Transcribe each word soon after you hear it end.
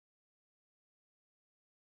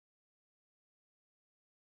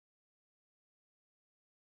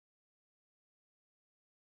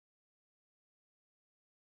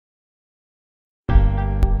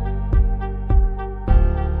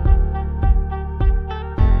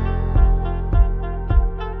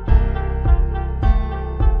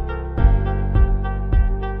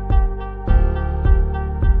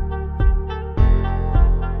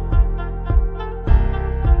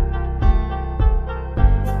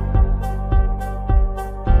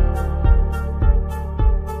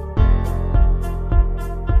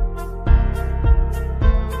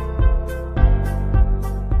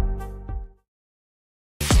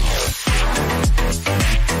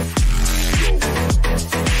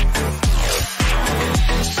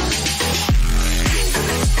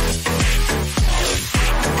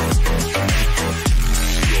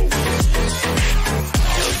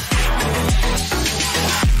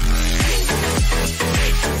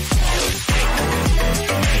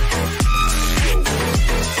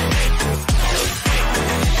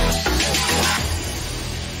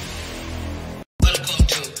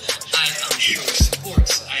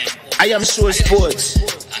am Sure Sports.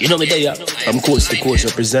 You know me there, I'm coast to coast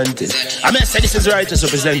representing. I mean, say this is Righteous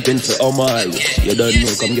representing for Omar. You don't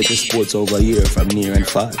know, come get the sports over here from near and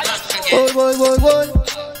far. Boy.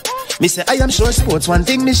 Me say I am Sure Sports, one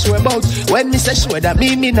thing me sure about. When me say sure, that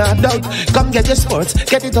me not doubt. Come get your sports,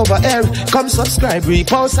 get it over here. Come subscribe,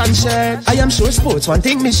 repost and share. I am Sure Sports, one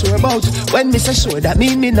thing me sure about. When me say sure, that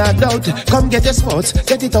me not doubt. Come get your sports,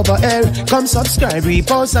 get it over here. Come subscribe,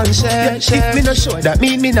 repost and share. If me not sure, that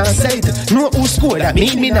me not say it. Know who score, that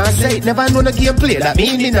me not say it. Never know the game play, that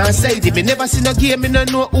me not say it. If me never seen a game, me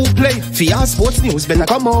not know who play. For your sports news, better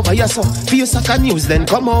come over here so. For your soccer news, then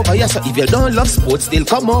come over here so. If you don't love sports, still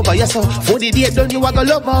come over here so. For the day done, you are gonna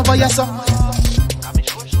love over here so.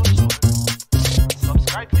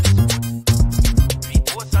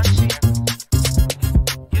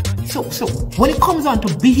 So when it comes on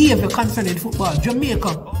to behavior concerning football,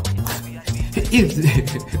 Jamaica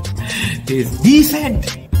is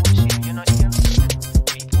decent.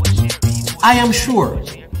 I am sure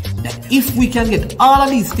that if we can get all of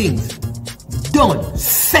these things done,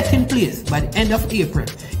 set in place by the end of April,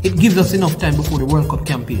 it gives us enough time before the World Cup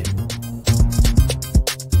campaign.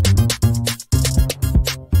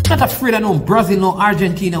 Not afraid of no Brazil, no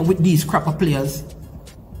Argentina with these crap of players.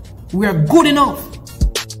 We are good enough.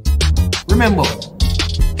 Remember,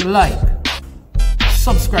 like,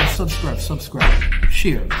 subscribe,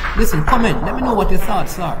 share. Listen, comment, let me know what your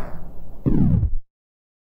thoughts are.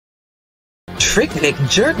 Trick-Nick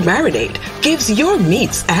Jerk Marinade gives your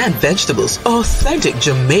meats and vegetables authentic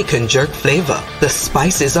Jamaican jerk flavor. The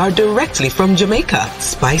spices are directly from Jamaica.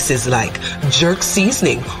 Spices like jerk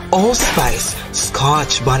seasoning, allspice,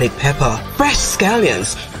 Scotch bonnet pepper, fresh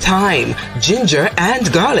scallions, thyme, ginger, and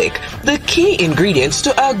garlic. The key ingredients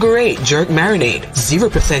to a great jerk marinade.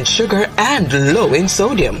 0% sugar and low in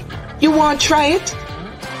sodium. You want to try it?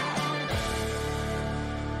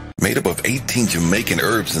 Made up of 18 Jamaican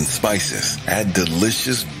herbs and spices, add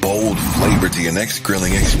delicious, bold flavor to your next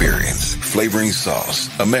grilling experience. Flavoring sauce,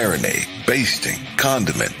 a marinade, basting,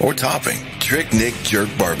 condiment, or topping. Trick-Nick Jerk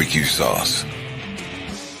Barbecue Sauce.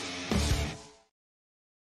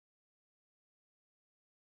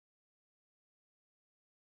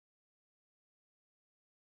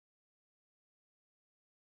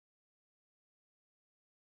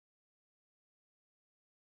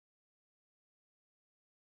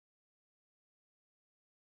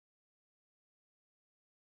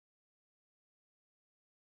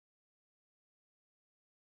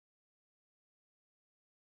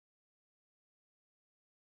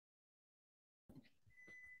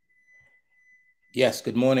 Yes,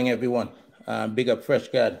 good morning, everyone. Big up Fresh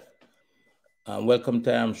God. Welcome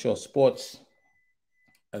to I'm Sure Sports.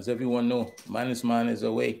 As everyone know, man is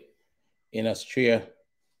away in Austria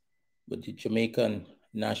with the Jamaican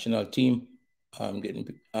national team. I'm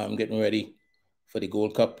getting ready for the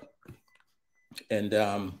Gold Cup. And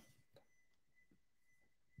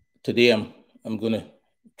today I'm gonna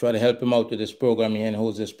try to help him out with this program and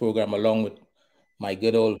host this program along with my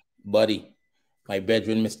good old buddy, my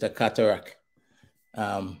brethren, Mr. Cataract.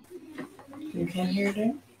 You can hear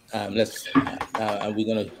them. We're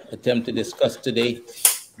going to attempt to discuss today.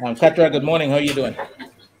 Cataract, good morning. How are you doing?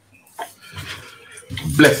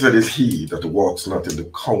 Blessed is he that walks not in the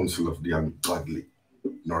counsel of the ungodly,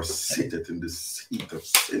 nor sitteth in the seat of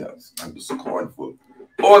sinners and the scornful.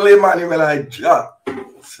 Only Emmanuel I Jah,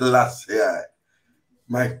 Selassie,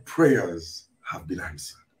 my prayers have been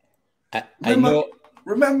answered. I know.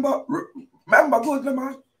 Remember good,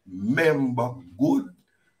 man. Remember good.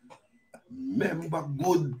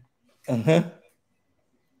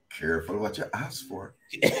 Careful what you ask for.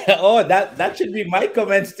 Oh, that should be my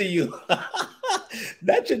comments to you.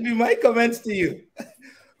 That should be my comments to you.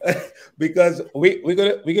 Because we're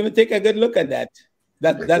gonna take a good look at that.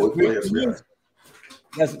 That's breaking news.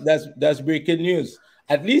 That's breaking news.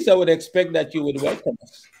 At least I would expect that you would welcome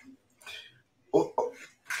us.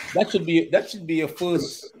 That should be your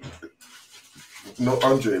first. No,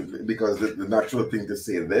 Andre, because the natural thing to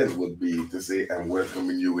say then would be to say, I'm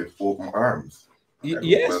welcoming you with open arms.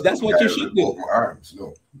 Yes, that's what you should do. Open arms,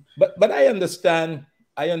 no. But I understand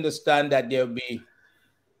that there'll be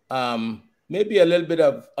maybe a little bit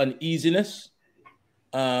of uneasiness.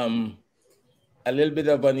 On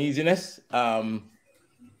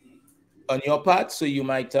your part, so you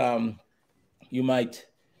might on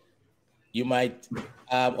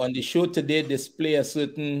the show today display a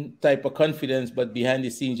certain type of confidence, but behind the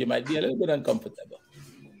scenes you might be a little bit uncomfortable.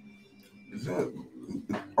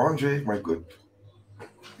 Andre, my good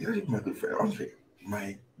friend, Andre,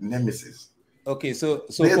 my nemesis. Okay, so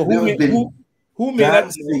for who may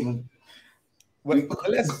not know,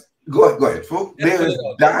 Go ahead, folks. Let's There put is it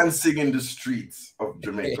out there. dancing in the streets of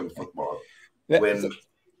Jamaican football. When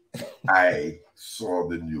I saw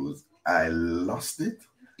the news, I lost it.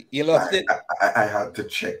 You lost it? I had to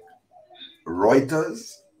check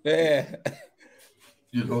Reuters, Yeah.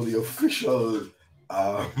 you know, the official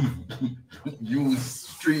news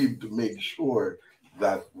stream to make sure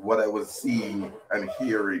that what I was seeing and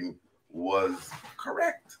hearing was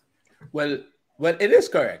correct. Well, it is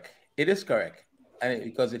correct. It is correct. And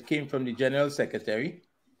because it came from the General Secretary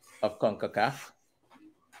of CONCACAF,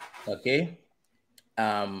 okay,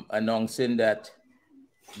 announcing that,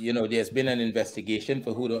 you know, there's been an investigation,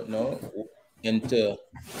 for who don't know, into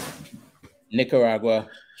Nicaragua,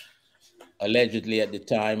 allegedly at the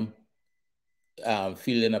time,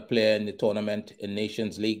 fielding a player in the tournament in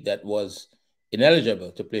Nations League that was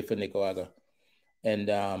ineligible to play for Nicaragua. And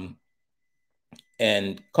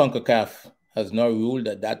CONCACAF has now ruled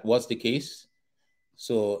that that was the case.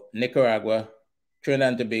 So Nicaragua, Trinidad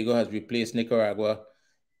and Tobago has replaced Nicaragua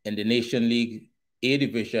in the Nation League A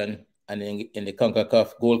division and in the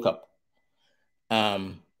CONCACAF Gold Cup.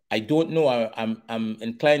 I don't know. I'm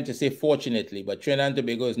inclined to say fortunately, but Trinidad and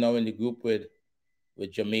Tobago is now in the group with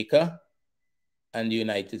Jamaica and the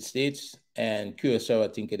United States and Curacao, I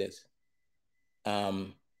think it is.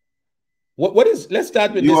 What is? Let's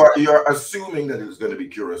start with this. You're assuming that it's going to be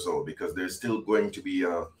Curacao because there's still going to be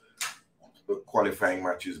qualifying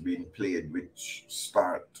matches being played, which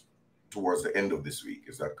start towards the end of this week.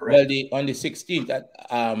 Is that correct? Well, on the 16th,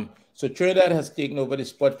 so Trinidad has taken over the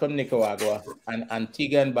spot from Nicaragua, and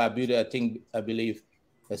Antigua and Barbuda, I believe,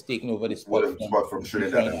 has taken over the spot from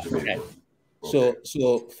Trinidad and Tobago. Right. Okay.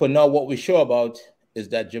 So for now, what we're sure about is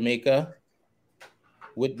that Jamaica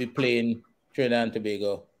would be playing Trinidad and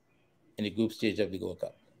Tobago in the group stage of the Gold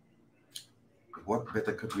Cup. What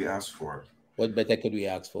better could we ask for? What better could we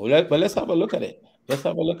ask for? But let's have a look at it. Let's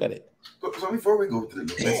have a look at it. So before we go to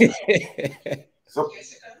the so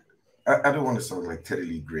I don't want to sound like Teddy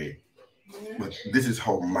Lee Gray, but this is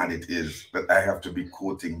how mad it is that I have to be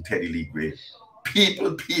quoting Teddy Lee Gray.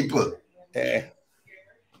 People.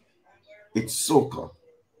 It's soca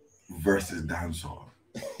versus dancehall.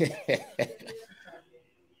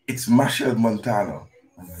 It's Machel Montano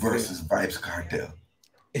versus Vibes Cartel.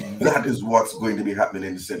 That is what's going to be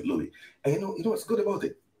happening in St. Louis. And you know what's good about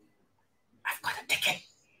it? I've got a ticket.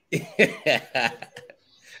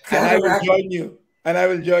 And I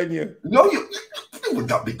will join you. No, you would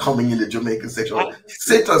not be coming in the Jamaican section.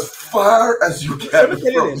 Sit as far as you can from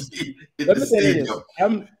me in the stadium.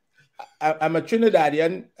 I'm a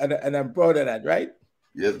Trinidadian, and I'm proud of that, right?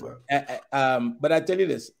 Yes, man. But I tell you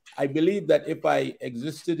this, I believe that if I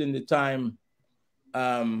existed in the time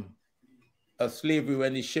of slavery,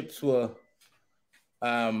 when the ships were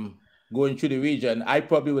going through the region, I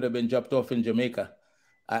probably would have been dropped off in Jamaica.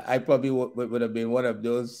 I probably would have been one of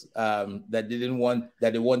those that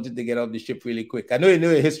they wanted to get off the ship really quick. I know you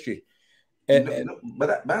know your history.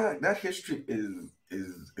 But that history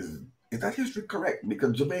is that history correct?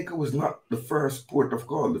 Because Jamaica was not the first port of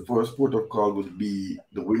call. The first port of call would be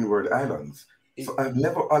the Windward Islands. So I've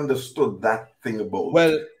never understood that thing about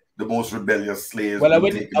the most rebellious slaves. Well, I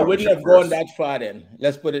wouldn't have gone that far then.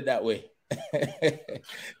 Let's put it that way. I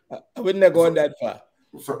wouldn't have gone that far.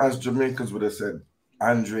 So as Jamaicans would have said,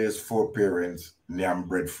 Andre's 4 parents, Nyam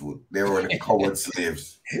breadfruit. They were the coward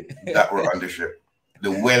slaves that were on the ship.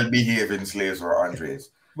 The well-behaving slaves were Andre's.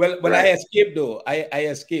 Well, right? I escaped though. I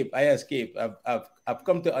escaped. I've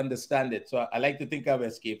come to understand it. So I like to think I've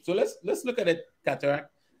escaped. So let's look at it, Cataract.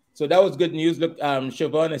 So that was good news. Look,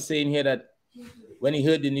 Siobhan is saying here that when I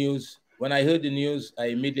heard the news, I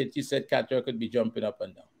immediately said Cataract could be jumping up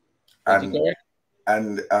and down. Is correct?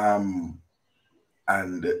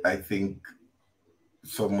 And I think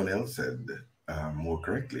someone else said more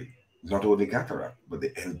correctly, not only Cataract, but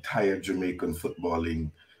the entire Jamaican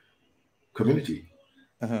footballing community.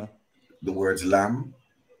 The words lamb,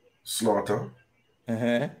 slaughter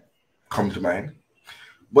come to mind.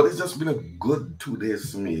 But it's just been a good 2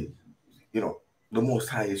 days for me. You know, the Most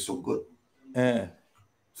High is so good.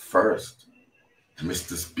 First,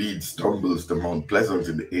 Mr. Speed stumbles to Mount Pleasant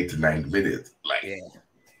in the 89th minute.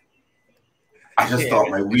 I just thought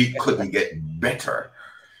my week couldn't get better.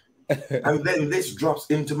 And then this drops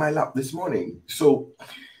into my lap this morning. So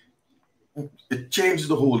it changed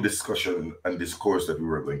the whole discussion and discourse that we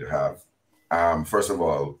were going to have. First of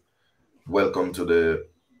all, welcome to the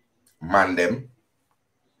Mandem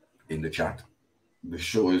in the chat. The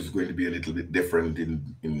show is going to be a little bit different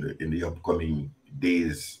in the upcoming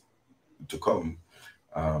days to come,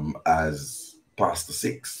 as Pastor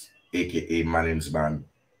Six, aka Manning's man,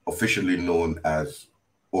 officially known as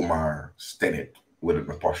Omar Stennett, with an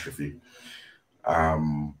apostrophe,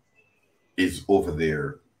 is over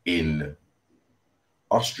there in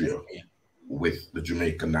Austria with the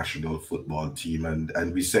Jamaican national football team,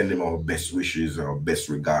 and we send him our best wishes, our best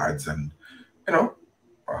regards, and you know,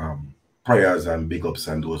 prayers and big ups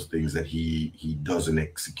and those things that he does and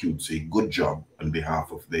executes a good job on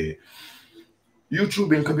behalf of the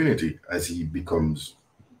YouTubing community as he becomes,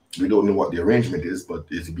 we don't know what the arrangement is, but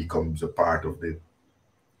as he becomes a part of the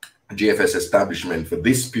JFS establishment for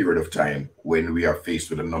this period of time when we are faced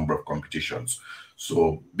with a number of competitions.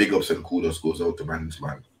 So big ups and kudos goes out to man's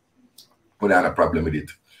man. We don't have a problem with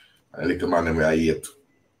it. A little man where I eat,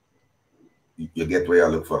 you get where you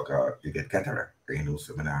look for, you get cataract. You know,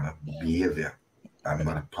 so I'm behavior. I'm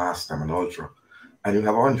not a past, I'm an ultra. And you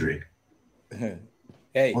have Andre.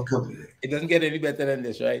 Hey, it doesn't get any better than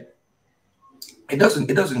this, right? It doesn't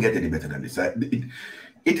get any better than this. It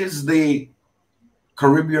is the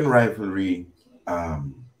Caribbean rivalry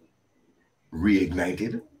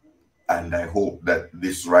reignited, and I hope that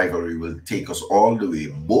this rivalry will take us all the way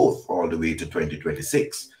to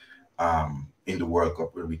 2026 in the World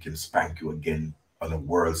Cup, where we can spank you again on a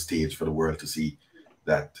world stage for the world to see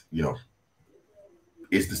that, you know,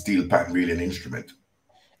 is the steel pan really an instrument?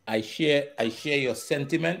 I share your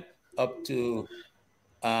sentiment up to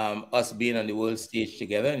us being on the world stage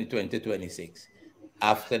together in 2026.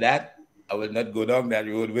 After that, I will not go down that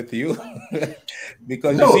road with you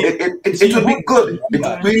because no, it would be good.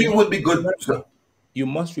 It really would be good. You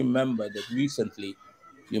must remember that recently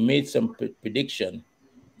you made some prediction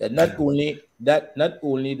that not only that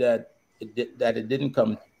it didn't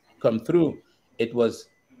come through, it was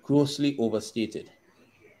grossly overstated.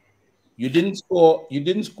 You didn't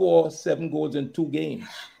score 7 goals in 2 games,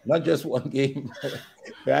 not just 1 game,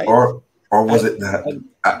 right? Or was it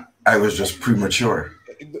that I was just premature?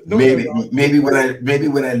 Maybe when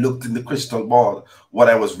I looked in the crystal ball, what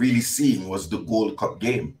I was really seeing was the Gold Cup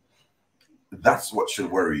game. That's what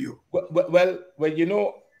should worry you. Well, you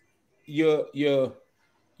know, your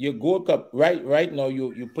Gold Cup right now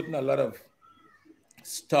you're putting a lot of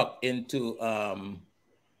stock into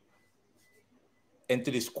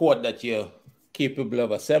the squad that you're capable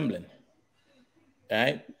of assembling,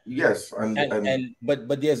 right? Yes,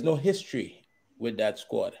 but there's no history with that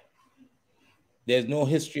squad. There's no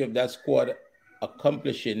history of that squad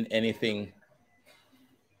accomplishing anything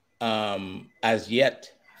as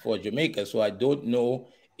yet for Jamaica. So I don't know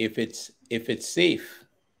if it's safe,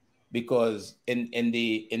 because in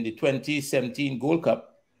the 2017 Gold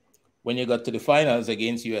Cup, when you got to the finals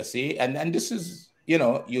against USA, and this is, you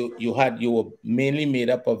know, you were mainly made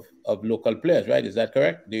up of local players, right? Is that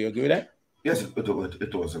correct? Do you agree with that? Yes,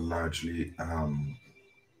 it was a largely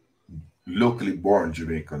locally born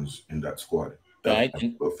Jamaicans in that squad. Right.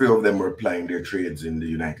 A few of them were plying their trades in the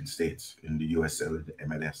United States, in the USL, the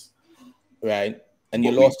MLS. Right. And you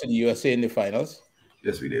lost to the USA in the finals.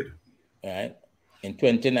 Yes, we did. Right. In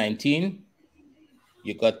 2019,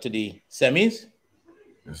 you got to the semis.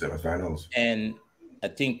 The semifinals. And I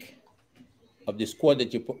think of the squad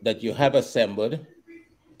that you have assembled,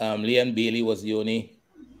 Leon Bailey was the only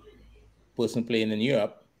person playing in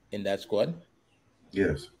Europe in that squad.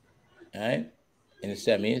 Yes. Right. In the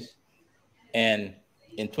semis. And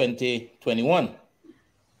in 2021,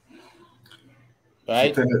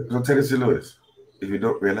 right? So Tennessee Lewis, if you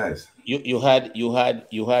don't realize, you had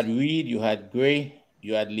Reed, you had Gray,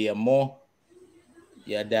 you had Liam Moore,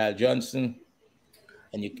 you had Dal Johnson,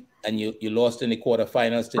 and you lost in the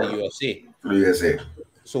quarterfinals to the USA. USA.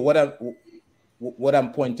 So what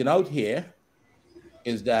I'm pointing out here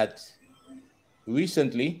is that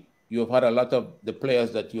recently you have had a lot of the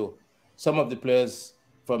players some of the players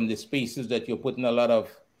from the spaces that you're putting a lot of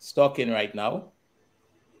stock in right now.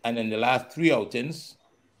 And in the last 3 outings,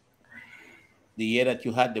 the year that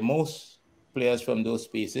you had the most players from those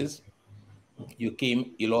spaces, you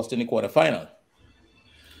lost in the quarterfinal.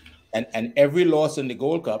 And every loss in the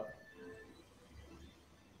Gold Cup,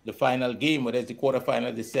 the final game, whether it's the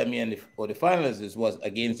quarterfinal, the semi, or the finals, was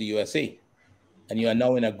against the USA. And you are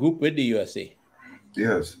now in a group with the USA.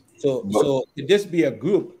 Yes. So could this be a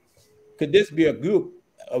group?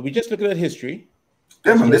 Are we just looking at history?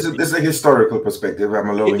 Yeah, man, this is a historical perspective. I'm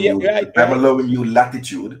allowing I'm allowing you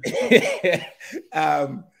latitude.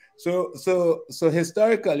 So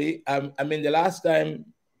historically, I mean, in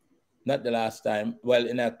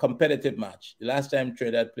a competitive match, the last time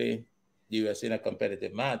Trinidad played the USA in a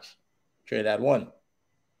competitive match, Trinidad won.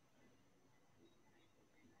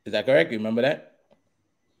 Is that correct? You remember that?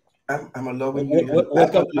 I'm allowing you.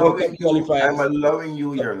 I'm allowing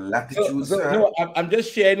you your latitude, sir. No, I'm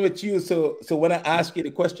just sharing with you. So when I ask you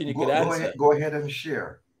the question, you could answer. Go ahead and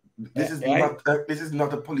share. this is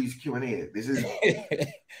not a police Q&A. This is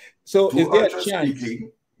so is there a chance?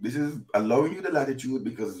 Speaking, this is allowing you the latitude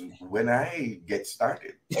because when I get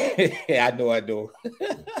started, I know.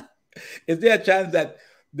 Is there a chance that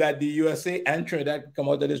the USA and Trinidad come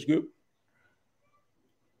out of this group?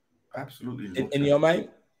 Absolutely no in your mind?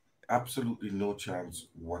 Absolutely no chance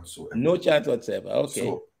whatsoever. No chance whatsoever. Okay.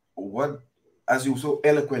 So what, as you so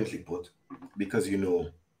eloquently put, because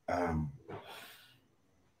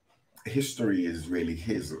history is really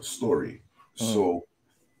his story. So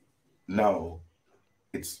now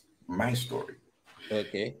it's my story.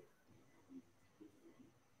 Okay.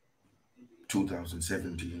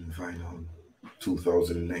 2017 final,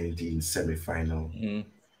 2019 semi-final,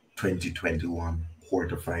 2021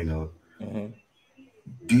 quarterfinal.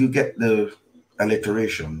 Do you get the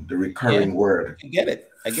alliteration, the recurring word? I get it.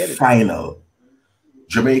 Final.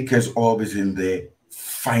 Jamaica's always in the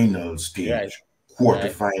final stage. Right.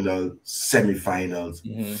 Quarterfinal, semi-finals,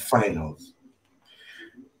 finals.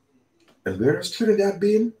 And where has Trinidad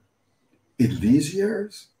been in these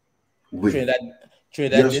years? With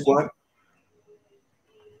Trinidad your squad?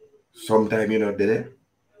 Sometime, did it?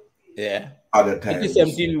 Yeah. Other times.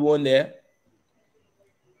 2017 we won there.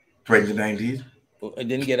 2019? It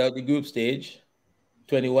didn't get out the group stage.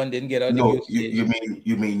 21 didn't get out the group stage.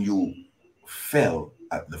 You mean you fell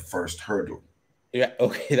at the first hurdle? Yeah,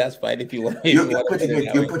 okay, that's fine if you want. You're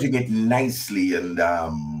putting it nicely and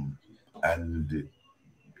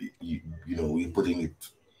you're putting it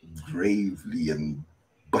gravely and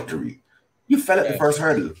buttery. You fell at the first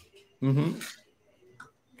hurdle.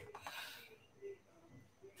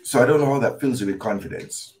 So I don't know how that fills you with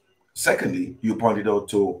confidence. Secondly, you pointed out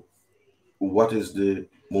to what is the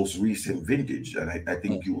most recent vintage, and I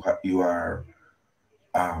think you are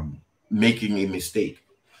making a mistake.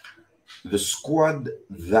 The squad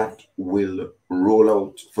that will roll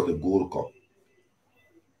out for the Gold Cup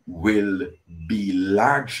will be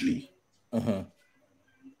largely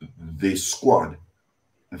the squad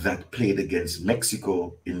that played against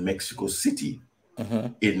Mexico in Mexico City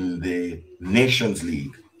in the Nations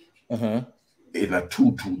League in a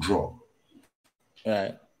 2-2 draw.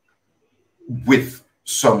 Right. With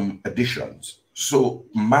some additions. So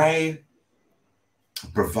my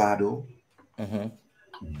bravado,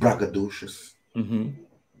 braggadocious,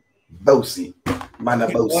 bossy, man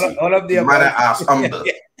of bossy, all of the man of ass humble,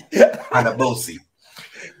 man of bossy,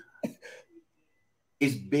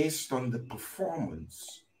 is based on the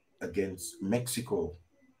performance against Mexico,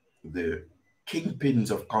 the kingpins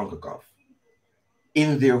of CONCACAF,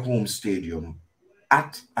 in their home stadium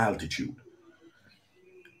at altitude,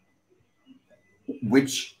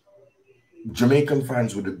 which Jamaican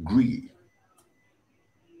fans would agree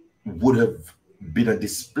would have been a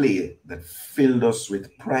display that filled us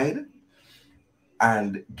with pride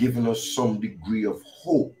and given us some degree of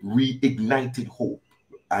hope, reignited hope.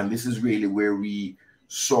 And this is really where we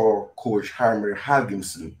saw Coach Harmer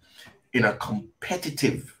Halgimson in a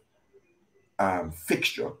competitive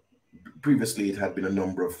fixture. Previously, it had been a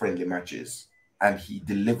number of friendly matches, and he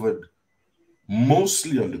delivered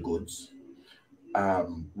mostly on the goods.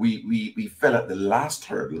 We fell at the last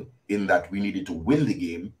hurdle in that we needed to win the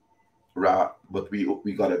game, but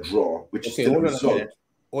we got a draw, which is still a result.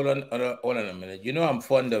 Hold on a minute. You know I'm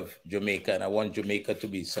fond of Jamaica, and I want Jamaica to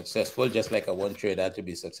be successful, just like I want Trinidad to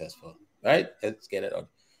be successful. Right? Let's get it on.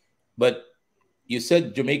 But you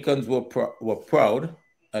said Jamaicans were proud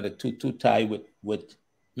at a 2-2 tie with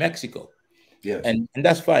Mexico. Yes. And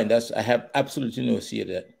that's fine. I have absolutely no say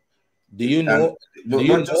that. Do you know?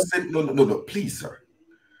 No, please, sir.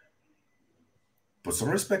 Put some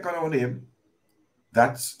respect on our name.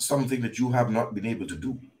 That's something that you have not been able to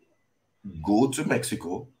do. Go to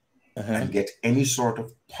Mexico and get any sort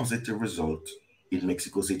of positive result in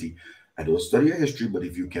Mexico City. I don't study your history, but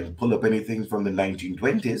if you can pull up anything from the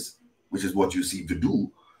 1920s, which is what you seem to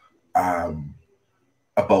do,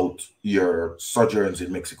 about your sojourns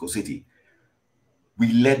in Mexico City,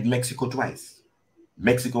 we led Mexico twice.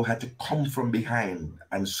 Mexico had to come from behind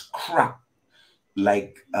and scrap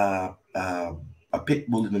like a pit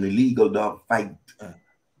bull in an illegal dog fight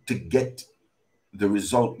to get the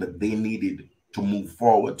result that they needed to move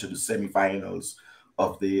forward to the semifinals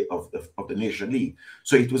of the Nation League.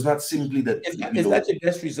 So it was not simply that. Is that the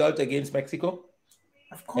best result against Mexico?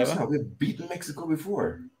 Of course not. We've beaten Mexico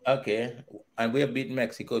before. Okay, and we have beaten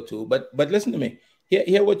Mexico too. But listen to me.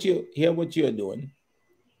 Hear what you're doing.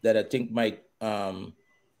 That I think might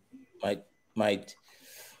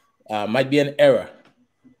be an error.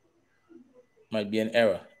 Might be an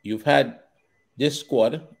error. You've had this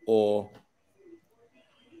squad, or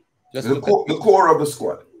the core of the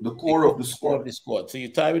squad. the core of the Core squad. of the squad. So you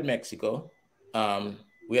tie with Mexico.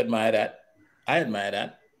 We admire that. I admire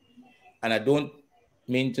that. And I don't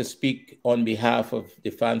mean to speak on behalf of the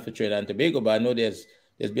fan for Trinidad and Tobago, but I know there's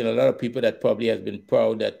been a lot of people that probably has been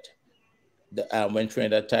proud that when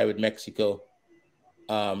Trinidad tied with Mexico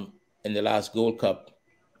in the last Gold Cup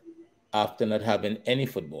after not having any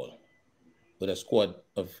football with a squad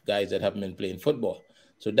of guys that haven't been playing football.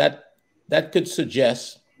 So that could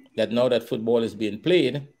suggest that now that football is being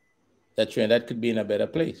played, that Trinidad could be in a better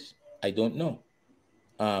place. I don't know.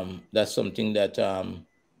 That's something that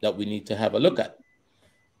that we need to have a look at.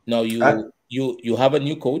 Now you have a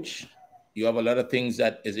new coach. You have a lot of things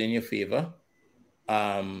that is in your favor.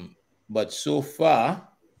 But so far,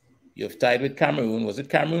 you've tied with Cameroon. Was it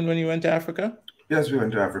Cameroon when you went to Africa? Yes, we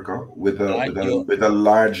went to Africa with a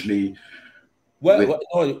largely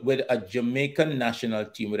with a Jamaican national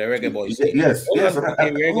team, with a Reggae Boys team. Yes, yes.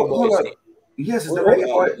 Hold on. Yes, it's the Reggae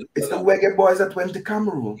Boys. It's the Reggae Boys that went to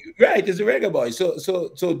Cameroon. Right, it's the Reggae Boys. So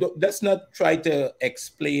let's not try to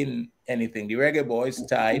explain anything. The Reggae Boys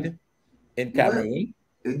tied in Cameroon.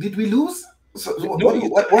 Did we lose? So No,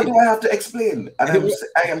 what do I have to explain? And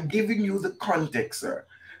I am giving you the context, sir.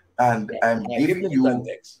 And I'm giving you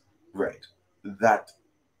context. Right, that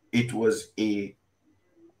it was a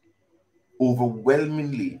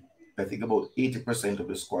overwhelmingly, I think about 80% of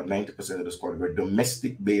the squad, 90% of the squad were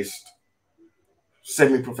domestic-based,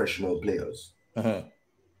 semi-professional players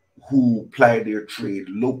who plied their trade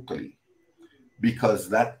locally, because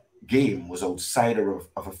that game was outside of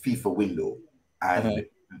a FIFA window, and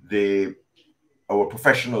our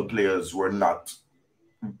professional players were not.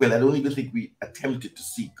 Well, I don't even think we attempted to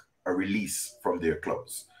seek a release from their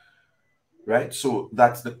clubs. Right? So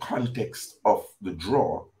that's the context of the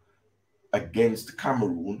draw against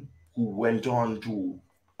Cameroon, who went on to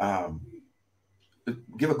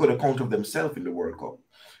give a good account of themselves in the World Cup.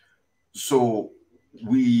 So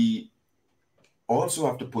we also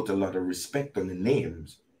have to put a lot of respect on the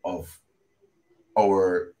names of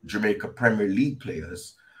our Jamaica Premier League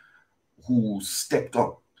players who stepped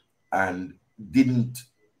up and didn't,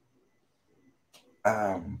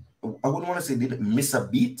 I wouldn't want to say didn't miss a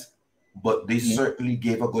beat, but they certainly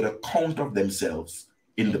gave a good account of themselves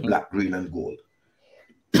in the black, green, and gold.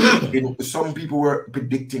 Some people were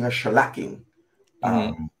predicting a shellacking,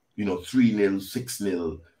 3-0,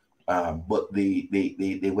 6-0, but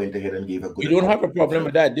they went ahead and gave a good. You don't have a problem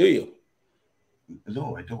with that, do you?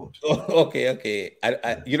 No, I don't. Oh, okay.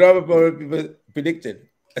 You don't have a problem with people predicting?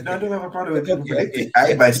 No, I don't have a problem with people predicting.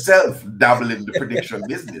 I myself dabble in the prediction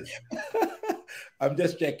business. I'm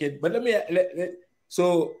just checking. But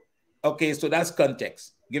so that's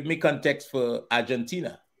context. Give me context for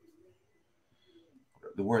Argentina.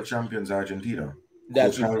 The world champions, Argentina.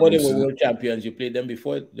 That's before they were world champions. You played them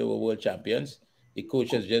before they were world champions. The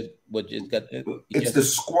coaches just got. It's the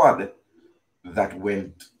squad that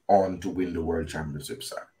went on to win the world championship,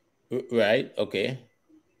 sir. Right. Okay.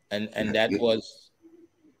 And that was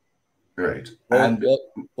right. And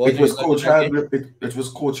it was Coach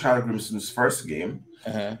Hallgrimson's first game.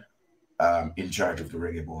 In charge of the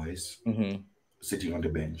Reggae Boys, sitting on the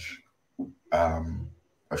bench.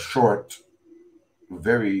 A short,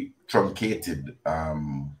 very truncated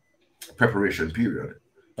preparation period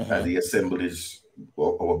as he assembled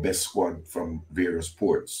our best squad from various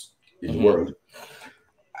ports in the world.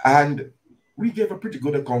 And we gave a pretty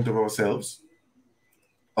good account of ourselves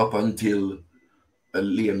up until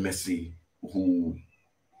Lionel Messi, who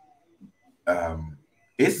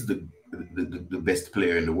is the best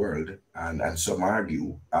player in the world, and some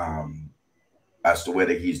argue as to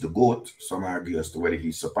whether he's the GOAT, some argue as to whether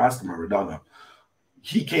he surpassed Maradona.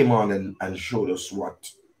 He came on and showed us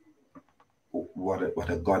what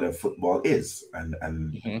a god of football is, and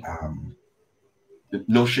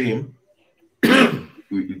no shame.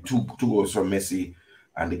 Two goals from Messi,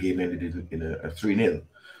 and the game ended in a 3-0.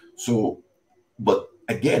 So, but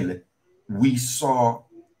again, we saw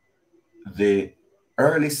the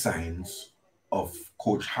early signs of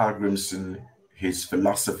Coach Hallgrimson, his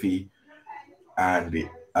philosophy, and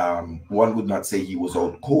one would not say he was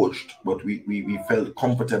out-coached, but we felt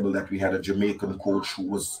comfortable that we had a Jamaican coach who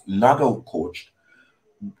was not out-coached,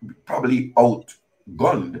 probably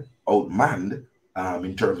outgunned, outmanned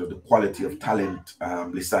in terms of the quality of talent.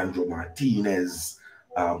 Lisandro Martinez,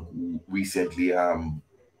 who recently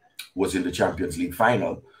was in the Champions League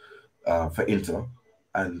final for Inter,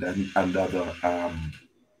 and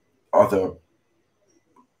other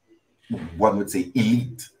one would say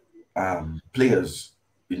elite players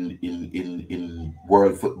in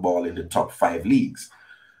world football in the top 5 leagues.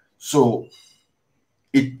 So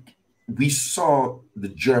we saw the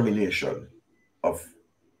germination of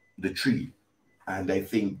the tree. And I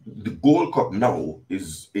think the Gold Cup now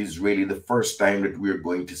is really the first time that we're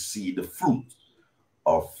going to see the fruit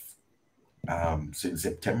of since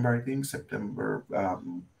September, I think September,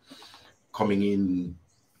 coming in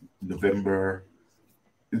November.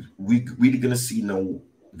 We're gonna see now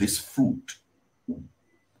this fruit.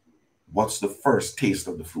 What's the first taste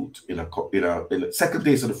of the fruit in a second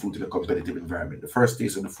taste of the fruit in a competitive environment? The first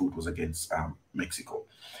taste of the fruit was against Mexico,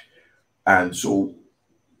 and so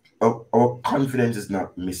our confidence is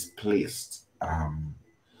not misplaced.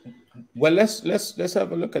 Well, let's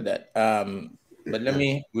have a look at that. But let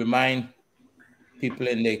me remind people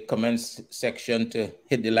in the comments section to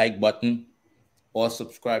hit the like button or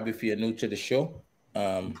subscribe if you're new to the show.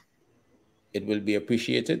 It will be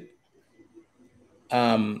appreciated.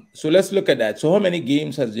 So let's look at that. So how many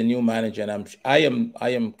games has the new manager? And I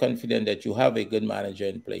am confident that you have a good manager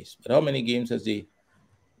in place. But how many games has the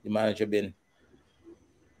manager been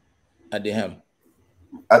at the helm?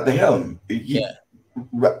 At the helm, Yeah.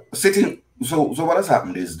 Sitting. So what has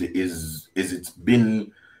happened is it's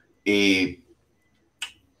been a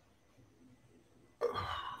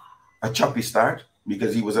choppy start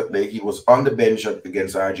because he was on the bench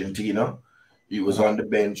against Argentina. He was on the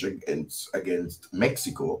bench against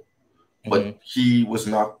Mexico, but he was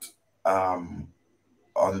not on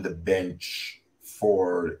the bench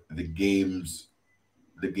for the game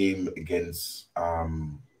against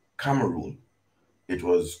Cameroon. It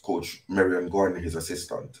was Coach Marion Gordon, his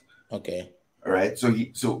assistant. Okay. All right. So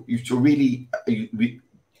really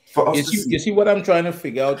for us you see what I'm trying to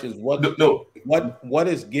figure out is what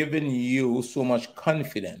is giving you so much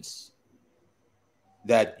confidence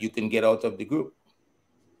that you can get out of the group,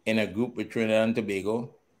 in a group with Trinidad and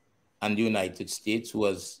Tobago and the United States, who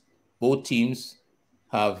has both teams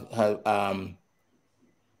have gotten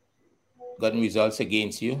results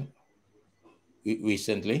against you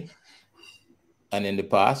recently and in the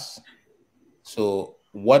past. So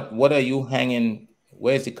what are you hanging?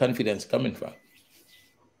 Where's the confidence coming from?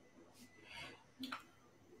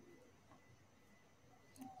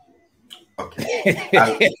 Okay.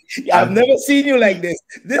 I've never seen you like this.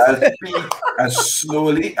 As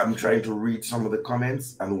slowly, I'm trying to read some of the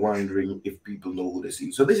comments and wondering if people know who this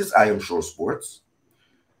is. So this is I Am Sure Sports.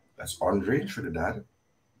 That's Andre in Trinidad.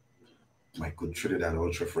 My good Trinidad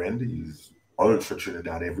Ultra friend. He's Ultra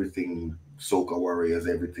Trinidad, everything Soca Warriors,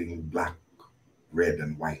 everything black, red,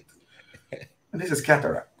 and white. And this is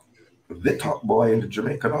Cataract, the top boy in the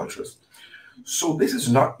Jamaican Ultras. So this is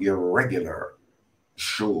not your regular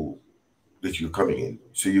show that you're coming in.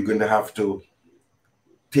 So you're going to have to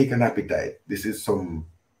take an appetite. This is some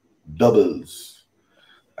doubles,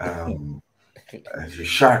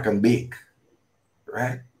 shark and bake,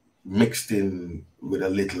 right? Mixed in with a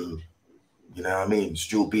little, you know what I mean,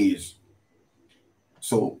 stew peas.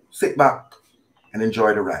 So sit back and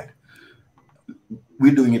enjoy the ride.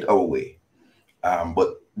 We're doing it our way,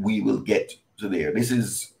 but we will get to there. This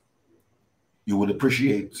is, you would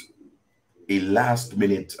appreciate a last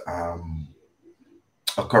minute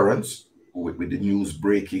occurrence with the news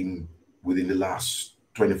breaking within the last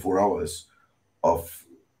 24 hours of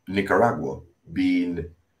Nicaragua being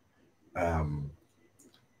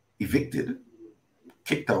evicted,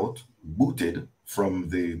 kicked out, booted from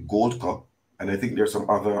the Gold Cup. And I think there's some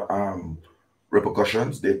other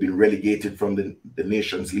repercussions. They've been relegated from the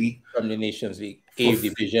Nations League. From the Nations League, A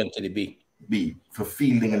division to the B. B, for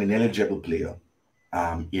fielding an ineligible player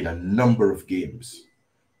in a number of games.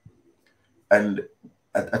 And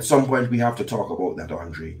at some point, we have to talk about that,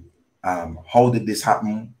 Andre. How did this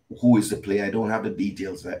happen? Who is the player? I don't have the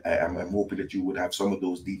details. I'm hoping that you would have some of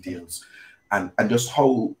those details. And just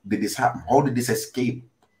how did this happen? How did this escape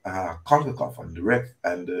CONCACAF and the ref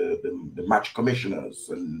and the match commissioners?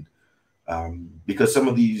 And because some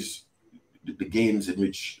of these, the games in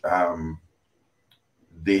which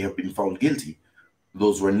they have been found guilty,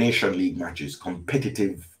 those were Nation League matches,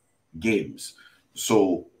 competitive games.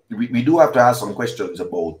 So we do have to ask some questions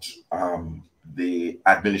about the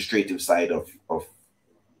administrative side of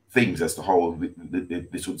things as to how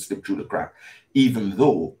this would slip through the crack, even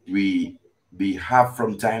though we have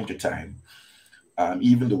from time to time,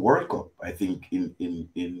 even the World Cup, I think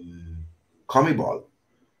in CONMEBOL,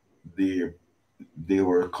 there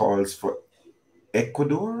were calls for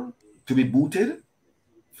Ecuador to be booted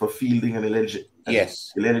for fielding an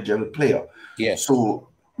eligible player. Yes. So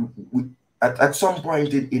at some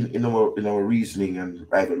point in our reasoning and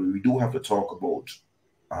rivalry, we do have to talk about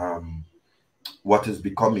what is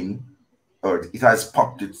becoming, or it has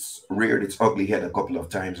reared its ugly head a couple of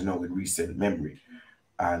times now in recent memory,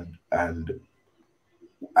 and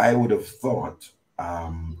I would have thought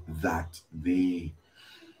that the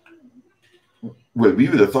Well, we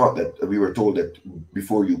would have thought that we were told that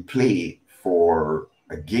before you play for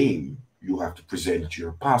a game, you have to present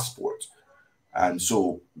your passport. And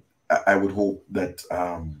so I would hope that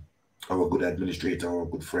our good administrator, our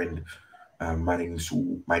good friend Mannings,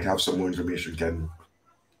 who might have some more information, can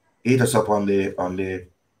hit us up on the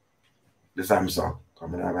Samsung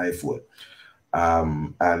coming on iPhone,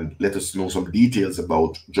 and let us know some details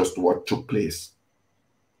about just what took place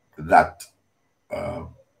that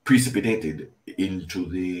precipitated into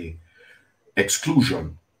the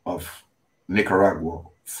exclusion of Nicaragua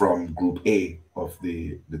from Group A of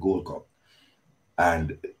the Gold Cup,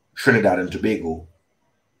 and Trinidad and Tobago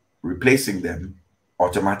replacing them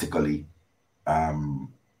automatically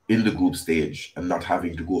in the group stage and not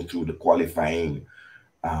having to go through the qualifying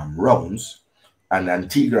rounds, and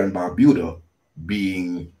Antigua and Barbuda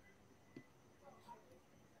being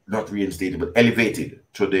not reinstated but elevated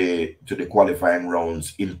to the qualifying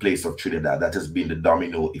rounds in place of Trinidad. That has been the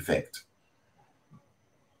domino effect.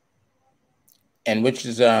 And which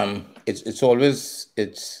is it's always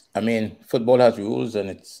I mean, football has rules, and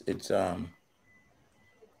it's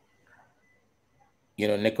you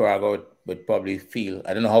know, Nicaragua would probably feel,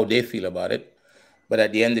 I don't know how they feel about it, but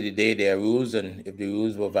at the end of the day, there are rules, and if the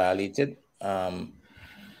rules were violated,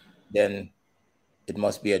 then it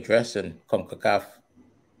must be addressed, and CONCACAF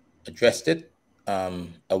addressed it. I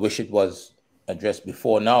wish it was addressed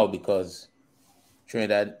before now, because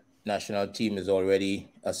Trinidad national team is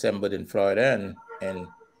already assembled in Florida, and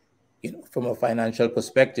you know, from a financial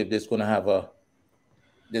perspective, this is going to have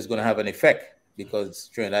an effect, because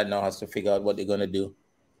Trinidad now has to figure out what they're going to do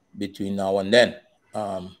between now and then,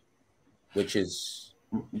 which is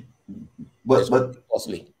but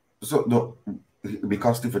costly. So no, be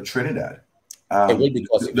costly for Trinidad. It will be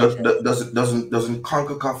costly for Trinidad. Doesn't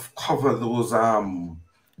CONCACAF cover those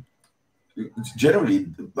generally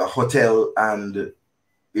the hotel and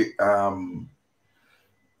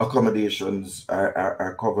accommodations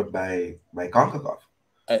are covered by CONCACAF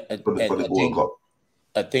for the Gold Cup.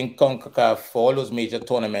 I think CONCACAF, for all those major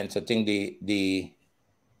tournaments, I think the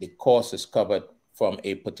cost is covered from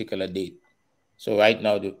a particular date. So right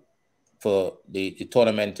now, the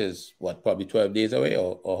tournament is what, probably 12 days away,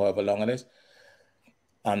 or however long it is.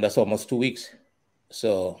 That's almost 2 weeks.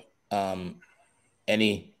 So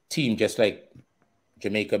any team, just like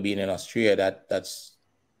Jamaica being in Austria, that's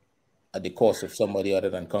at the cost of somebody other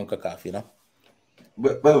than CONCACAF, you know.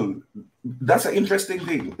 Well, that's an interesting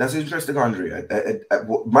thing. That's interesting, Andre.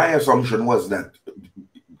 My assumption was that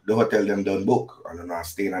the hotel them done book and not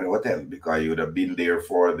staying at the hotel, because you would have been there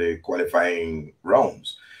for the qualifying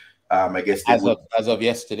rounds. I guess as of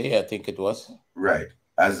yesterday, I think it was right.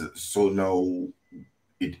 So now,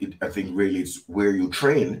 I think really it's where you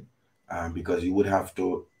train, because you would have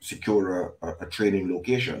to secure a training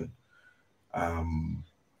location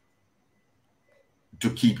to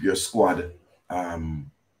keep your squad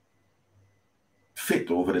fit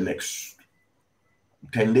over the next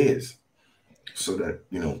 10 days, so that,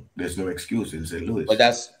 you know, there's no excuse in St. Louis. But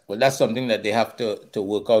that's something that they have to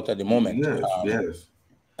work out at the moment. Yes, yes.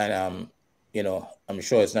 And you know, I'm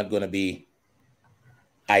sure it's not going to be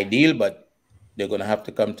ideal, but they're going to have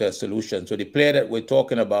to come to a solution. So the player that we're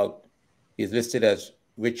talking about is listed as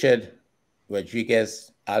Richard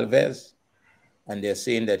Rodriguez Alves, and they're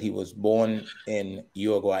saying that he was born in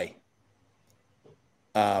Uruguay.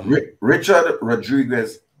 Richard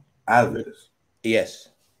Rodriguez Alves. Yes.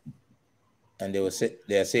 And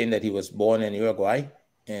they're saying that he was born in Uruguay,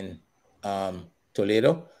 in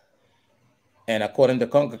Toledo. And according to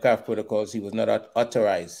CONCACAF protocols, he was not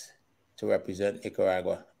authorized to represent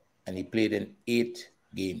Nicaragua. And he played in 8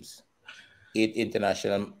 games, 8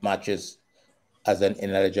 international matches as an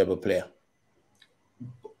ineligible player.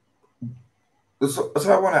 So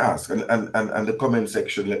I want to ask, and the comment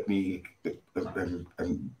section, let me,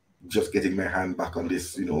 I'm just getting my hand back on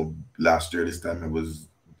this. You know, last year, this time I was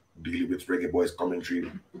dealing with Reggae Boys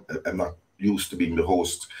commentary. I'm not used to being the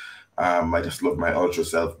host. I just love my ultra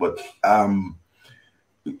self. But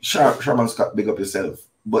Sharman Scott, big up yourself.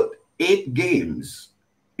 But 8 games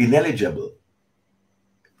ineligible.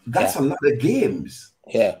 That's a lot of games.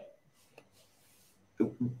 Yeah.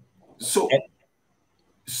 So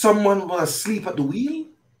someone was asleep at the wheel?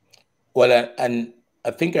 Well, and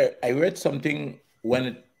I think I read something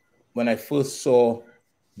when I first saw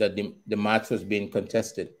that the match was being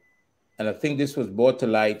contested. And I think this was brought to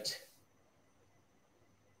light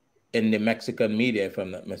in the Mexican media, if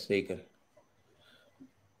I'm not mistaken.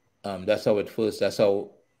 That's how,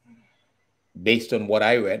 based on what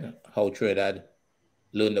I read, how Trinidad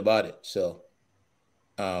learned about it. So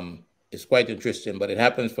it's quite interesting, but it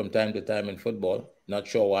happens from time to time in football. Not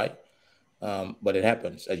sure why. But it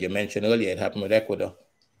happens. As you mentioned earlier, it happened with Ecuador.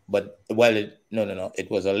 But, well, no. It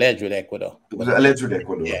was alleged with Ecuador. It was alleged with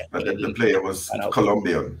Ecuador, Yeah, but but it the didn't player was pan out.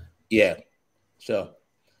 Colombian. Yeah. So,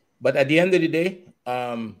 but at the end of the day,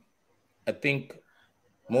 I think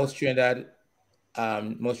most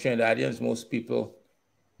Trinidadians, most people,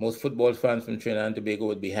 most football fans from Trinidad and Tobago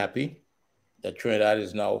would be happy that Trinidad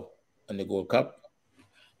is now in the Gold Cup.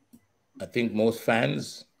 I think most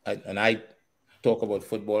fans, and I talk about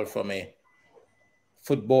football from a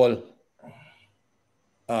football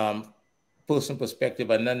personal perspective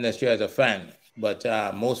and not necessarily as a fan, but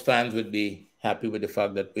most fans would be happy with the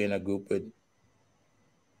fact that we're in a group with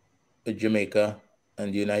Jamaica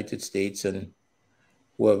and the United States and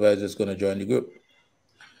whoever else is going to join the group.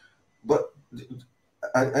 But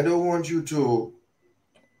I don't want you to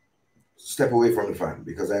step away from the fan,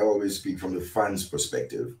 because I always speak from the fan's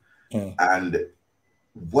perspective. And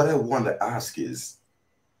what I want to ask is,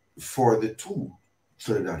 for the two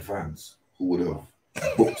Trinidad fans who would have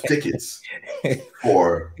booked tickets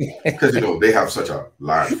for, because they have such a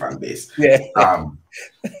large fan base. Yeah.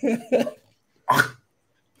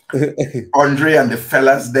 Andre and the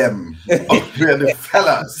fellas, Andre and the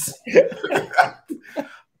fellas.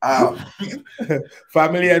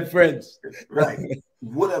 Family and friends. Right.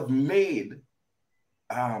 Would have made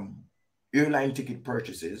airline ticket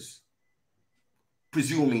purchases,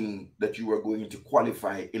 presuming that you were going to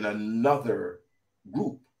qualify in another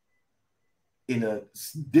group in a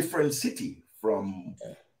different city from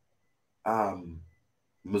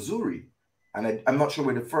Missouri. And I'm not sure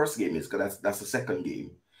where the first game is, because that's the second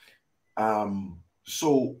game.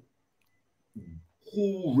 So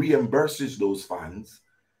who reimburses those fans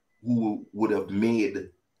who would have made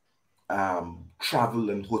travel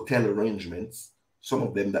and hotel arrangements? Some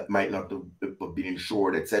of them that might not have been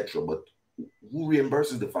insured, etc. But who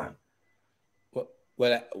reimburses the fan?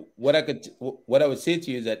 Well, what I would say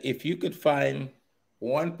to you is that if you could find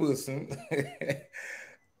one person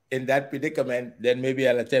in that predicament, then maybe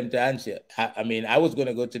I'll attempt to answer. I mean, I was going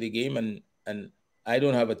to go to the game, and I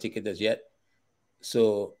don't have a ticket as yet,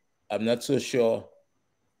 so I'm not so sure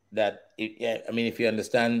that. If you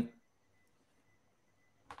understand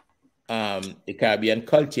the Caribbean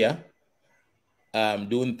culture,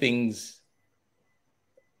 doing things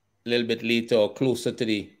a little bit later or closer to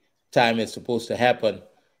the time it's supposed to happen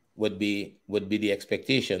would be the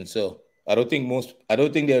expectation. So I don't think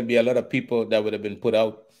there would be a lot of people that would have been put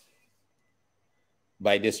out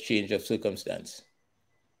by this change of circumstance.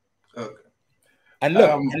 Okay. And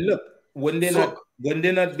look, would they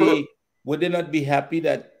not be happy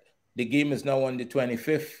that the game is now on the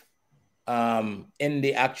 25th in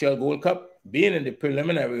the actual Gold Cup? Being in the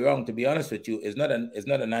preliminary round, to be honest with you, is not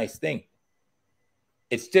a nice thing.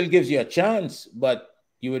 It still gives you a chance, but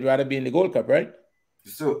you would rather be in the Gold Cup, right?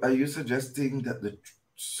 So are you suggesting that the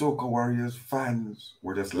Soca Warriors fans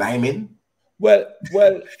were just liming? Well,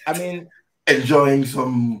 I mean, enjoying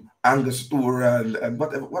some Angostura and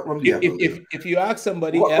whatever. What rum do you have down there? If you ask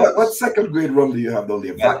somebody else, what second grade rum do you have down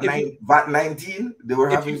there? VAT 19? They were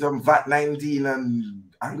having some VAT 19 and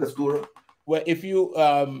Angostura. Well, if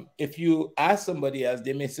you ask somebody else,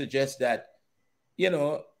 they may suggest that,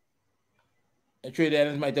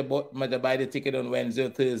 traders might have buy the ticket on Wednesday or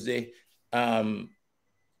Thursday,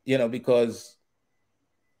 because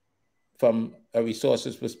from a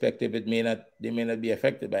resources perspective, they may not be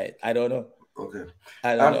affected by it. I don't know. Okay.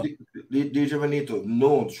 I don't know. DJ Benito,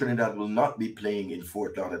 no, Trinidad will not be playing in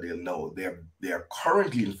Fort Lauderdale. No, they are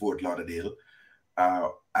currently in Fort Lauderdale,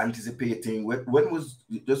 anticipating. When was,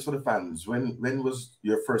 just for the fans, when was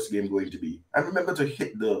your first game going to be? And remember to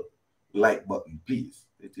hit the like button, please.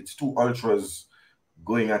 It's two ultras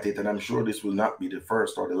going at it, and I'm sure this will not be the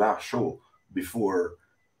first or the last show before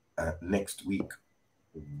next week,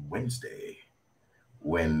 Wednesday,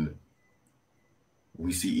 when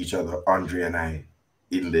we see each other, Andre and I,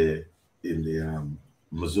 in the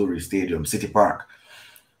Missouri Stadium, City Park.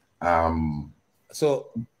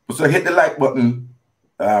 So hit the like button.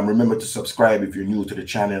 Remember to subscribe if you're new to the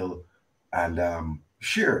channel, and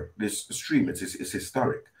share this stream. It's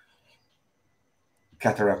historic.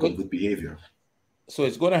 Cataract of good behavior. So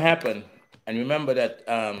it's going to happen. And remember that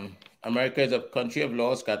America is a country of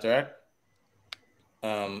laws, Cataract.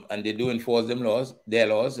 And they do enforce their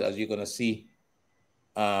laws, as you're going to see,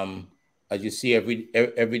 as you see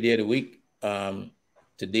every day of the week,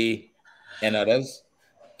 today and others.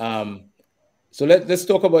 So let's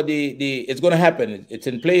talk about the it's going to happen. It's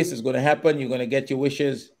in place. It's going to happen. You're going to get your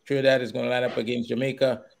wishes. Trinidad is going to line up against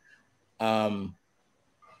Jamaica. And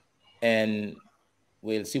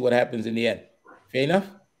we'll see what happens in the end. Fair enough?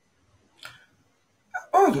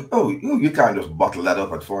 You can't just bottle that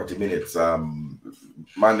up at 40 minutes.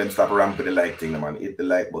 Man, them stop around with the like thing, man. Hit the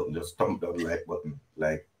like button, just thump down the like button.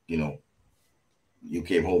 Like, you know, you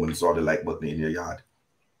came home and saw the like button in your yard.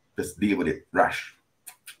 Just deal with it, rash.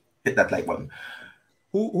 Hit that like button.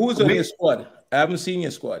 Who's on your squad? I haven't seen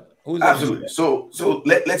your squad. Who's absolutely? So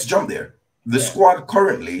let's jump there. The squad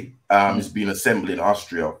currently is being assembled in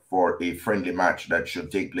Austria for a friendly match that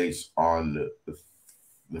should take place on the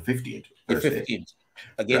 15th. The 15th.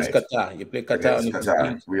 Against Qatar. You play Qatar on the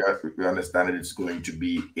 15th. We understand that it's going to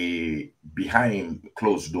be a behind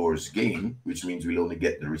closed doors game, which means we'll only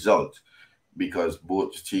get the result because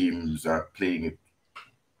both teams are playing it.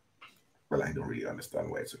 Well, I don't really understand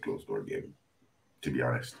why it's a closed door game, to be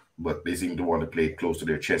honest. But they seem to want to play it close to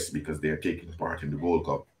their chest because they're taking part in the Gold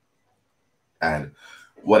Cup. And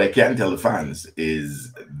what I can tell the fans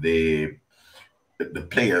is the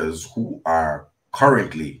players who are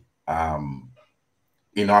currently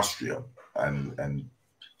in Austria, and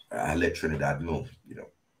I let Trinidad know, you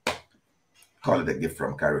know, call it a gift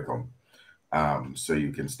from CARICOM, so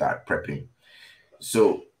you can start prepping.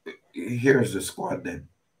 So here's the squad that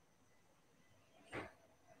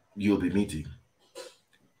you'll be meeting.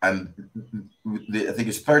 And I think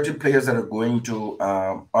it's 30 players that are going to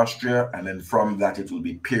Austria, and then from that it will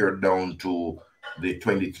be pared down to the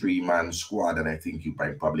 23-man squad, and I think you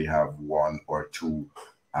might probably have one or two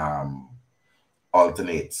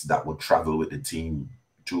alternates that would travel with the team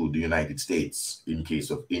to the United States in case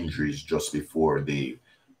of injuries just before the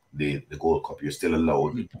Gold Cup. You're still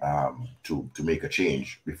allowed to make a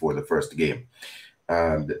change before the first game.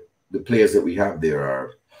 And the players that we have there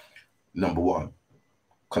are, number one,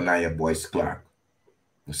 Kanaya Boyce Clark,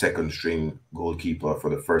 the second string goalkeeper for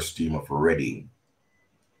the first team of Reading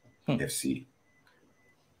FC.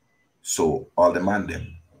 So all the man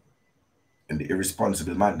them and the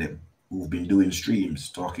irresponsible man them who've been doing streams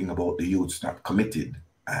talking about the youths not committed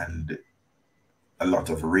and a lot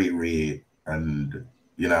of ray and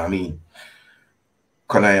you know what I mean.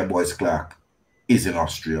 Kanaya Boyce Clark is in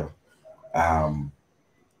Austria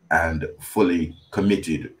and fully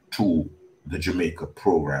committed to the Jamaica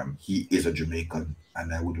program. He is a Jamaican,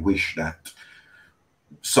 and I would wish that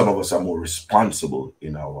some of us are more responsible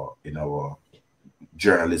in our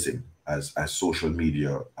journalism as social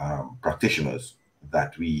media practitioners,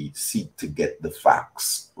 that we seek to get the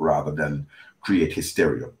facts rather than create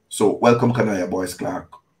hysteria. So welcome, Kanaya Boyce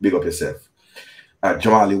Clark. Big up yourself.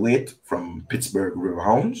 Jamali Waite from Pittsburgh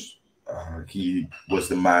Riverhounds. He was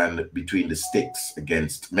the man between the sticks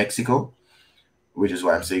against Mexico, which is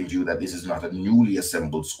why I'm saying to you that this is not a newly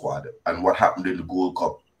assembled squad. And what happened in the Gold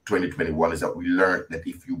Cup 2021 is that we learned that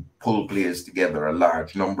if you pull players together, a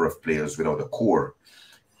large number of players without a core,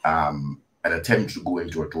 and attempt to go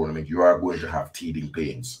into a tournament, you are going to have teething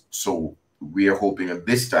pains. So we are hoping at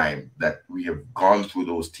this time that we have gone through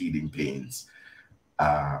those teething pains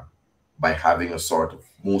by having a sort of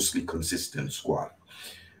mostly consistent squad.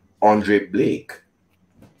 Andre Blake,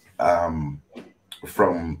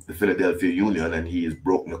 from the Philadelphia Union, and he has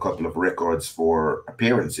broken a couple of records for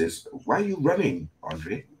appearances. Why are you running,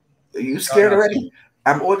 Andre? Are you scared already?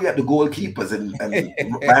 I'm only at the goalkeepers, and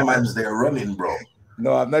my man's there running, bro.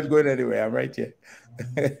 No, I'm not going anywhere. I'm right here.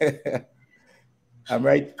 I'm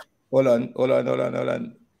right. Hold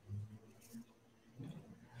on.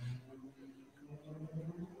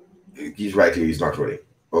 He's right here. He's not running.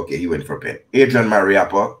 Okay, he went for a pen. Adrian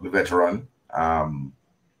Mariappa, the veteran,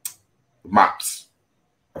 Maps,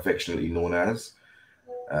 affectionately known as,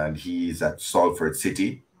 and he's at Salford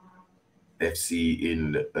City FC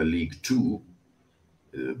in League Two.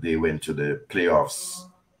 They went to the playoffs,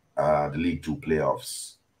 the League Two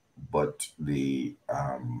playoffs, but they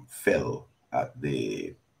fell at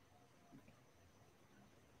the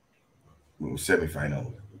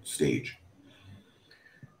semi-final stage.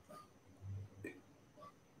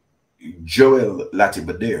 Joel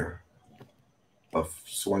Latibader of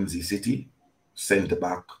Swansea City, centre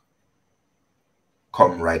back,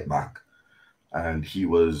 come right back. And he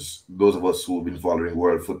was, those of us who've been following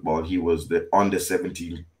world football, he was the under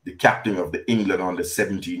 17, the captain of the England under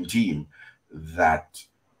 17 team that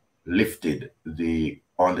lifted the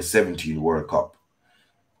under 17 World Cup.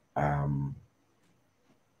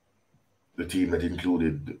 The team that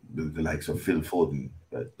included the likes of Phil Foden,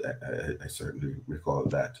 I certainly recall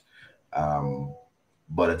that.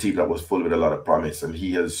 But a team that was full with a lot of promise, and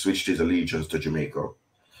he has switched his allegiance to Jamaica.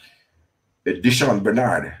 Deshaun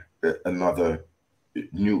Bernard, another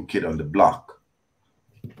new kid on the block,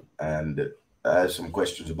 and I have some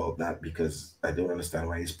questions about that because I don't understand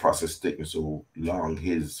why his process is taking so long.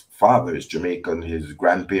 His father is Jamaican, his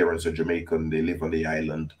grandparents are Jamaican, they live on the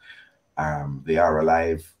island, They are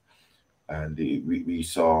alive. And we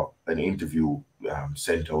saw an interview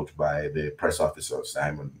sent out by the press officer,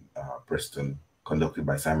 Simon Preston, conducted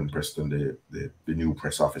by Simon Preston, the new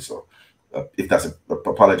press officer. If that's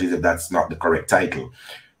apologies if that's not the correct title.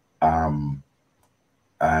 And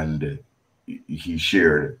he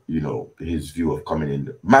shared, his view of coming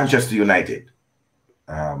in. Manchester United,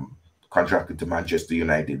 contracted to Manchester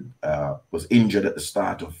United, was injured at the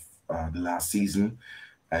start of the last season,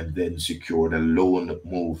 and then secured a loan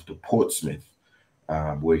move to Portsmouth,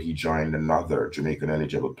 where he joined another Jamaican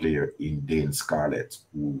eligible player in Dane Scarlett,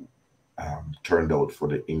 who turned out for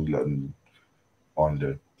the England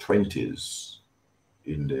under 20s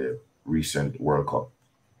in the recent World Cup.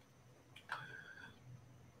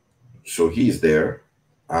 So he's there.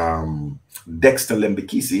 Dexter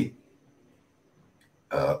Lembikisi,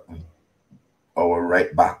 our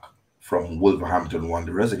right back from Wolverhampton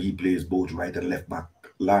Wanderers, and he plays both right and left back.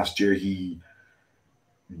 Last year, he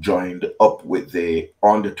joined up with the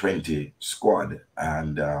under-20 squad,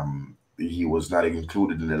 and he was not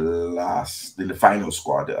included in the final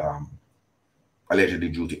squad, allegedly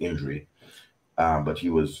due to injury. But he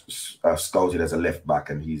was scouted as a left back,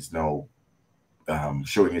 and he's now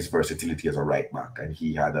showing his versatility as a right back. And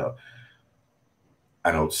he had an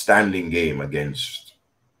outstanding game against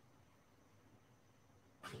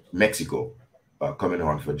Mexico, coming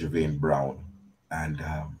on for Javane Brown. And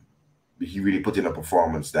he really put in a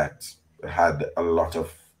performance that had a lot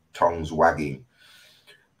of tongues wagging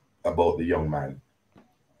about the young man.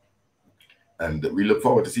 And we look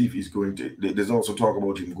forward to see if he's going to. There's also talk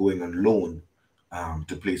about him going on loan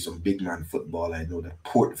to play some big man football. I know that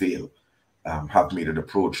Port Vale have made an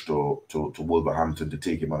approach to Wolverhampton to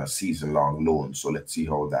take him on a season-long loan. So let's see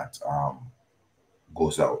how that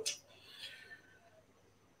goes out.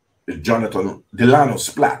 Jonathan Delano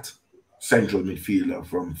Splat, central midfielder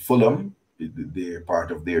from Fulham. They're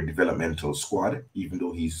part of their developmental squad, even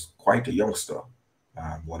though he's quite a youngster,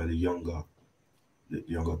 one of the younger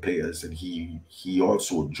players. And he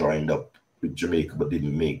also joined up with Jamaica, but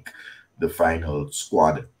didn't make the final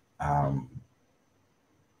squad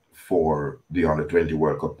for the Under-20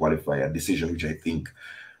 World Cup qualifier, a decision which I think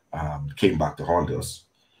came back to haunt us.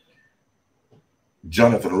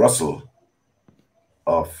 Jonathan Russell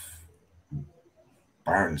of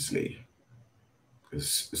Barnsley,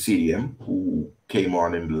 CDM, who came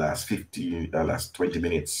on in the last 20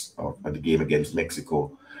 minutes of the game against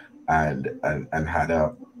Mexico, and had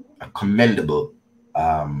a commendable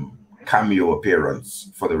cameo appearance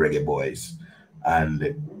for the Reggae Boys. And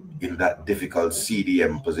in that difficult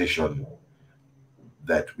CDM position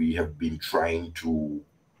that we have been trying to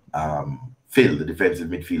fill, the defensive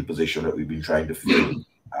midfield position that we've been trying to fill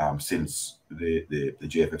since the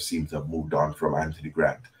JFF seems to have moved on from Anthony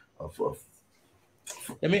Grant.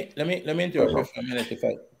 Let me interrupt you for a minute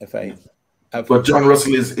if I but John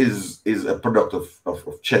Russell is a product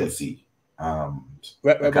of Chelsea.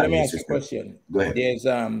 Let me ask you a question. Go ahead. There's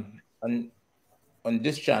on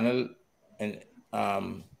this channel and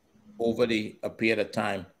over a period of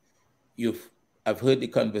time, I've heard the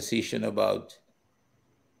conversation about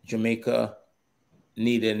Jamaica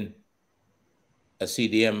needing a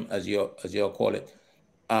CDM, as you call it.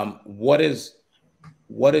 What is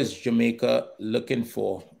Jamaica looking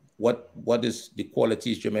for? What is the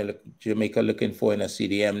qualities Jamaica looking for in a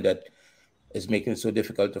CDM that is making it so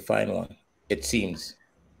difficult to find one? It seems.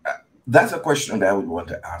 That's a question that I would want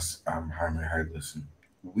to ask Harmony Hardlison.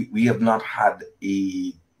 We have not had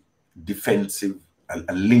a defensive,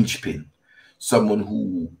 a linchpin, someone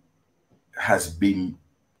who has been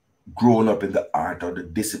grown up in the art or the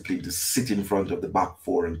discipline to sit in front of the back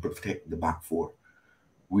four and protect the back four.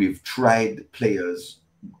 We've tried players,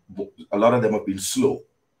 a lot of them have been slow.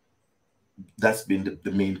 That's been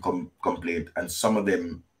the main complaint, and some of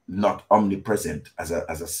them not omnipresent as a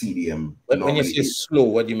CDM. But when you say slow,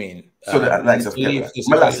 what do you mean? So like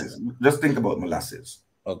molasses. Just think about molasses.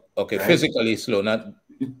 Okay, right? Physically slow, not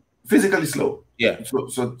physically slow. Yeah.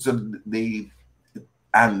 So they,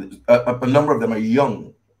 and a number of them are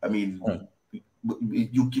young. I mean,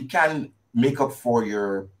 you can make up for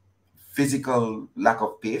your physical lack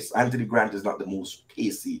of pace. Anthony Grant is not the most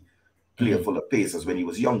pacey player full of pace as when he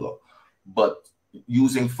was younger, but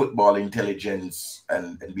using football intelligence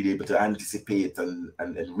and being able to anticipate and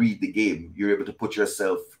read the game, you're able to put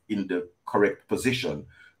yourself in the correct position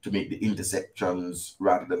to make the interceptions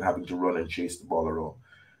rather than having to run and chase the ball around.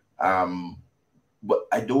 But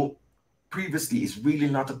previously, it's really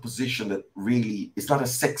not a position that really, it's not a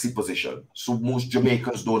sexy position. So most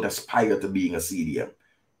Jamaicans don't aspire to being a CDM.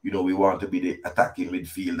 You know, we want to be the attacking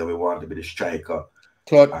midfielder, we want to be the striker.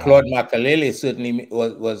 Claude Makalele certainly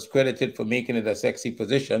was credited for making it a sexy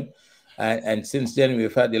position. And since then,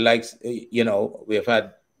 we've had the likes, we've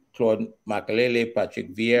had Claude Makalele,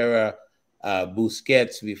 Patrick Vieira,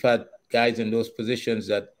 Busquets. We've had guys in those positions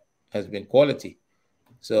that has been quality.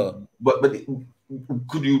 So, but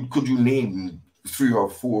could you name 3 or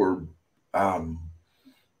 4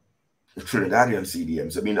 Trinidadian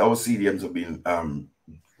CDMs? I mean, our CDMs have been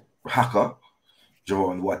Haka,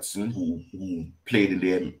 Javon Watson, who played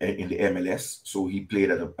in the MLS, so he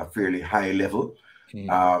played at a fairly high level.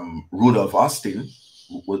 Rudolph Austin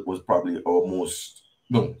was probably our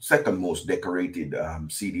second most decorated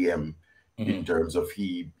CDM in terms of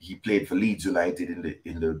he played for Leeds United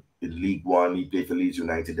in League One. He played for Leeds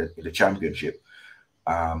United in the Championship,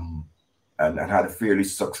 and had a fairly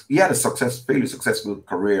successful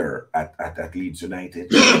career at Leeds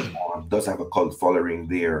United. Does have a cult following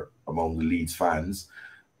there among the Leeds fans,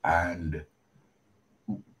 and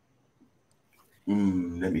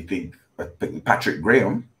let me think. I think Patrick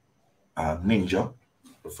Graham, Ninja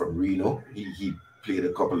from Reno, he played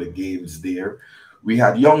a couple of games there. We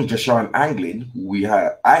had young Jashawn Anglin.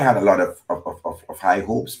 I had a lot of high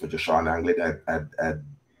hopes for Jashawn Anglin.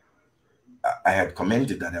 I had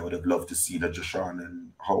commented that I would have loved to see the Jashawn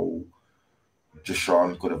and how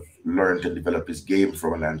Jashawn could have learned and developed his game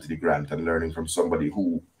from an Anthony Grant and learning from somebody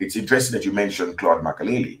who. It's interesting that you mentioned Claude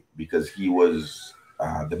Makalele, because he was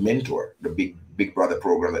the mentor, the big brother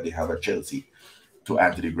program that they have at Chelsea, to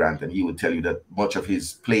Anthony Grant, and he would tell you that much of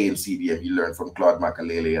his play in CDM he learned from Claude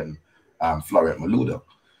Makalele and Florent Malouda,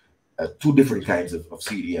 2 different kinds of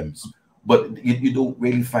CDMs, but you don't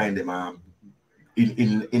really find them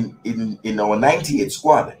in our 98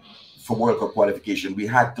 squad for World Cup qualification. We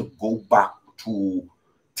had to go back to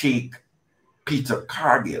take Peter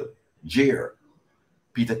Cargill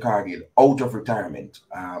out of retirement,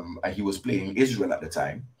 and he was playing Israel at the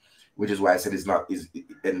time, which is why I said it's not his.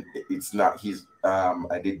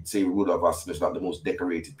 I did say Rudolph Austin is not the most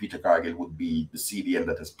decorated. Peter Cargill would be the CDM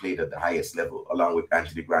that has played at the highest level, along with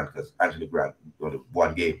Anthony Grant, because Anthony Grant got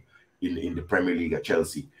 1 game in the Premier League at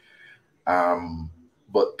Chelsea.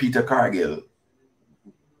 But Peter Cargill,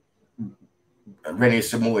 Rene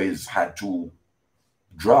Simoes had to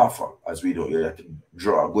draw for, as we do. You had to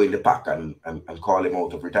go in the pack and call him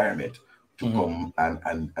out of retirement to come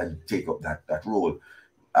and take up that role.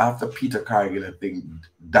 After Peter Cargill, I think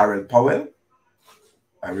Darrell Powell.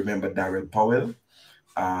 I remember Darrell Powell.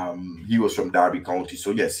 He was from Derby County,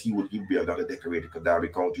 so yes, he'd be another decorator, because Derby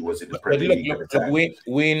County was in the Premier League at the time.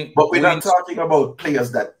 But we're not talking about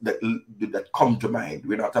players that come to mind.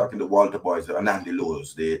 We're not talking the Walter Boys, the Andy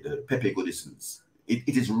Lowe's, the Pepe Goodisons.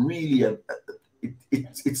 It is really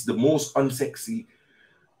it's the most unsexy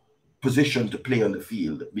position to play on the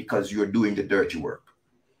field, because you're doing the dirty work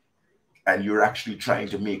and you're actually trying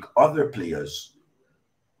to make other players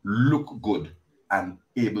look good and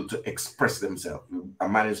able to express themselves. A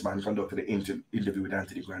management conducted an interview with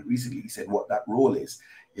Anthony Grant recently. He said what that role is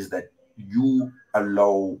that you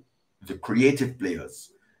allow the creative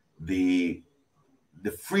players the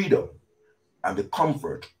freedom and the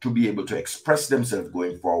comfort to be able to express themselves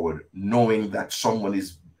going forward, knowing that someone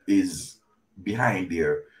is behind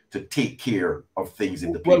there to take care of things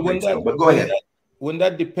in the play. But go ahead. Wouldn't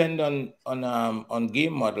that depend on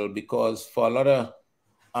game model? Because for a lot of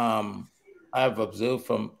I've observed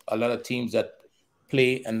from a lot of teams that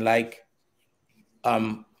play and like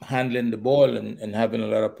handling the ball and having a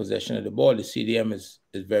lot of possession of the ball, the CDM is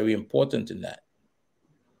very important in that.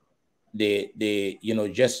 They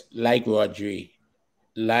just like Rodri,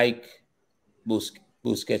 like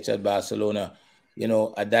Busquets at Barcelona,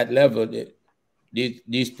 at that level,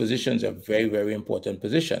 these positions are very, very important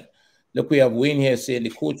position. Look, we have Wayne here saying the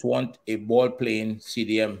coach want a ball-playing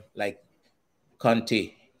CDM like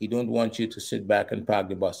Conte. He don't want you to sit back and park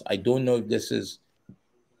the bus. I don't know if this is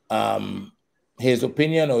his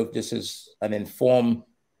opinion or if this is an informed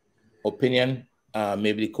opinion.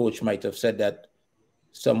 Maybe the coach might have said that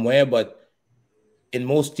somewhere, but in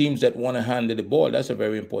most teams that want to handle the ball, that's a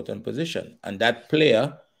very important position. And that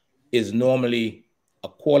player is normally a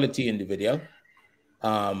quality individual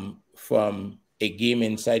from a game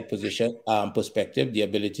inside position perspective, the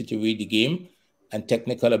ability to read the game and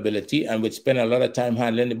technical ability, and would spend a lot of time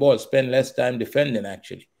handling the ball, spend less time defending,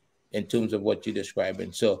 actually, in terms of what you're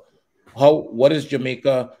describing. So what is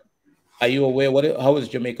Jamaica, are you aware, how is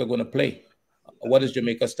Jamaica going to play? What is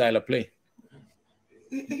Jamaica's style of play?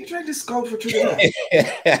 Are you trying to scout for Trinidad?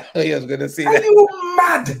 Yeah, I was going to say that. Are you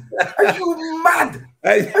mad? Are you mad?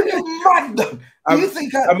 Are you mad? I'm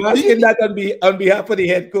asking that on behalf of the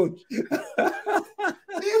head coach. Do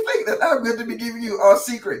you think that I'm going to be giving you our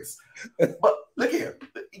secrets. But look here,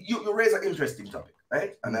 you raise an interesting topic,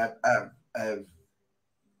 right? And I've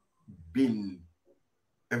been,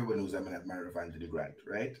 everyone knows I'm an admirer of Anthony Grant,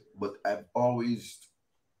 right? But I've always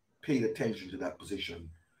paid attention to that position,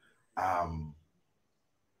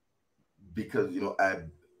 because I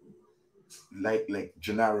like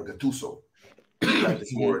Gennaro Gattuso, like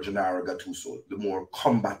more Gennaro Gattuso, the more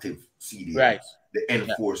combative CDMs, Right. the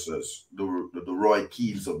enforcers, the Roy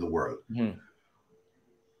Keanes of the world. Mm-hmm.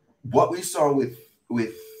 What we saw with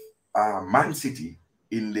Man City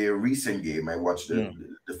in their recent game, I watched the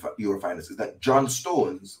Euro finals, is that John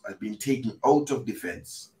Stones has been taken out of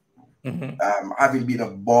defense, having been a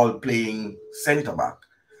ball playing centre back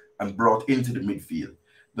and brought into the midfield.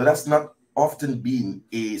 But that's not often been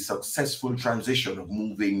a successful transition of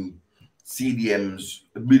moving CDMs,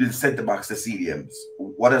 middle centre backs to CDMs.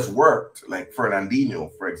 What has worked, like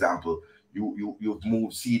Fernandinho, for example, you've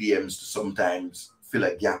moved CDMs to sometimes fill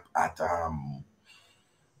a gap at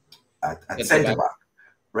centre back,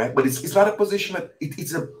 right? But it's not a position that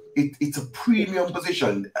it's a premium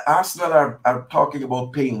position. Arsenal are talking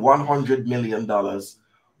about paying $100 million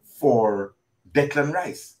for Declan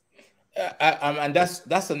Rice. And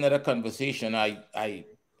that's another conversation. I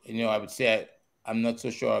would say I'm not so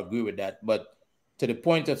sure I agree with that. But to the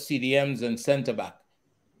point of CDMs and centre back,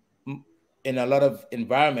 in a lot of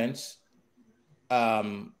environments,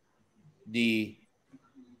 the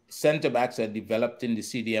centre backs are developed in the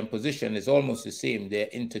CDM position is almost the same. They're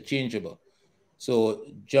interchangeable. So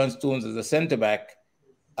John Stones as a centre back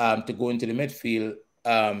to go into the midfield,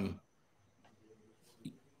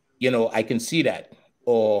 I can see that.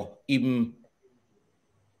 Or even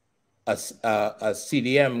a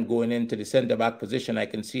CDM going into the centre back position, I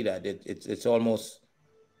can see that. It's almost,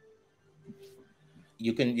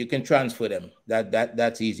 you can transfer them.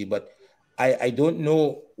 That's easy. But I don't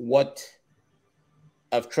know what,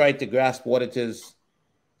 I've tried to grasp what it is.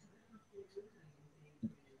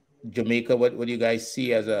 Jamaica, what do you guys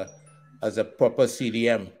see as a proper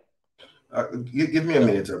CDM? Give me a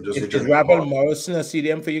minute. I'm just Is Ravel Morrison a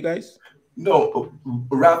CDM for you guys? No,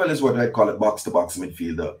 Ravel is what I call a box-to-box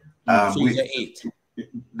midfielder. So he's an 8.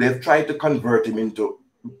 They've tried to convert him into.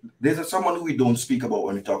 There's someone who we don't speak about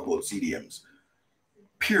when we talk about CDMs.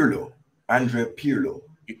 Pirlo, Andrea Pirlo,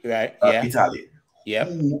 right? Yeah, Italy. Yeah,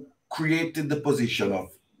 who created the position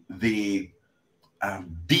of the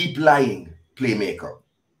deep-lying playmaker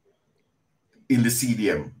in the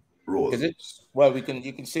CDM role. Is it? Well, you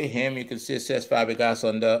can say him. You can say Cesc Fabregas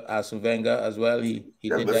under Arsene Wenger as well. He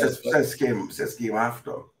did that. Cesc came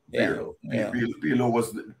after Pirlo. Pirlo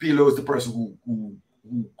was the person who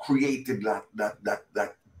created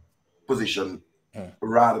that position,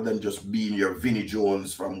 rather than just being your Vinnie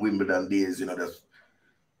Jones from Wimbledon days. Just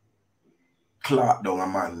clock down a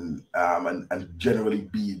man and generally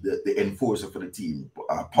be the enforcer for the team.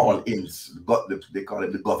 Paul Ince, they call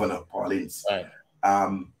him the governor, Paul Ince. Right.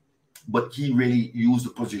 But he really used the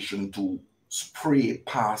position to spray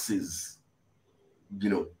passes,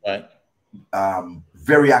 right.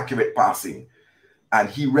 Very accurate passing, and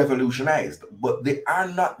he revolutionized. But there are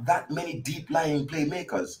not that many deep-lying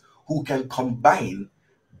playmakers who can combine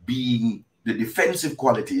being the defensive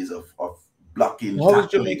qualities of blocking. How is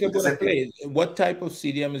Jamaica going to play? What type of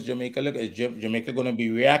CDM is Jamaica looking? Is Jamaica going to be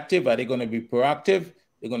reactive? Are they going to be proactive?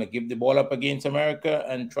 They're going to give the ball up against America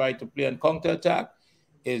and try to play on counter-attack?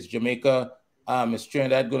 Is Jamaica, is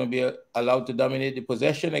Trinidad going to be allowed to dominate the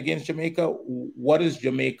possession against Jamaica? What is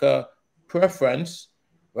Jamaica preference,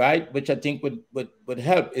 right? Which I think would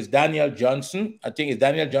help. Is Daniel Johnson? Is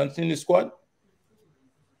Daniel Johnson in the squad?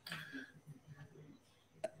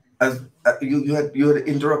 As you had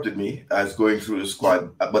interrupted me as going through the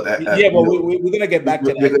squad, but we're going to get back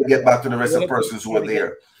to that. We're going to get back to the rest of the persons who are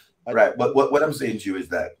there, right? But what I'm saying to you is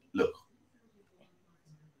that, look,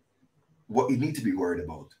 what you need to be worried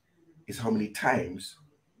about is how many times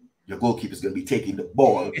your goalkeeper is going to be taking the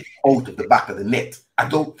ball out of the back of the net. I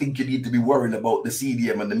don't think you need to be worrying about the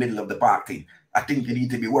CDM in the middle of the park thing. I think you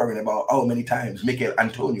need to be worrying about how many times Mikel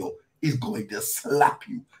Antonio is going to slap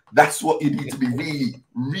you. That's what you need to be really,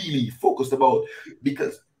 really focused about,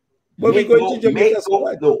 because make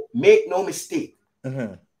no mistake.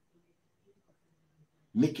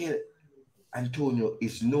 Mikel Antonio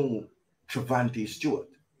is no Trevante Stewart,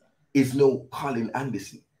 is no Colin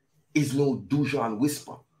Anderson, is no Dujan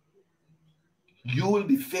Whisper. You will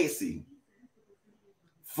be facing,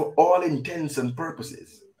 for all intents and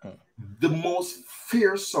purposes, the most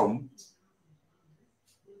fearsome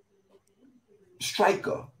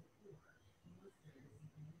striker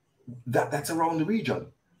that's around the region.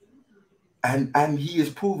 And he has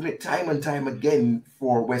proven it time and time again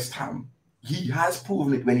for West Ham. He has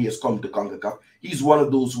proven it when he has come to CONCACAF. He's one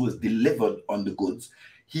of those who has delivered on the goods.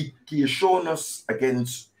 He has shown us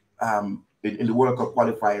against in the World Cup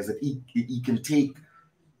qualifiers that he can take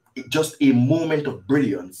just a moment of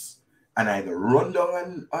brilliance and either run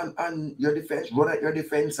down on your defense, run at your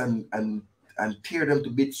defense and tear them to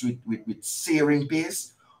bits with searing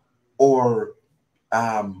pace, or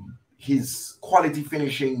his quality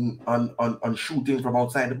finishing on shooting from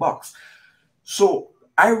outside the box. So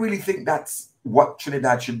I really think that's what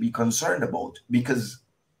Trinidad should be concerned about, because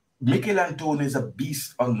Mikel Antonio is a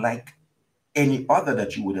beast unlike any other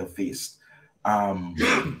that you would have faced.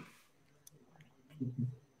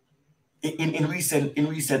 In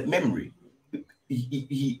recent memory,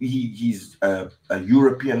 he's a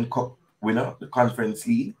European Cup winner, the Conference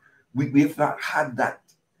League. We've not had that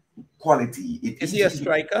quality. Is he a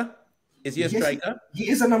striker? Is he a striker?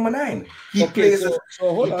 He is a number 9. He plays as a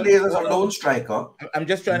lone striker. I'm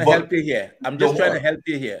just trying to help you here.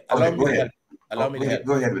 Allow me to help.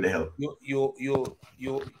 Go ahead with the help.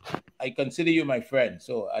 You. I consider you my friend,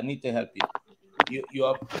 so I need to help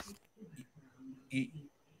you.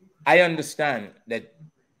 I understand that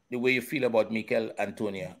the way you feel about Mikel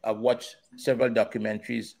Antonio. I've watched several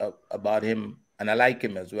documentaries about him, and I like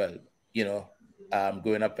him as well. You know,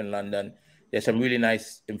 growing up in London, there's some really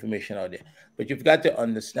nice information out there. But you've got to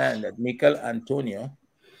understand that Mikel Antonio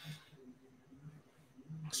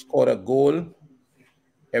scored a goal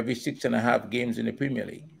every 6.5 games in the Premier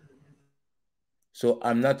League. So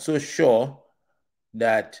I'm not so sure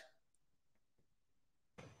that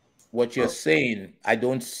what you're saying, I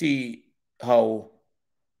don't see how.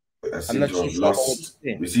 I'm not so sure lost.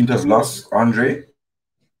 We seem to have lost Andre.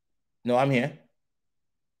 No, I'm here.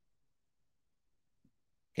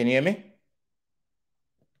 Can you hear me?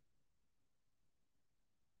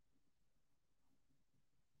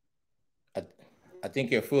 I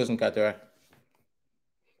think you're frozen, Cataract.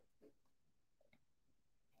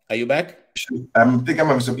 Are you back? I think I'm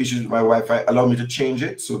having some issues with my Wi-Fi. Allow me to change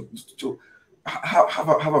it. So to have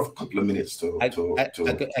a couple of minutes to. I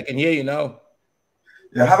can hear you now.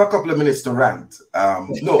 Yeah, have a couple of minutes to rant.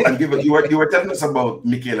 No, and you were telling us about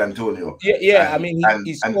Mikel Antonio. Yeah. And,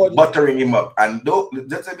 he's and buttering him up. And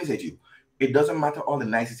just let me say to you, it doesn't matter all the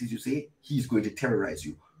niceties you say. He's going to terrorize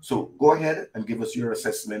you. So go ahead and give us your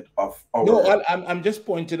assessment of our. No, I'm just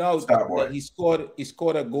pointing out that he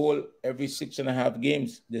scored a goal every 6.5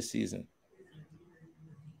 games this season.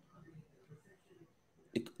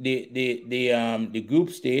 The group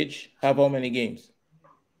stage have how many games?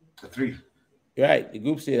 3. Right, the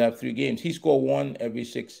group stage have 3 games. He scored 1 every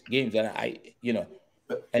 6 games, and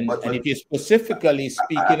if you're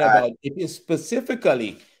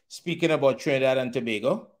specifically speaking about Trinidad and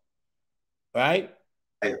Tobago, right?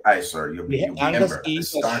 Sir, you remember at the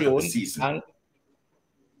start of the season.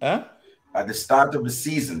 At the start of the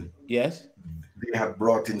season, yes, they had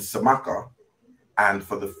brought in Samaka, and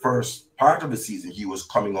for the first part of the season, he was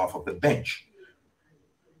coming off of the bench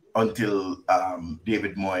until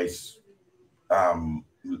David Moyes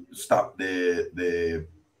stopped the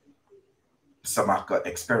Samaka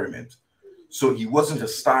experiment. So he wasn't a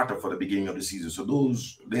starter for the beginning of the season. So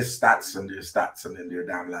their stats and then their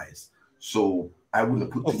damn lies. So I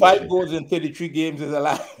wouldn't put 5 goals in 33 games is a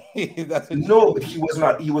lie. No, but he was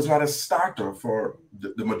not a starter for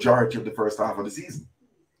the majority of the first half of the season.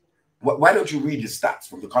 Why don't you read his stats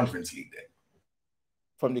from the Conference League then?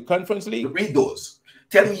 From the Conference League? Read those.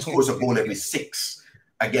 Tell me he scores a goal every 6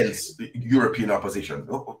 against European opposition.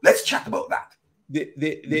 Let's chat about that.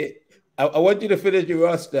 I want you to finish your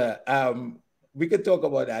roster. We could talk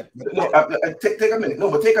about that. No, take a minute. No,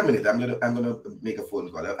 but take a minute. I'm gonna make a phone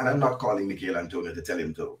call, and I'm not calling Mikel Antonio to tell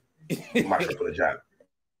him to mash up the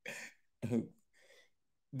jam.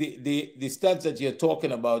 The stats that you're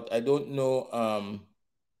talking about, I don't know.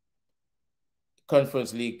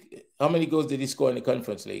 Conference League. How many goals did he score in the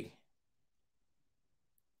Conference League?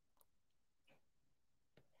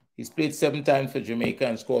 He's played 7 times for Jamaica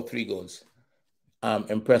and scored 3 goals.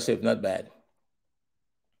 Impressive, not bad.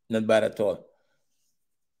 Not bad at all.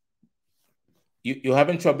 You're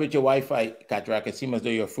having trouble with your Wi-Fi, Cataract. It seems as though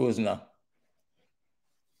you're frozen now.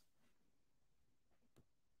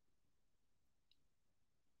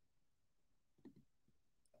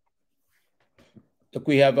 Look,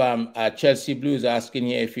 we have Chelsea Blues asking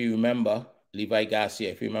here if you remember Levi Garcia,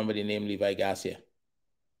 if you remember the name Levi Garcia.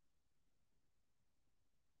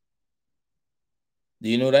 Do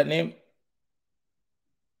you know that name?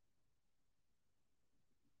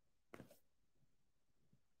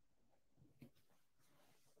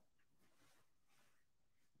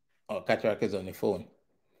 Oh, Cataract is on the phone.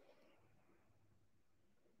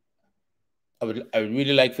 I would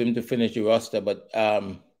really like for him to finish the roster, but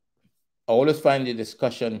I always find the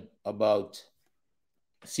discussion about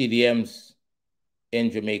CDMs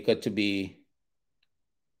in Jamaica to be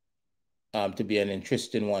an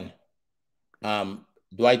interesting one.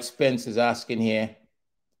 Dwight Spence is asking here,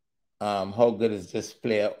 how good is this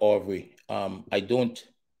player Aubrey? I don't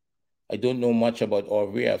know much about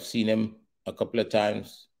Aubrey. I've seen him a couple of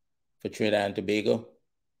times for Trinidad and Tobago.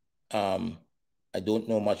 I don't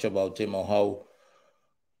know much about him or how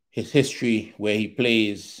his history, where he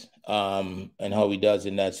plays, and how he does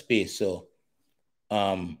in that space. So,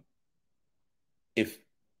 if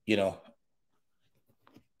you know,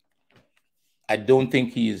 I don't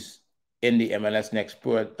think he's in the MLS Next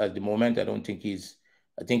Pro at the moment. I think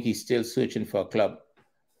he's still searching for a club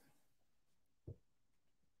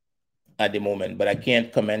at the moment, but I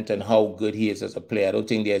can't comment on how good he is as a player. I don't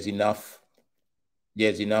think there's enough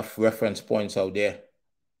reference points out there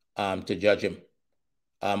to judge him.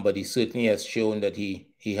 But he certainly has shown that he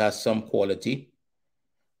has some quality.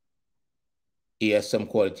 He has some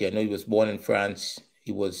quality. I know he was born in France.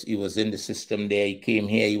 He was in the system there. He came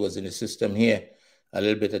here. He was in the system here a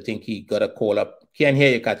little bit. I think he got a call up. Can't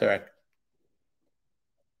hear you, Cataract.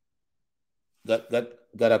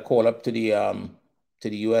 Got a call up to the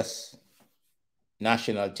U.S.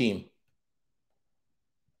 national team.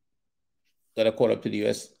 Got a call up to the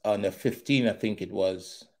U.S. on the 15, I think it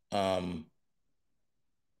was.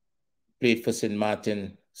 Played for St.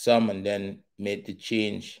 Martin some, and then made the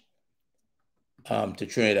change to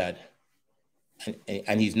Trinidad.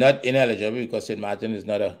 And he's not ineligible because St. Martin is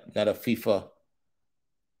not a FIFA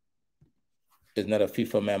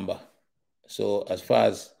member. So as far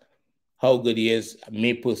as how good he is,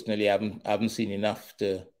 me personally, I haven't seen enough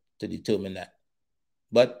to determine that.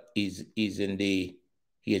 But he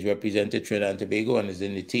has represented Trinidad and Tobago and is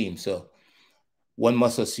in the team. So one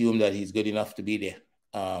must assume that he's good enough to be there,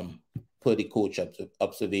 per the coach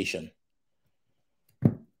observation.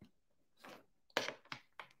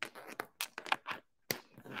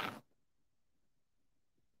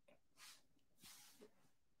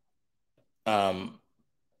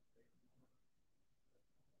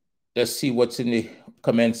 Let's see what's in the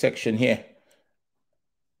comment section here.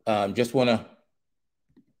 Just want to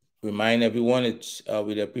remind everyone,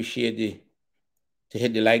 we'd appreciate to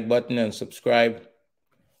hit the like button and subscribe.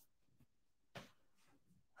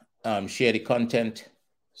 Share the content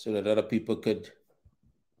so that other people could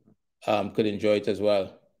enjoy it as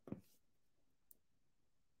well.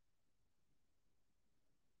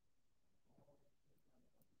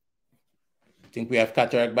 I think we have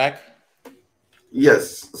Cataract back.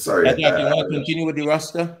 Yes, sorry. Cataract, you want to continue with the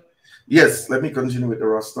roster? Yes, let me continue with the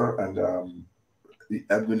roster, and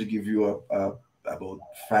I'm going to give you about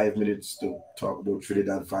 5 minutes to talk about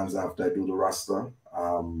Trinidad fans after I do the roster.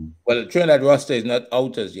 Well, the Trinidad roster is not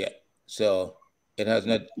out as yet, so it has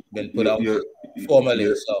not been put out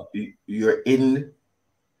formally. You're in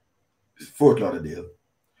Fort Lauderdale,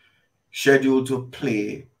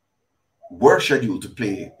 were scheduled to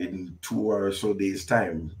play in 2 or so days'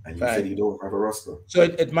 time, and you said you don't have a roster. So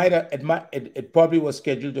it probably was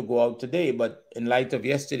scheduled to go out today, but in light of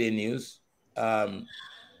yesterday's news,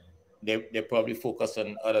 they probably focused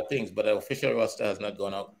on other things, but the official roster has not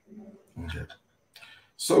gone out. Okay.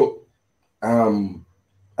 So,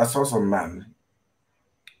 I saw some man.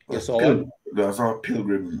 I saw a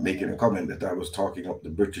pilgrim making a comment that I was talking up the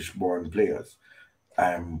British-born players.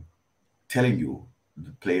 I'm telling you,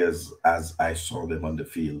 the players as I saw them on the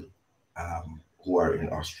field, who are in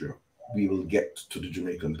Austria. We will get to the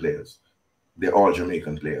Jamaican players. They're all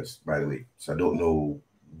Jamaican players, by the way. So I don't know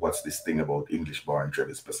what's this thing about English-born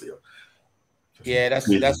Travis Paseo. Yeah,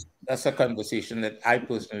 that's a conversation that I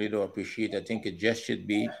personally don't appreciate. I think it just should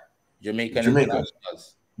be Jamaican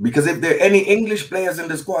internationals. Because if there are any English players in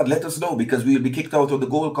the squad, let us know, because we'll be kicked out of the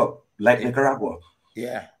Gold Cup, like Nicaragua.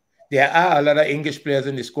 Yeah. There are a lot of English players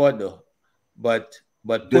in the squad, though. But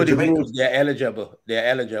per the rules, they're eligible.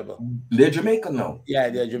 They're Jamaican now. Yeah,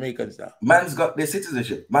 they're Jamaicans now. Man's got their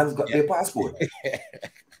citizenship. Man's got their passport.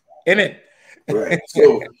 In it. Right.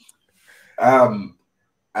 So,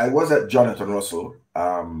 I was at Jonathan Russell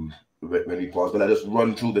when he paused, but I just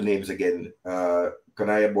run through the names again.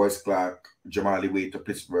 Kanaya Boyce Clark, Jamali Wade to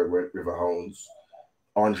Pittsburgh Riverhounds,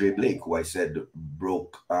 Andre Blake, who I said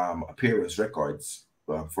broke appearance records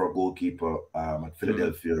for a goalkeeper at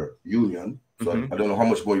Philadelphia Union. So I don't know how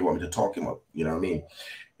much more you want me to talk him up. You know what I mean?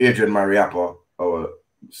 Adrian Mariappa, our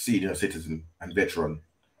senior citizen and veteran,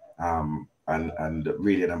 and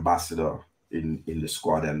really an ambassador in the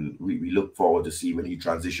squad. And we look forward to see when he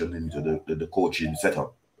transitioned into the coaching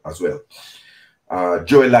setup as well.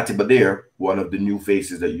 Joel Latibadair, one of the new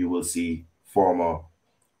faces that you will see former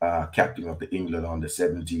captain of the England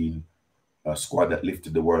under-17 squad that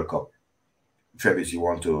lifted the World Cup. Travis, you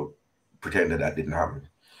want to pretend that didn't happen.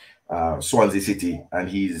 Swansea City, and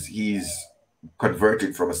he's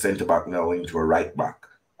converted from a centre-back now into a right-back,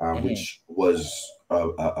 which was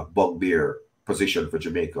a bugbear position for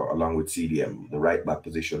Jamaica, along with CDM. The right-back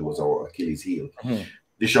position was our Achilles heel.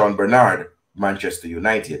 Deshaun Bernard, Manchester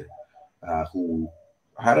United, who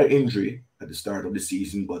had an injury at the start of the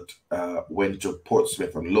season, but went to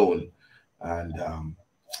Portsmouth on loan and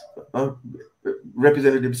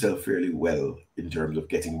represented himself fairly well in terms of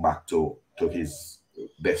getting back to his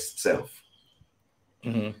best self.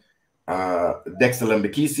 Dexter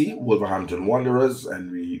Lambakisi, Wolverhampton Wanderers,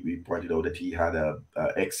 and we pointed out that he had an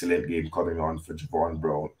excellent game coming on for Javane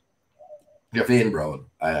Brown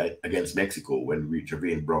against Mexico when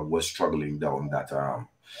Javane Brown was struggling down that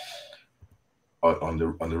on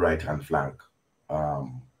the right hand flank,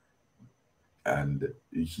 and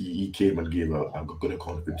he came and gave a good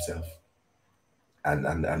account of himself,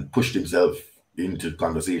 and pushed himself into the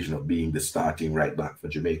conversation of being the starting right back for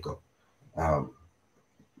Jamaica.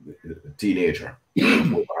 Teenager,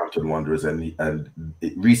 Wolverhampton Wanderers, and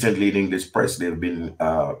recently in English press there have been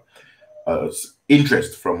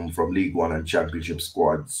interest from League One and Championship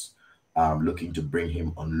squads looking to bring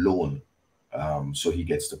him on loan, so he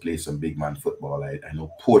gets to play some big man football. I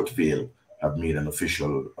know Port Vale have made an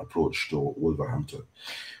official approach to Wolverhampton.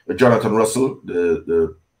 Jonathan Russell,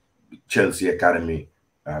 the Chelsea Academy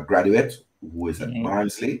graduate, who is at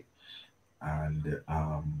Barnsley, and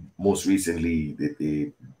most recently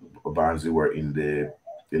the Barnsley were in the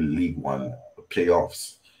League One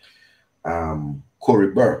playoffs.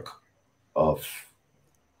 Corey Burke of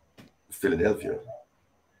Philadelphia.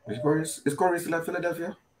 Is Corey still at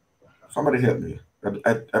Philadelphia? Somebody help me.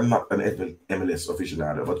 I'm not an MLS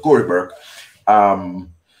aficionado, but Corey Burke,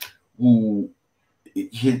 who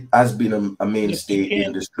he has been a mainstay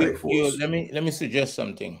in the strike force. Let me suggest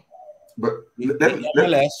something. But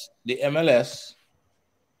the MLS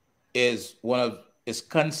is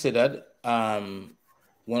considered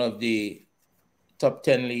one of the top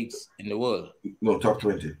 10 leagues in the world. No, top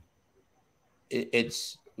 20.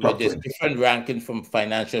 There's different ranking from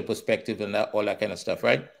financial perspective and all that kind of stuff,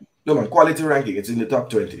 right? No man, quality ranking. It's in the top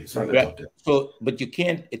 20. It's not the top 10. So, but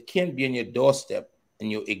it can't be on your doorstep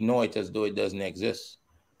and you ignore it as though it doesn't exist.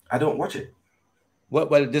 I don't watch it. Well,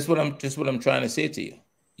 this is what I'm trying to say to you.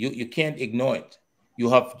 You can't ignore it. You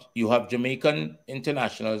have Jamaican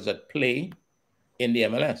internationals that play in the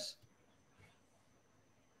MLS.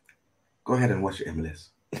 Go ahead and watch the MLS.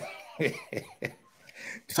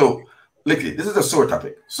 So, look, this is a sore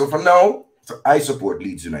topic. So for now, I support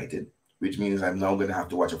Leeds United, which means I'm now going to have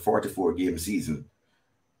to watch a 44-game season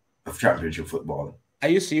of championship football. Are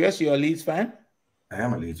you serious? You're a Leeds fan? I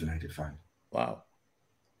am a Leeds United fan. Wow.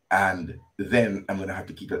 And then I'm going to have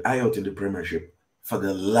to keep an eye out in the Premiership for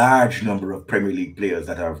the large number of Premier League players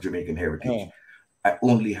that are of Jamaican heritage. I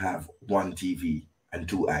only have one TV and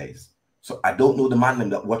two eyes. So I don't know the man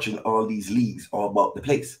that watching all these leagues all about the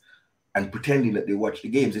place and pretending that they watch the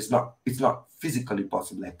games. It's not physically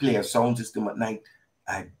possible. I play a sound system at night.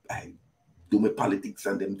 I do my politics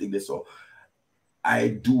and them things. So I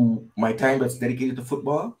do my time that's dedicated to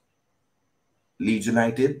football, Leeds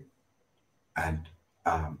United, and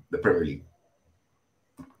the Premier League.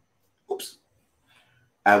 Oops.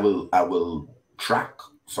 I will track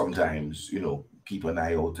sometimes, keep an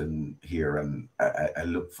eye out and here, and I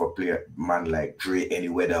look for man like Dre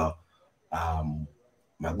Anyweather,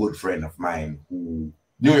 my good friend of mine, who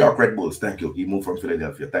New York Red Bulls. Thank you. He moved from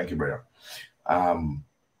Philadelphia. Thank you, brother.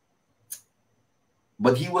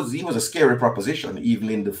 But he was a scary proposition even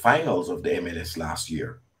in the finals of the MLS last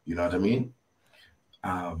year. You know what I mean?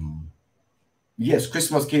 Yes,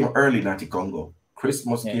 Christmas came early, Natty Congo.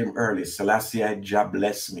 Christmas came early. Selassie, Jah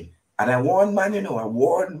bless me. And I warned man, I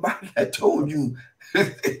warned man. I told you.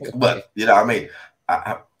 But, you know what I mean?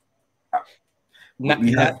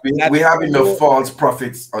 We have enough false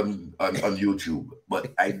prophets on YouTube.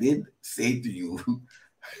 But I did say to you,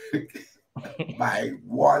 my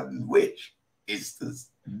one wish is to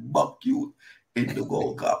buck you in the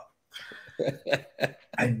Gold Cup.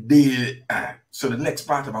 I did. So the next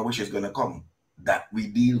part of my wish is going to come, that we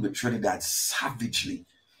deal with Trinidad savagely,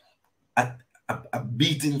 a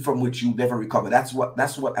beating from which you never recover. That's what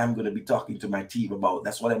I'm going to be talking to my team about.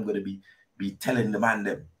 That's what I'm going to be telling the man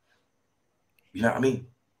them. You know what I mean?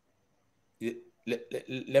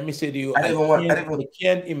 Let me say to you, I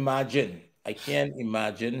can't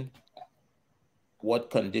imagine what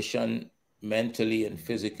condition mentally and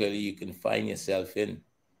physically you can find yourself in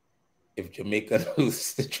if Jamaica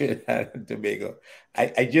loses to Trinidad and Tobago.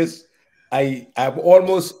 I'm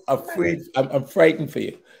almost afraid. I'm frightened for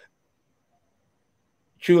you.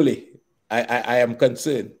 Truly, I am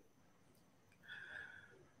concerned.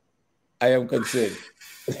 I am concerned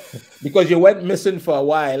because you went missing for a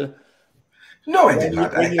while. No, I did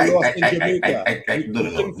not. When you lost in Jamaica, No, we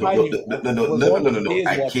no, couldn't no, find no, you. no, no, no, It was no, one no, of no, the no. days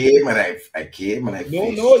I what? came and I No,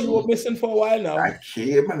 faced no, you were you. missing for a while now. I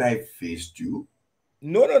came and I faced you.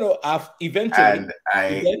 No. Eventually,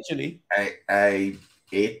 And I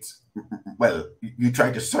ate. Well, you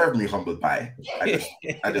tried to serve me humble pie.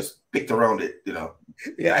 I just picked around it, yeah,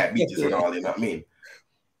 diabetes and all, you know what I mean?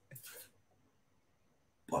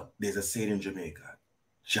 But there's a saying in Jamaica,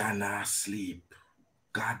 Jah nah sleep,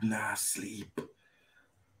 God nah sleep.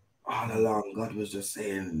 All along, God was just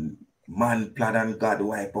saying, man plan and God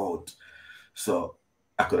wipe out. So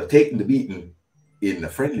I could have taken the beating in a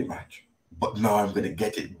friendly match, but now I'm going to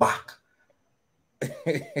get it back.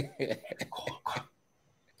 God.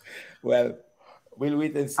 Well, we'll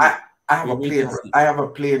wait and see. I have a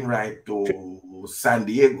plane ride to San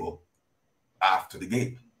Diego after the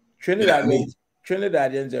game.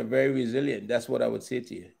 Trinidadians are very resilient. That's what I would say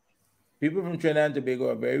to you. People from Trinidad and Tobago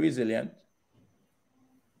are very resilient.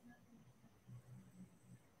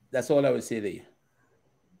 That's all I would say to you.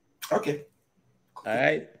 Okay. All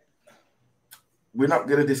right. We're not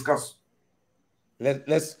going to discuss.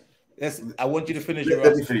 Let's. I want you to finish.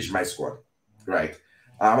 Let me finish my squad. Right.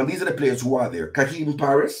 And these are the players who are there. Kahim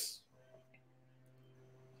Paris.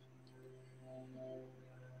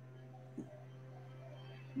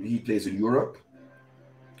 He plays in Europe.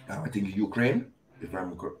 I think Ukraine, if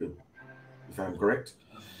I'm correct.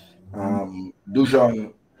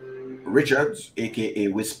 Dujan Richards, aka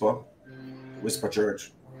Whisper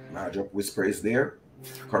Church. Whisper is there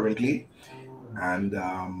currently, and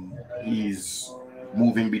he's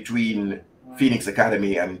moving between Phoenix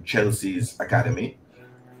Academy and Chelsea's Academy.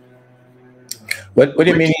 What do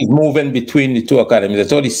you mean he's moving between the two academies? I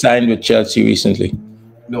thought he signed with Chelsea recently.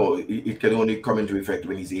 No, it can only come into effect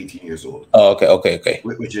when he's 18 years old. Oh, okay.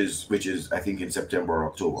 Which is I think in September or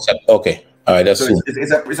October. Okay, all right. That's so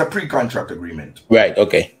it's a pre-contract agreement. Right.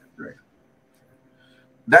 Okay. Right.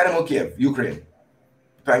 Dynamo Kiev, Ukraine.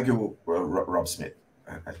 Thank you, Rob Smith.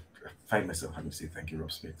 I find myself having to say thank you,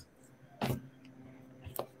 Rob Smith.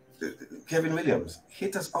 Kevin Williams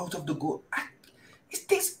hit us out of the goal.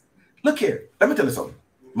 Look here, let me tell you something.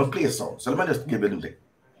 I'm going to play a song, so let me just give you a thing.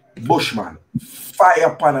 Bushman, fire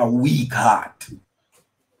upon a weak heart.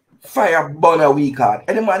 Fire upon a weak heart.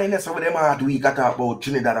 Any man in this with them heart weak, I talk about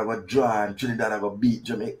Trinidad I got draw and Trinidad I got beat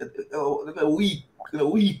Jamaica.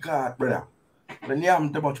 Weak heart, brother. When you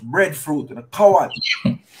have too much breadfruit and a coward.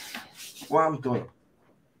 What I'm doing?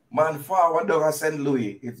 Man, forward down St.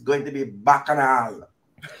 Louis, it's going to be bacchanal.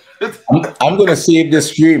 I'm going to save the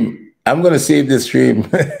stream.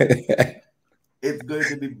 It's going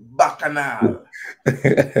to be bacchanal.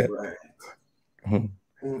 Right.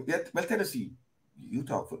 Well, Tennessee, you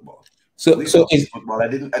talk football. So is football. I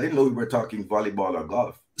didn't know we were talking volleyball or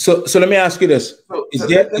golf. So let me ask you this. I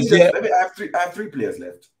have three players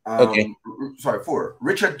left. Okay. Sorry, four.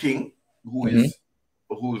 Richard King,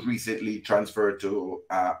 who's recently transferred to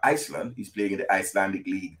Iceland. He's playing in the Icelandic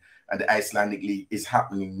League. And the Icelandic League is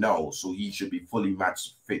happening now, so he should be fully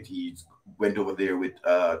match fit. He went over there with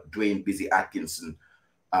Dwayne Busy Atkinson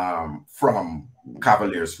from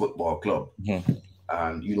Cavaliers Football Club. Mm-hmm.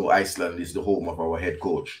 And Iceland is the home of our head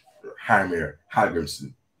coach, Harmir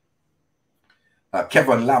Hallgrimsson.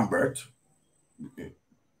 Kevin Lambert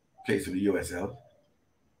plays for the USL.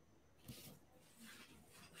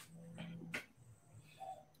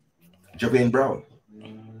 Javane Brown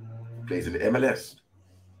plays in the MLS.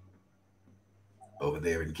 Over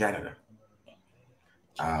there in Canada.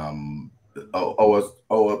 Our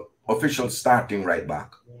official starting right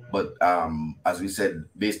back. But as we said,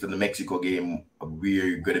 based on the Mexico game,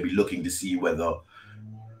 we're going to be looking to see whether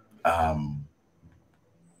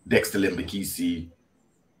Dexter Lembekisi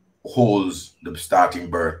holds the starting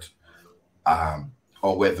berth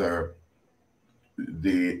or whether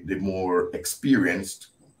the more experienced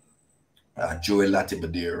Joel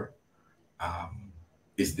Latibedir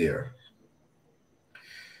is there.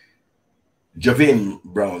 Javane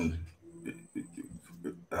Brown,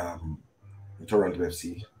 Toronto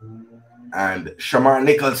FC, and Shamar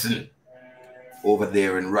Nicholson over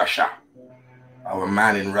there in Russia. Our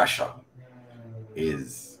man in Russia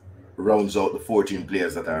rounds out the 14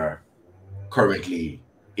 players that are currently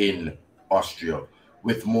in Austria,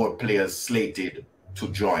 with more players slated to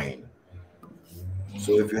join.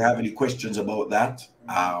 So if you have any questions about that,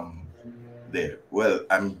 there. Well,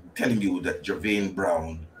 I'm telling you that Javane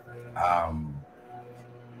Brown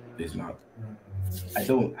is not I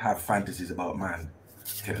don't have fantasies about man,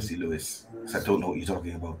 Tennessee Lewis. So I don't know what you're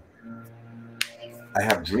talking about. I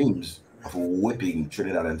have dreams of whipping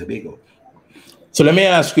Trinidad and Tobago. So let me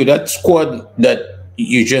ask you, that squad that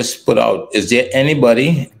you just put out, is there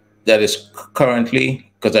anybody that is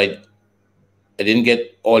currently, because I didn't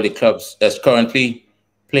get all the clubs that's currently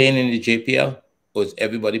playing in the JPL, or is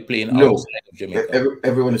everybody playing No, outside of Jamaica?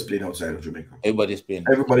 everyone is playing outside of Jamaica. Everybody's playing.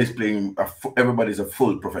 Everybody's playing. Everybody's a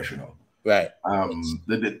full professional. Right.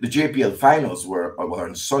 The JPL finals were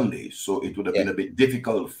on Sunday, so it would have been a bit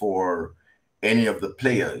difficult for any of the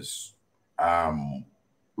players.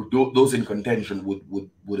 Those in contention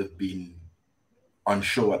would have been on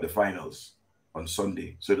show at the finals on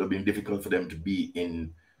Sunday, so it would have been difficult for them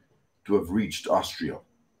to have reached Austria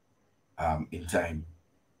in time.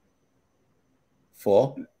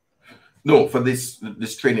 For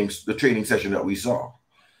this training session that we saw.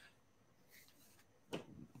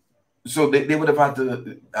 So they would have had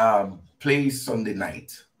to play Sunday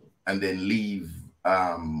night and then leave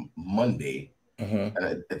Monday.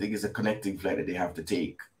 And I think it's a connecting flight that they have to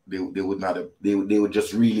take. They would not have. They would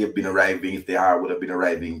just really have been arriving, if they would have been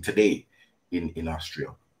arriving today in Austria.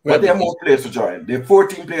 Right. But there are more players to join. There are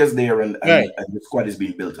 14 players there, and the squad is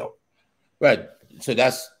being built up. Right. So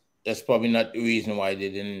that's probably not the reason why they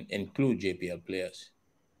didn't include JPL players.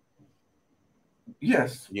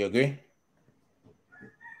 Yes. You agree?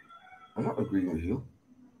 I'm not agreeing with you.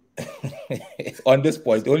 On this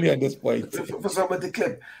point, only on this point. For some of the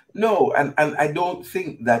clip. No, and I don't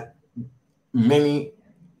think that many,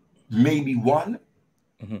 maybe one.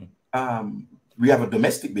 We have a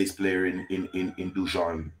domestic-based player in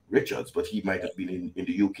Dujon Richards, but he might have been in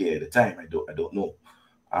the UK at the time. I don't know.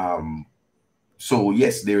 So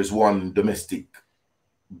yes, there is one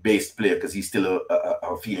domestic-based player because he's still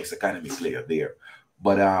a Phoenix Academy player there.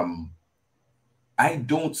 But I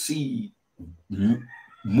don't see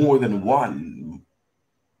more than one,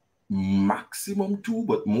 maximum two,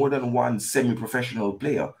 but more than one semi-professional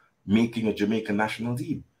player making a Jamaican national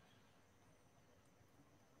team.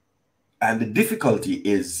 And the difficulty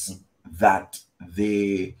is that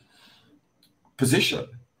the position,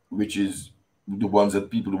 which is the ones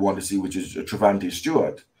that people want to see, which is Trevante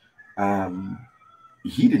Stewart,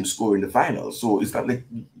 he didn't score in the final. So it's not like,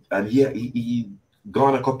 and he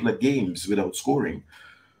gone a couple of games without scoring.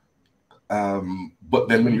 But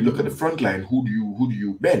then when you look at the front line, who do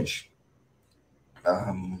you bench?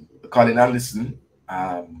 Colin Anderson,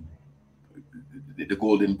 the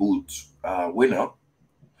Golden Boot winner.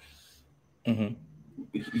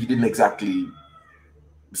 He didn't exactly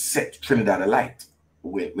set Trinidad alight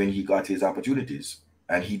when he got his opportunities,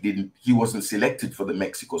 and he wasn't selected for the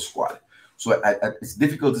Mexico squad. So it's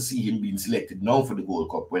difficult to see him being selected now for the Gold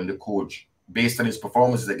Cup when the coach, based on his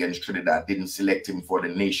performances against Trinidad, didn't select him for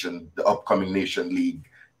the upcoming Nation League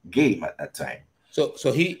game at that time. So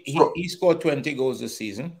he scored 20 goals this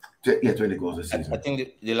season. Yeah, 20 goals this season. I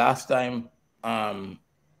think the last time I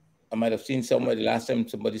might have seen somewhere, the last time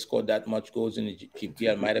somebody scored that much goals in the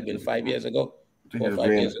GPL might have been 5 years ago. 4 or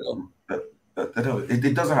 5 years ago.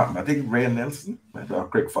 It doesn't happen. I think Ray Nelson or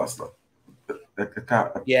Craig Foster. I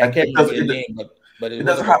can't remember the name, but it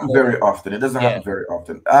doesn't happen very often. It doesn't happen very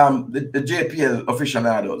often. The JPL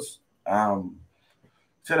aficionados tell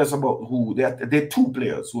us about who there are 2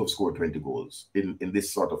 players who have scored 20 goals in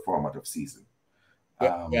this sort of format of season.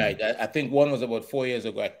 Right. I think one was about 4 years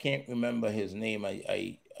ago. I can't remember his name.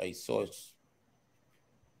 I saw it.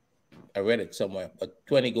 I read it somewhere, but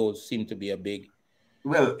 20 goals seemed to be a big.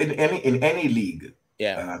 Well, in any league,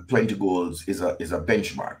 20 goals is a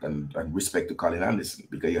benchmark, and respect to Colin Anderson,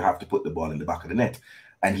 because you have to put the ball in the back of the net,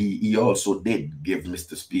 and he also did give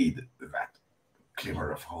Mr. Speed that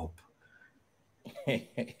glimmer of hope.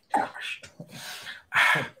 Gosh.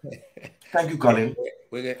 Thank you, Colin.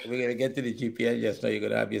 We're gonna get to the GPL just now. You're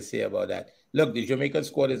gonna have your say about that. Look, the Jamaican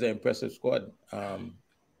squad is an impressive squad.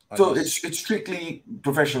 So it's strictly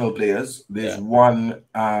professional players. There's one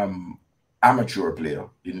amateur player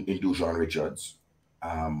in Dujon Richards,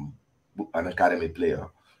 an academy player,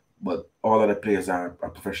 but all other players are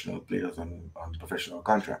professional players on professional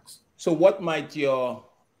contracts. So what might your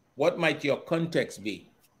context be?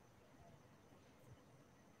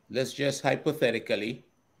 Let's just hypothetically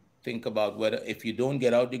think about whether, if you don't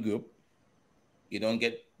get out the group, you don't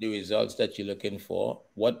get the results that you're looking for,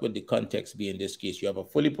 what would the context be in this case? You have a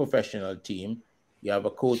fully professional team. You have a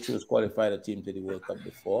coach who's qualified a team to the World Cup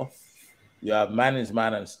before. You have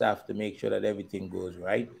management and staff to make sure that everything goes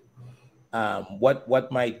right.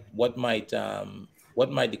 What might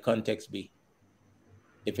the context be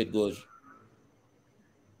if it goes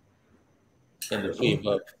in the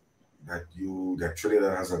favor of that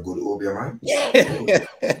Trinidad has a good Obia man.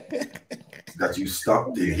 That you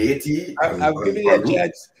stopped in Haiti. I'm giving you a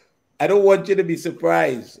chance. I don't want you to be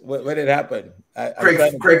surprised when it happened.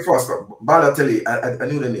 Craig Foster. Balotelli, I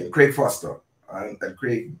knew the name. Craig Foster. And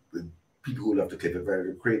Craig, the people who love to clip it very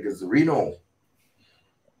good. Craig is Reno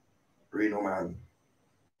man.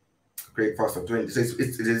 Craig Foster, 20.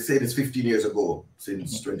 They said it's 15 years ago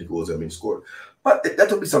since 20 goals have been scored. But that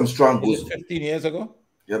will be some strong goals. 15 years ago?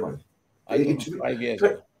 Yeah, man. 5 years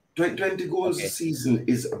ago. 20 goals a season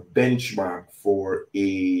is a benchmark for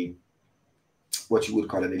what you would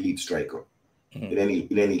call an elite striker in any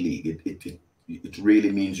league. It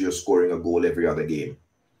really means you're scoring a goal every other game.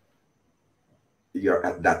 You're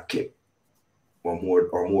at that clip, or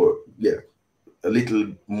more, yeah, a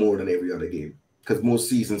little more than every other game, because most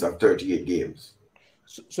seasons have 38 games.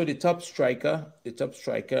 So the top striker in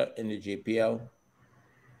the JPL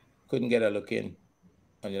couldn't get a look in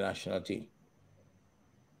on the national team.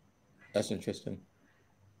 That's interesting.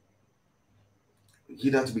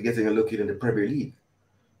 He'd have to be getting a look in the Premier League.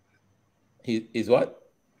 He's what?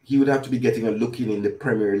 He would have to be getting a look in the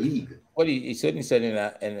Premier League. Well, he certainly said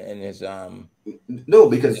in his no,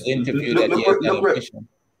 because interview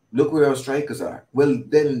look where our strikers are. Well,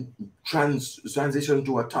 then transition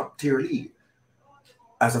to a top tier league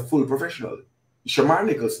as a full professional. Shamar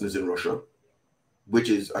Nicholson is in Russia, which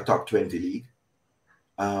is a top 20 league.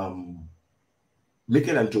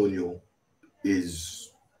 Mikel Antonio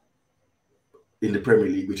is in the Premier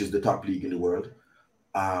League, which is the top league in the world.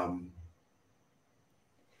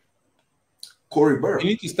 Corey Burr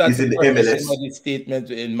is in the MLS. Some of these statements,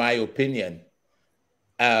 in my opinion.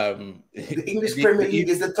 The English Premier League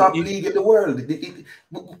is the top league in the world.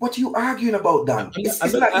 What are you arguing about, Dan?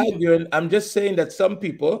 I'm not arguing. I'm just saying that some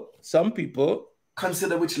people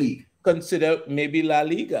consider which league? Consider maybe La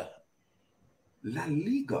Liga. La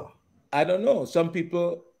Liga. I don't know. Some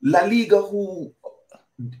people La Liga who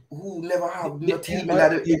never have no team in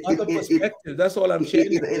other perspective. That's all I'm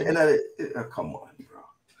saying. Come on, bro.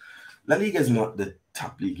 La Liga is not the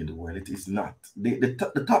top league in the world. It is not.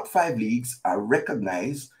 The top 5 leagues are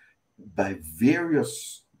recognized by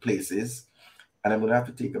various places. And I'm going to have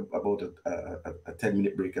to take about a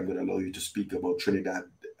 10-minute break. I'm going to allow you to speak about Trinidad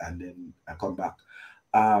and then I come back.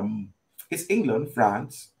 It's England,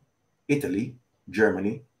 France, Italy,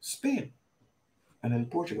 Germany, Spain, and then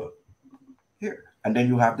Portugal here. And then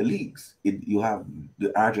you have the leagues. You have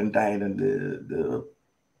the Argentine and the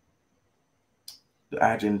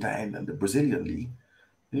Argentine and the Brazilian league.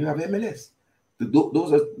 And you have MLS.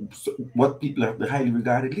 Those are what people have the highly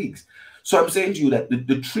regarded leagues. So I'm saying to you that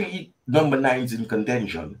the 3 number 9s in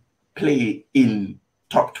contention play in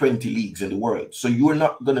top 20 leagues in the world. So you're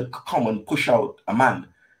not going to come and push out a man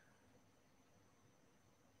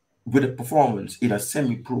with a performance in a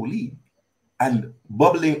semi-pro league. And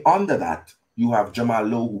bubbling under that, you have Jamal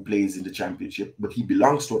Lowe, who plays in the championship, but he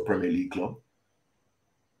belongs to a Premier League club.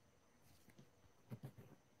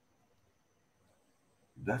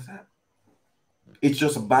 That's that. It's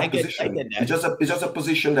just a bad position. It's just a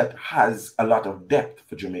position that has a lot of depth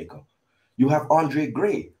for Jamaica. You have Andre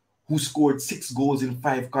Gray, who scored 6 goals in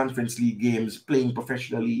 5 Conference League games playing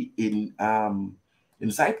professionally in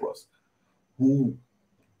Cyprus, who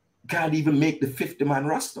can't even make the 50-man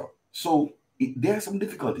roster. So there are some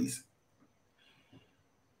difficulties.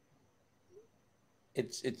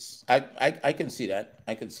 I can see that.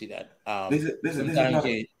 I can see that.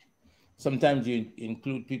 Sometimes you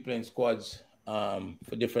include people in squads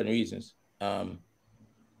for different reasons. I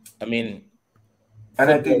mean,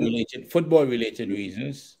 football related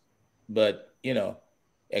reasons, but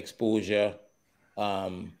exposure.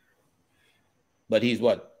 But he's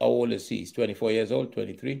what? How old is he? He's 24 years old,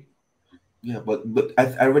 23. Yeah, but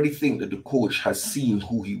I already think that the coach has seen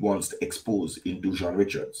who he wants to expose in Dujon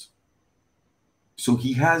Richards. So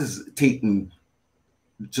he has taken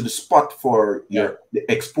to the spot for the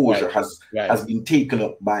exposure has been taken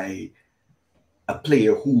up by a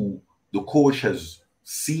player who the coach has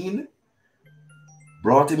seen,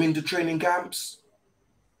 brought him into training camps,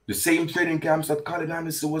 the same training camps that Colin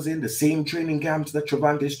Anderson was in, the same training camps that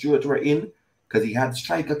Trevante Stewart were in, because he had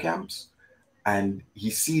striker camps, and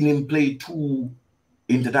he's seen him play 2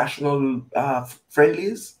 international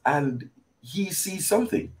friendlies, and he sees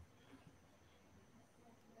something.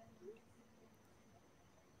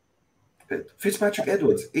 Fitzpatrick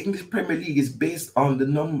Edwards, English Premier League is based on the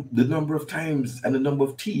number of times and the number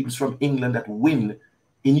of teams from England that win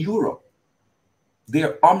in Europe. They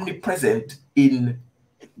are omnipresent in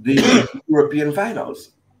the European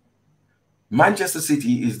finals. Manchester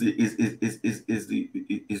City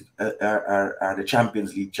are the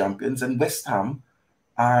Champions League champions, and West Ham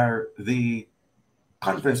are the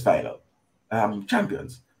conference final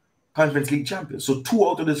champions, conference league champions. So 2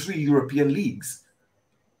 out of the 3 European leagues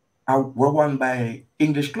were won by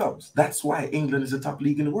English clubs. That's why England is the top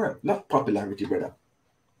league in the world. Not popularity, brother.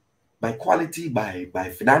 By quality, by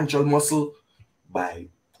financial muscle, by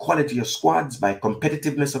quality of squads, by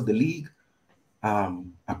competitiveness of the league.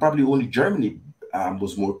 Probably only Germany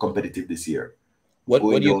was more competitive this year. What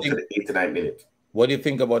do you think? To the 8 to 9 minutes. What do you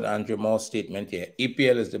think about Andrew Moore's statement here?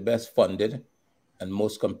 EPL is the best funded and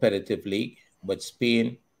most competitive league, but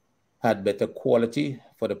Spain had better quality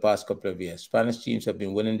for the past couple of years. Spanish teams have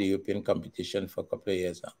been winning the European competition for a couple of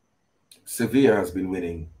years now. Sevilla has been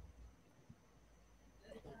winning.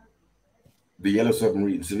 The Yellow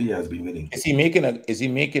Submarine, Sevilla has been winning. Is he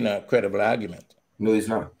making a credible argument? No, he's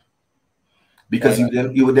not. Because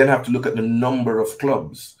you would then have to look at the number of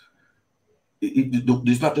clubs.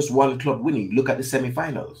 There's not just one club winning. Look at the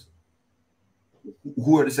semifinals.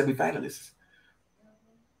 Who are the semifinalists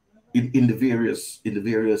in the various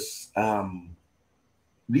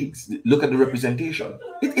leagues? Look at the representation.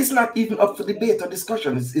 It's not even up for debate or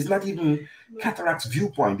discussion. It's not even Cataract's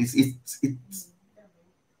viewpoint. It's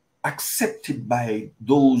accepted by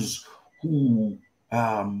those who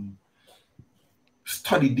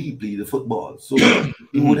study deeply the football. So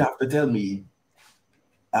you would have to tell me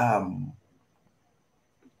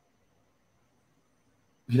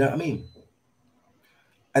you know what I mean?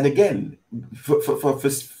 And again,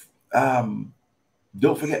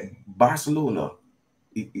 don't forget, Barcelona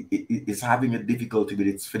is having a difficulty with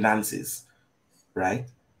its finances, right?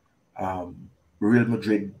 Real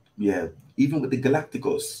Madrid, yeah, even with the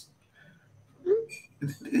Galacticos,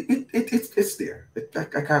 it's there.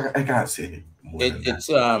 I can't say it more than that.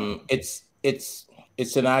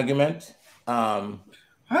 It's an argument. I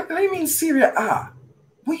mean, Serie A.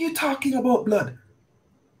 What are you talking about, blood?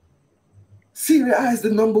 Serie A is the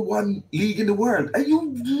 #1 league in the world. Are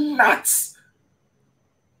you nuts?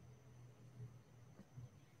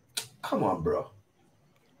 Come on, bro.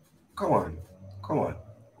 Come on.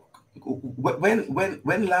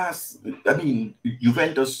 When last? I mean,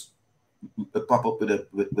 Juventus pop up with a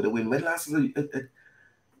win. When last?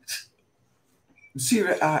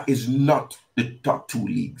 Serie A is not the top 2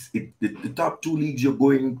 leagues. The top 2 leagues you're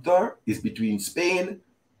going there is between Spain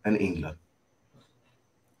and England.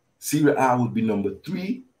 Serie A would be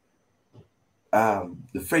 #3.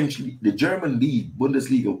 The German league,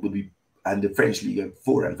 Bundesliga, would be, and the French league are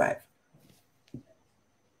 4 and 5.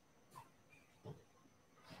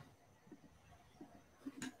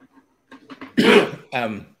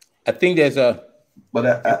 I think there's a. But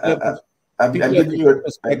I'm giving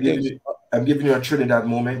you a Trinidad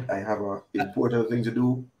moment. I have an important thing to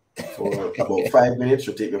do for about 5 minutes.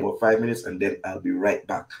 It'll take me about 5 minutes, and then I'll be right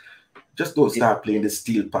back. Just don't start playing the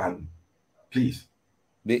steel pan, please.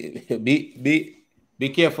 Be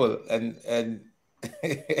careful and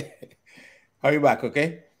hurry back,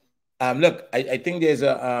 okay? Look, I think there's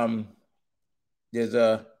a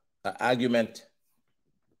argument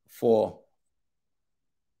for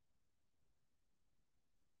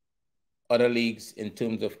other leagues in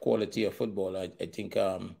terms of quality of football. I think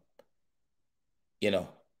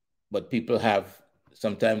but people have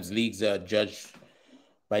sometimes leagues are judged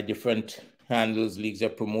by different handles. Leagues are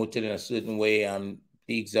promoted in a certain way.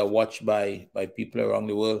 Leagues are watched by people around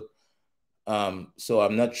the world. So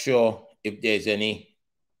I'm not sure if there's any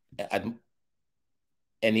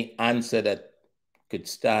answer that could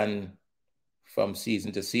stand from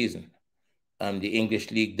season to season. The English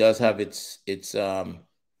league does have its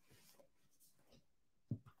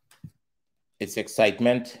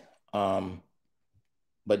excitement,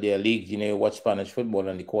 but there are leagues, you watch Spanish football,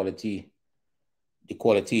 and the quality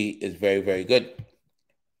is very, very good.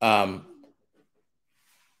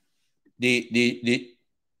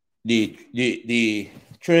 The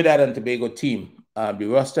Trinidad and Tobago team, the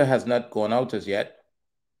roster has not gone out as yet.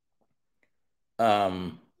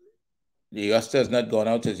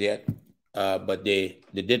 But they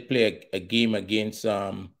did play a game against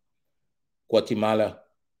Guatemala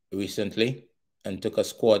recently, and took a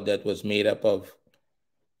squad that was made up of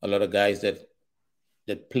a lot of guys that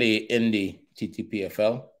play in the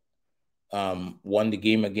TTPFL. Won the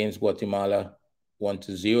game against Guatemala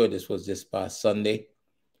 1-0. This was this past Sunday.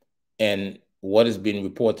 And what has been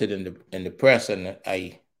reported in the press, and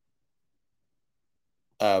I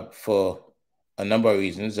for a number of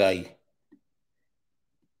reasons,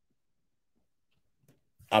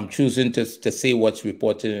 I'm choosing to say what's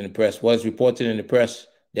reported in the press. What's reported in the press,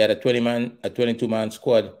 they had a 22-man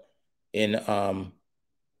squad in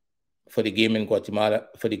for the game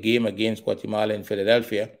against Guatemala in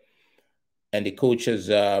Philadelphia, and the coach has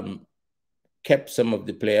kept some of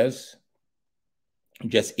the players,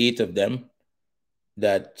 just 8 of them,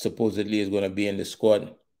 that supposedly is going to be in the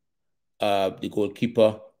squad. The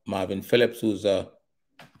goalkeeper, Marvin Phillips, who's a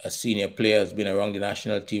senior player, has been around the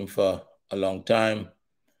national team for a long time.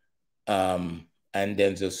 And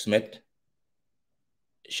Denzel Smith,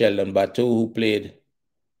 Sheldon Bateau, who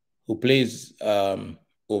plays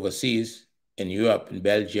overseas in Europe, in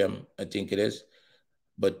Belgium, I think it is,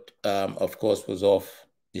 but of course was off.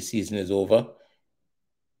 The season is over.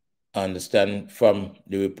 I understand from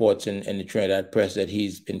the reports in the Trinidad press that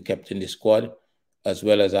he's been kept in the squad, as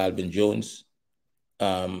well as Alvin Jones,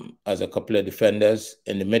 as a couple of defenders.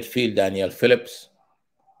 In the midfield, Daniel Phillips,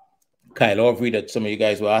 Kyle Overy, that some of you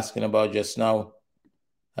guys were asking about just now,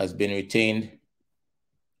 has been retained.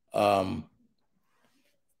 Kadeem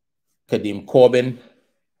Corbin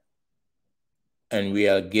and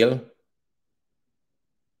Real Gill,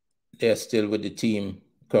 they're still with the team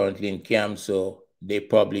currently in camp, so they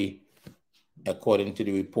probably, according to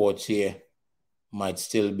the reports here, might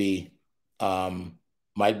still be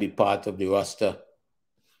part of the roster.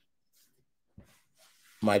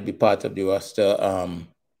 Might be part of the roster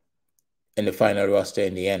in the final roster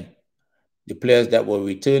in the end. The players that will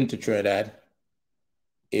return to Trinidad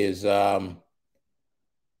is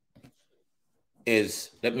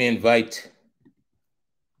let me invite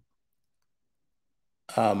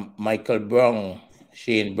Michael Brown,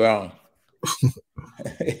 Shane Brown.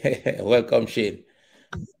 Welcome, Shane.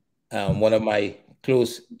 One of my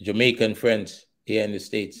close Jamaican friends here in the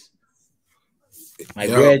States. My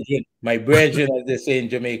brethren, as they say in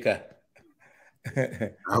Jamaica.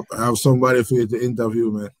 I have somebody for you to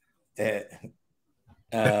interview, man.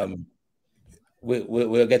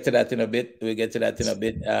 We'll get to that in a bit.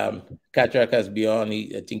 Catrak has beyond.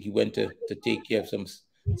 I think he went to take care of some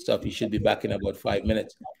stuff. He should be back in about 5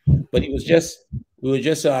 minutes. But we were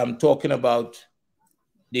just talking about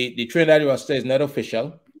the Trinidad roster is not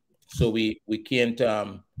official, so we can't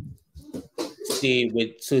say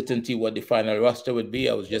with certainty what the final roster would be.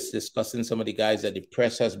 I was just discussing some of the guys that the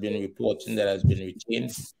press has been reporting that has been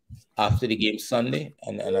retained after the game Sunday,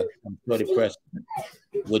 and I'm sure the press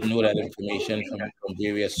would know that information from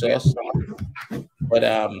various sources. But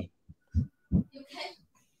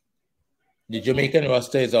the Jamaican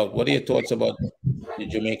roster is out. What are your thoughts about the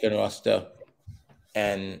Jamaican roster?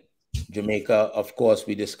 And Jamaica, of course,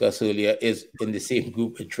 we discussed earlier, is in the same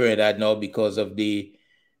group with Trinidad now because of the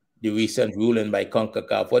recent ruling by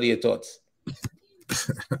CONCACAF. What are your thoughts?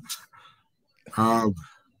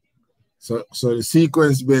 So the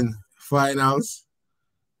sequence been finals,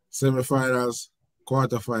 semifinals,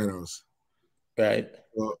 quarterfinals. Right.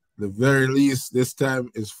 So the very least this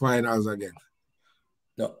time is finals again.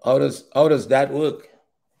 No, how does that work?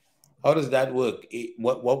 How does that work?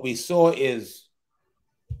 What we saw is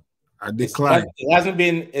a decline. It hasn't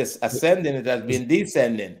been ascending, it has been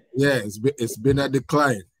descending. Yeah, it's been a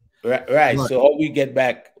decline. Right. So how we get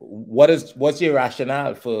back? What's your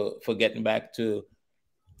rationale for getting back to?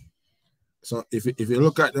 So if you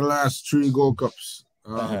look at the last 3 Gold Cups,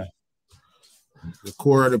 the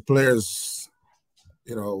core of the players,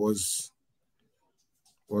 was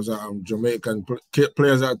Jamaican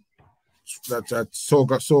players that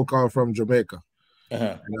so-called from Jamaica.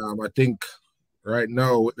 And I think right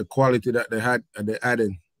now with the quality that they had and they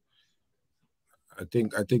added, I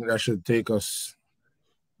think that should take us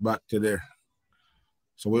back to there.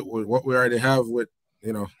 So what we already have with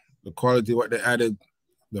the quality what they added,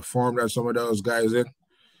 the form that some of those guys in,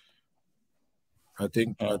 I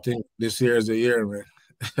think this year is the year, man.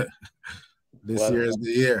 This year is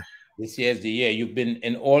the year. This year is the year. You've been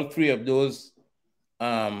in all 3 of those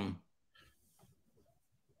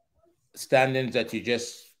standings that you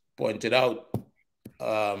just pointed out.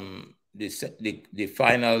 The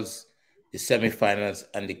finals, the semifinals,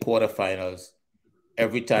 and the quarterfinals.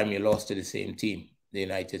 Every time you lost to the same team, the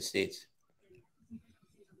United States.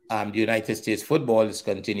 The United States football is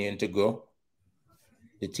continuing to grow.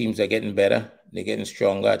 The teams are getting better. They're getting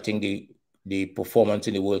stronger. I think the performance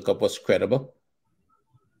in the World Cup was credible.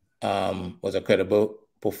 Was a credible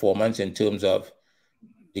performance in terms of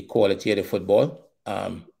the quality of the football.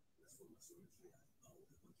 Do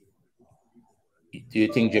you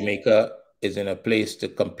think Jamaica is in a place to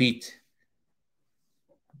compete?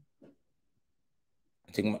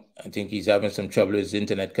 I think he's having some trouble with his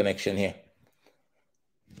internet connection here.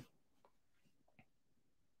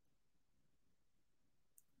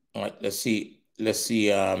 All right, let's see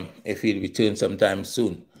if he'll return sometime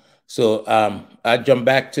soon. So I'll jump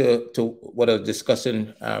back to what I was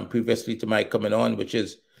discussing previously to Mike coming on, which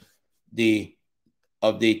is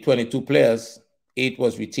of the 22 players, 8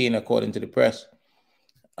 was retained according to the press.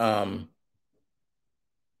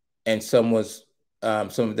 and some of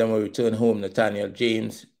them were returned home. Nathaniel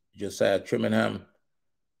James, Josiah Trimenham,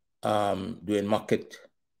 Dwayne Muckett,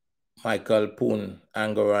 Michael Poon,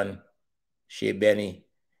 Angaran, Shea Benny,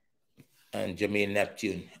 and Jermaine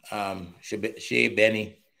Neptune. Shea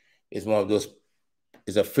Benny is one of those,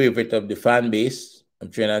 is a favorite of the fan base. I'm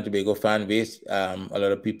Trinidad and Tobago fan base. A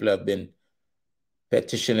lot of people have been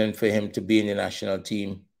petitioning for him to be in the national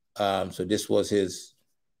team. So this was his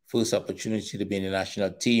first opportunity to be in the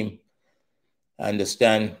national team. I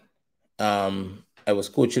understand. I was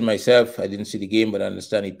coaching myself. I didn't see the game, but I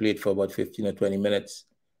understand he played for about 15 or 20 minutes.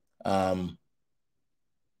 Well,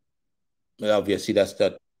 obviously, that's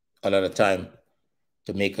not a lot of time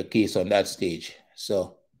to make a case on that stage.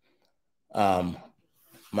 So,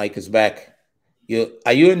 Mike is back.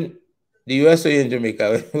 Are you in the US or in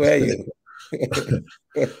Jamaica? Where are you?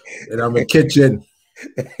 And I'm in kitchen.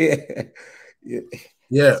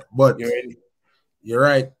 Yeah, but you're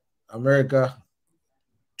right. America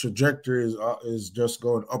trajectory is just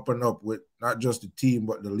going up and up with not just the team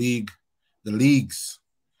but the leagues.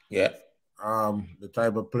 Yeah. The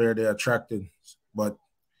type of player they're attracting. But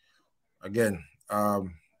again, I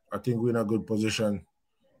think we're in a good position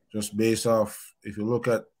just based off, if you look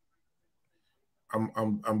at,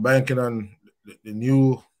 I'm banking on the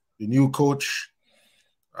new coach.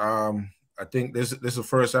 I think this is the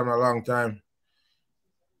first time in a long time.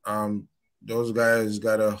 Those guys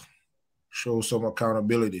gotta show some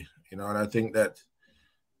accountability, and I think that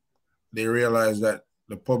they realize that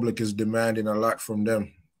the public is demanding a lot from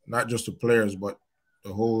them, not just the players, but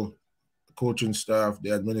the whole coaching staff,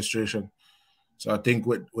 the administration. So I think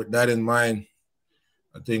with that in mind,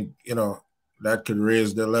 I think, that could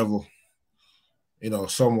raise the level,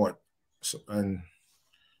 somewhat. So, and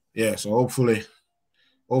yeah, so hopefully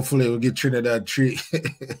we'll get Trinidad 3.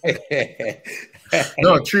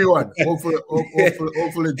 No, 3-1.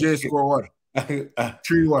 Hopefully Jay score 1.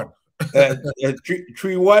 3-1.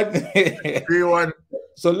 3-1. 3-1.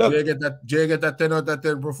 So look, Jay get that 10 out of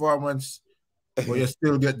 10 performance, but you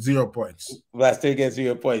still get 0 points. But I still get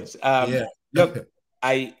 0 points. Yeah. Look,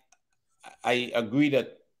 I agree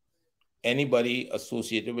that anybody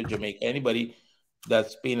associated with Jamaica, anybody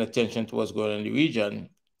that's paying attention to what's going on in the region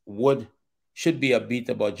should be upbeat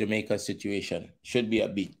about Jamaica's situation. Should be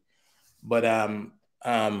upbeat. But I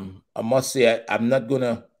must say I'm not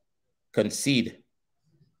gonna concede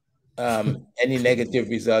any negative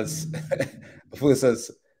results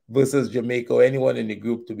versus Jamaica or anyone in the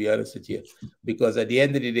group, to be honest with you, because at the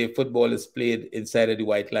end of the day, football is played inside of the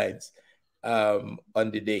white lines on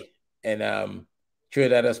the day, and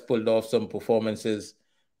Trinidad has pulled off some performances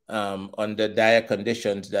under dire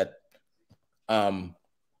conditions that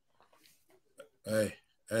hey,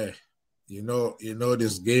 you know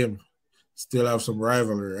this game still have some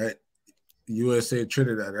rivalry, right? USA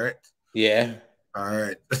Trinidad, right? Yeah. All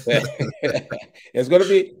right. It's gonna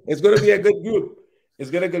be a good group. It's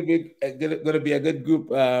gonna be a good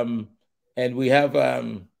group. And we have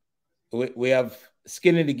we have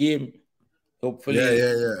skin in the game. Hopefully,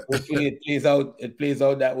 yeah. Hopefully it plays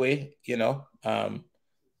out that way.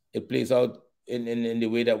 It plays out in the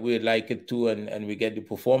way that we'd like it to, and we get the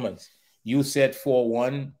performance. You said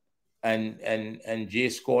 4-1 and Jay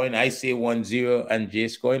scoring. I say 1-0 and Jay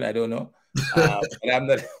scoring. I don't know. But I'm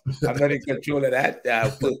not in control of that.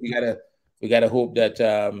 Of course, we gotta hope that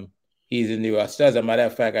he's in the roster. As a matter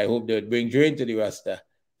of fact, I hope they would bring Dre into the roster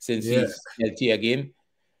since he's healthy again.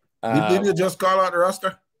 Didn't you just call out the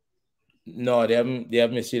roster? No, they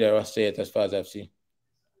haven't seen the roster yet, as far as I've seen.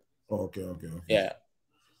 Oh, okay. Yeah.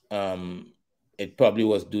 It probably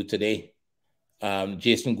was due today.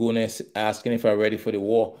 Jason Gunes asking if I'm ready for the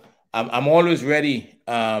war. I'm always ready,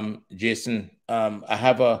 Jason. I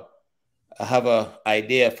have a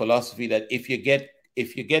idea, a philosophy that if you get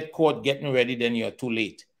caught getting ready, then you're too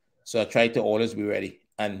late. So I try to always be ready.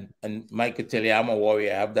 And Mike could tell you I'm a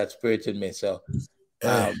warrior. I have that spirit in me. So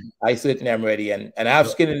I certainly am ready, and I have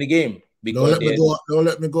skin in the game. Because don't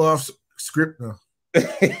let me go off script now. Don't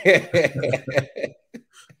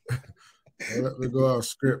let me go off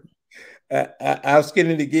script. I have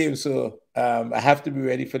skin in the game, so I have to be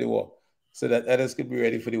ready for the war, so that others can be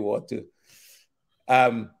ready for the war too.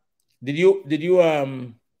 Were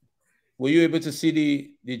you able to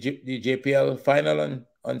see the JPL final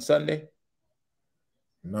on Sunday?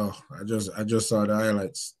 No, I just saw the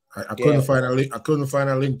highlights. I couldn't find a link. I couldn't find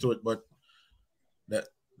a link to it, but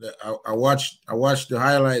I watched the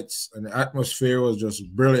highlights, and the atmosphere was just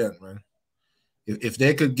brilliant, man. If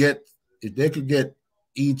they could get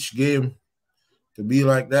each game to be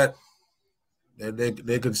like that,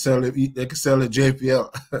 they could sell it. They could sell the JPL.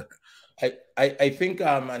 I think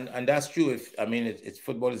and that's true. If I mean it's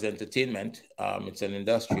football is entertainment. It's an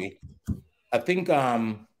industry. I think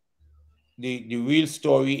the real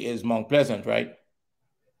story is Mount Pleasant, right?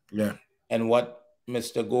 Yeah. And what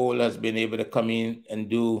Mr. Gold has been able to come in and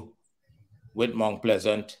do with Mount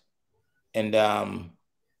Pleasant, and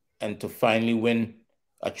to finally win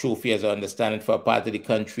a trophy, as I understand it, for a part of the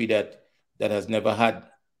country that has never had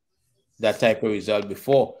that type of result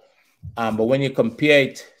before. But when you compare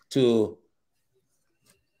it to,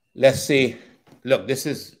 let's say, look, this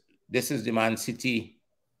is the Man City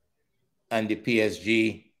and the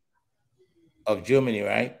PSG of Germany,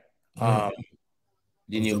 right? The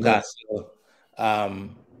Newcastle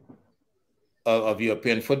of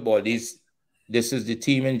European football. This is the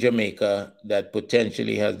team in Jamaica that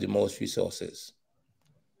potentially has the most resources.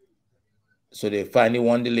 So they finally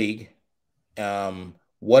won the league.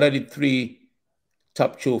 What are the 3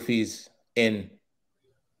 top trophies in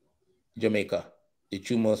Jamaica? The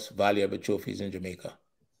 2 most valuable trophies in Jamaica.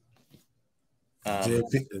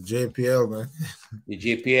 JPL, man. The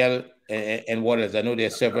JPL and what else? I know there are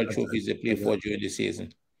several trophies they play for during the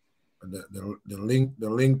season. The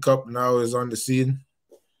link Cup now is on the scene,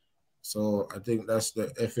 so I think that's the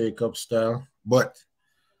FA Cup style, but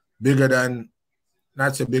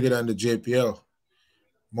not so bigger than the JPL.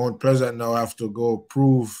 Mount Pleasant now have to go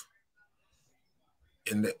prove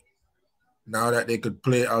now that they could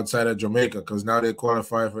play outside of Jamaica, because now they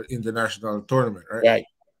qualify for international tournament, right? Right.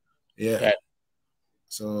 Yeah. Right.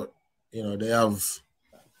 So they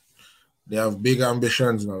have big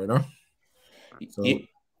ambitions now, So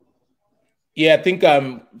yeah, I think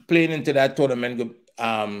playing into that tournament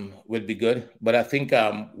will be good. But I think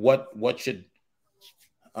what should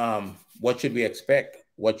we expect?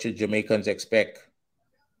 What should Jamaicans expect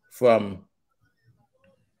from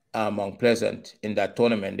Mount Pleasant in that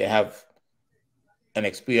tournament? They have an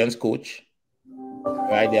experienced coach,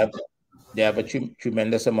 right? They have a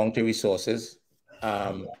tremendous amount of resources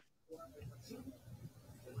that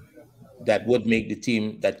could make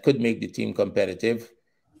the team competitive.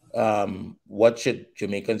 What should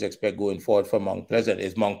Jamaicans expect going forward from Mount Pleasant?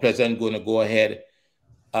 Is Mount Pleasant going to go ahead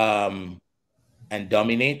and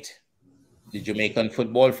dominate the Jamaican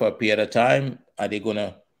football for a period of time?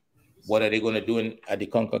 What are they going to do at the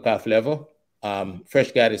CONCACAF level?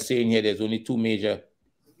 Fresh Guy is saying here there's only 2 major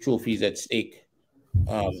trophies at stake.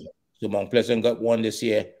 So Mount Pleasant got one this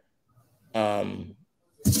year. Are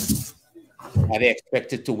they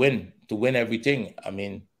expected to win everything? I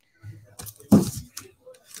mean,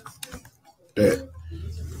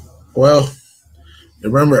 well,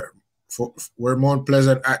 remember where Mount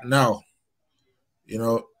Pleasant at now.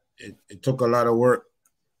 It took a lot of work.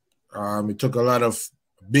 It took a lot of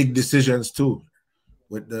big decisions too,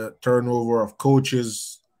 with the turnover of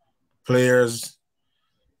coaches, players.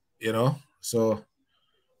 So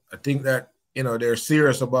I think that they're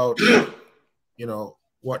serious about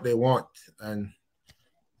what they want, and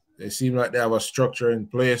they seem like they have a structure in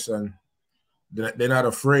place, and they're not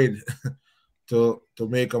afraid to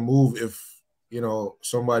make a move if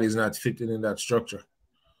somebody's not fitting in that structure.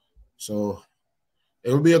 So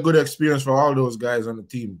it will be a good experience for all those guys on the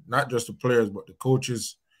team, not just the players but the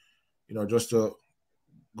coaches, just to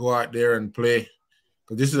go out there and play,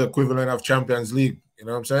 because this is equivalent of Champions League, you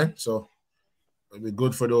know what I'm saying? So it'll be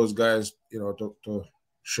good for those guys, to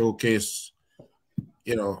showcase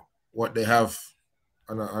what they have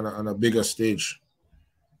on a bigger stage.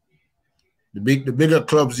 The bigger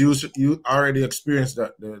clubs you already experienced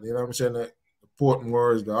that. You know what I'm saying? The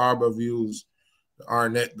Portmores, the Arbor Views, the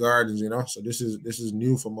Arnett Gardens. So this is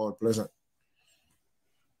new for Mount Pleasant.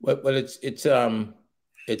 Well, it's.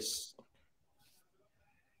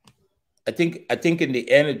 I think in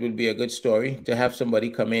the end it will be a good story to have somebody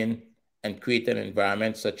come in and create an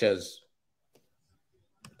environment such as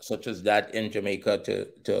that in Jamaica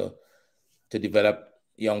to develop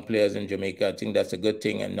young players in Jamaica. I think that's a good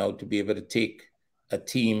thing. And now to be able to take a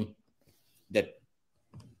team that,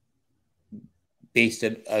 based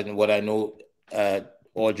on what I know,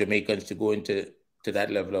 all Jamaicans to go into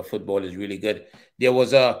that level of football is really good.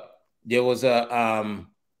 Was it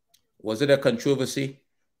a controversy?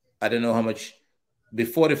 I don't know how much.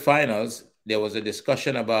 Before the finals, there was a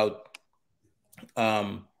discussion about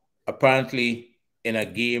apparently in a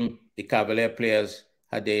game, the Cavalier players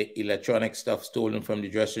had their electronic stuff stolen from the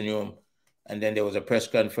dressing room. And then there was a press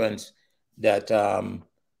conference that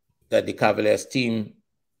the Cavaliers team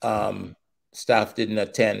staff didn't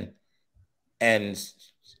attend. And,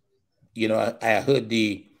 I heard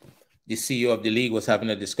the CEO of the league was having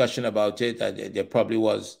a discussion about it. There probably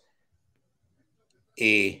was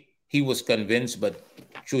he was convinced, but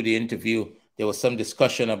through the interview, there was some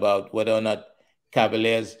discussion about whether or not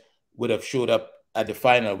Cavaliers would have showed up at the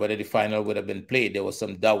final, whether the final would have been played. There was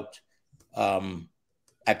some doubt.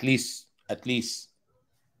 At least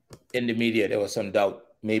in the media, there was some doubt.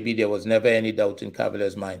 Maybe there was never any doubt in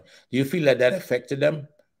Cavaliers' mind. Do you feel that affected them?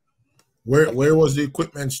 Where was the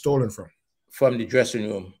equipment stolen from? From the dressing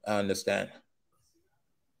room, I understand.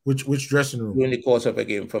 Which dressing room? During the course of a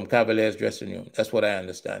game, from Cavaliers' dressing room. That's what I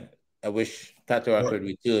understand. I wish Cataract could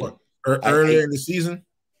return. Earlier in the season?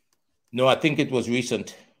 No, I think it was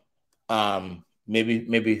recent.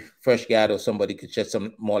 Maybe Fresh Guard or somebody could shed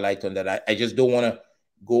some more light on that. I just don't want to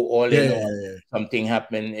go all in on something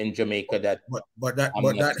happening in Jamaica that. But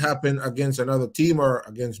that happened against another team or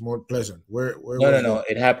against Mount Pleasant? Where No.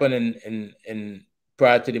 It happened in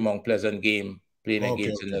prior to the Mount Pleasant game, playing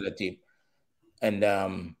against another team, and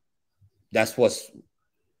that's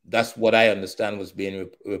what I understand was being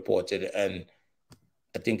reported, and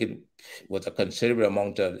I think it was a considerable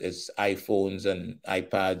amount of his iPhones and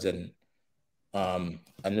iPads, and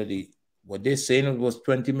I know what they're saying it was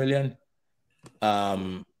 20 million.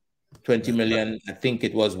 20 million, I think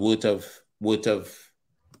it was worth of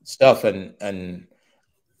stuff, and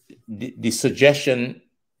the suggestion,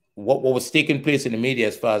 what was taking place in the media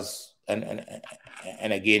as far as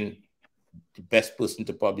and again, the best person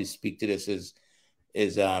to probably speak to this is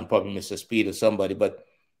probably Mr. Speed or somebody, but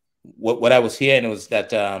what I was hearing was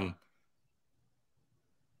that the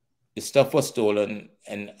stuff was stolen,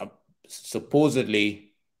 and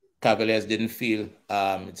supposedly Cavaliers didn't feel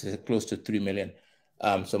it's close to 3 million.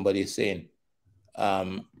 Somebody is saying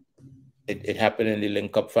it happened in the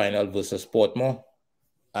Link Cup final versus Portmore,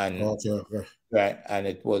 and right, and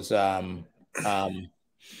it was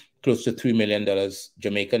close to $3 million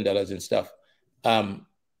Jamaican dollars and stuff.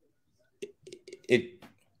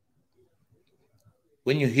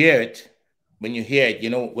 When you hear it, you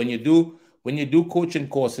know, when you do coaching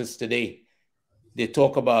courses today, they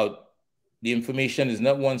talk about the information is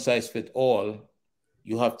not one size fits all.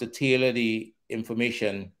 You have to tailor the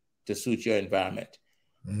information to suit your environment.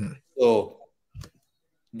 Mm-hmm. So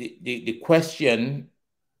the question,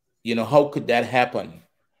 you know, how could that happen,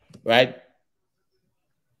 right?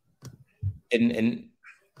 In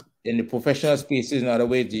the professional spaces, in other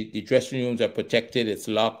ways, the dressing rooms are protected, it's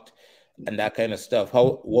locked, and that kind of stuff.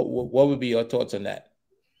 What would be your thoughts on that?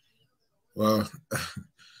 Well,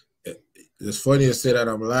 it's funny you say that.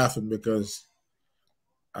 I'm laughing because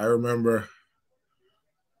I remember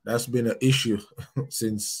that's been an issue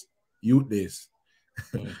since youth days.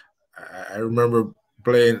 Mm. I remember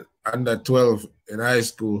playing under 12 in high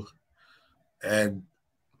school, and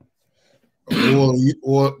by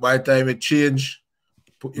the time it changed,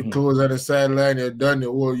 put your clothes on the sideline, you're done,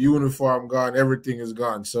 your whole uniform gone, everything is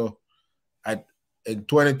gone. So in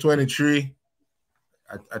 2023,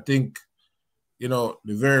 I think, you know,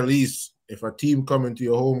 the very least, if a team come into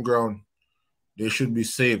your home ground, they should be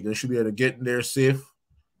safe. They should be able to get in there safe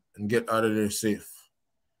and get out of there safe.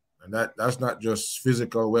 And that's not just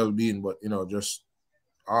physical well-being, but, you know, just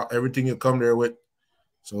everything you come there with.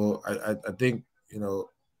 So I think, you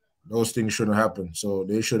know, those things shouldn't happen. So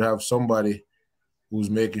they should have somebody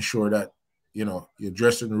who's making sure that, you know, your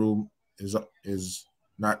dressing room is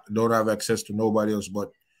not, don't have access to nobody else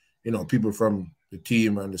but, you know, people from the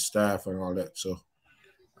team and the staff and all that. So,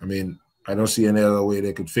 I mean, I don't see any other way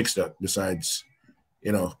they could fix that besides,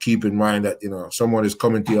 you know, keep in mind that, you know, someone is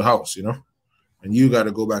coming to your house, you know, and you got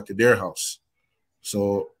to go back to their house.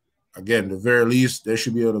 So, again, the very least, they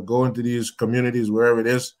should be able to go into these communities, wherever it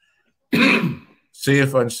is,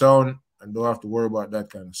 safe and sound, and don't have to worry about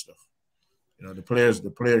that kind of stuff. You know, the players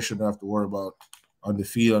shouldn't have to worry about on the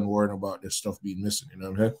field and worrying about this stuff being missing, you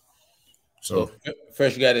know what I'm saying? So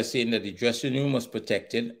Fresh Guy is saying that the dressing room was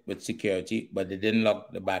protected with security, but they didn't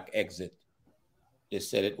lock the back exit. They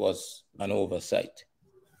said it was an oversight.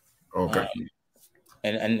 Okay.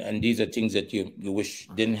 And these are things that you wish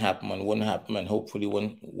didn't happen and wouldn't happen, and hopefully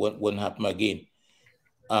wouldn't happen again.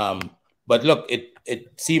 But look,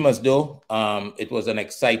 it seemed as though it was an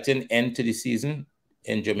exciting end to the season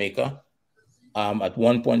in Jamaica. At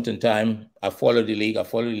one point in time, I followed the league. I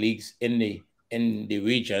followed the leagues in the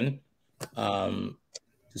region to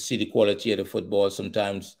see the quality of the football.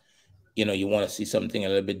 Sometimes, you know, you want to see something a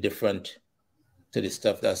little bit different to the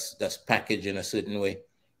stuff that's packaged in a certain way.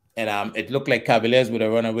 And it looked like Cavaliers would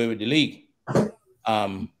have run away with the league.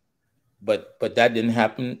 But that didn't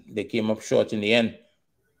happen. They came up short in the end.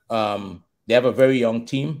 They have a very young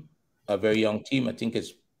team. I think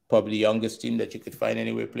it's probably the youngest team that you could find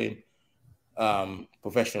anywhere playing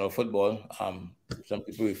professional football. Some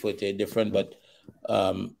people refer to it different, but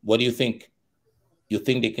what do you think? You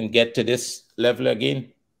think they can get to this level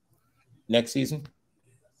again? next season?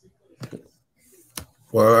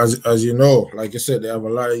 Well, as you know, like I said, they have a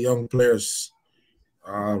lot of young players,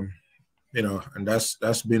 you know, and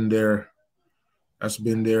that's been their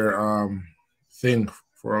thing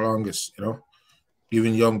for the longest, you know,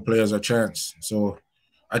 giving young players a chance. So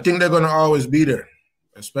I think they're going to always be there,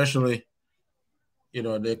 especially, you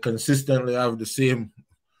know, they consistently have the same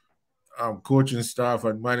coaching staff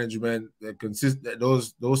and management. They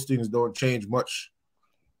those things don't change much.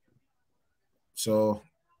 So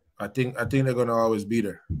I think they're going to always be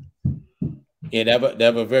there. Yeah, they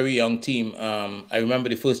have a very young team. I remember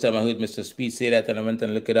the first time I heard Mr. Speed say that, and I went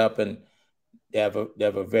and looked it up, and they have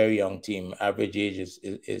a very young team. Average age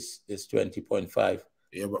is 20.5.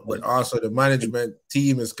 Yeah, but also the management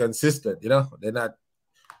team is consistent. You know, they're not.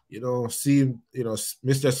 You don't see, you know,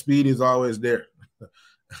 Mr. Speed is always there.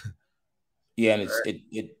 Yeah, and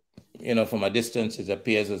it you know, from a distance, it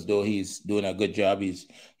appears as though he's doing a good job. He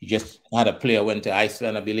just had a player went to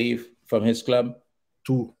Iceland, I believe, from his club.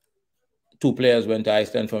 Two players went to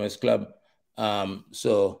Iceland from his club.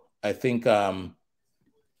 So I think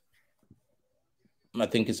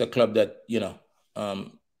it's a club that, you know,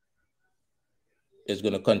 is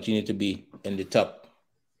going to continue to be in the top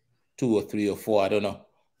 2 or 3 or 4, I don't know,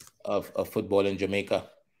 of football in Jamaica.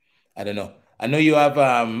 I don't know. I know you have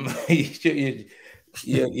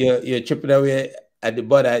you're chipping away at the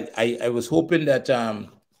butt. I was hoping that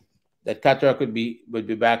that Qatar would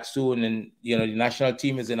be back soon, and you know the national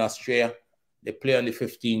team is in Austria. They play on the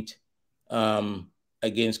 15th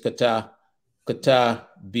against Qatar. Qatar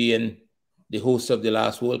being the host of the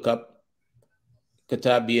last World Cup.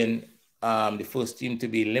 Qatar being the first team to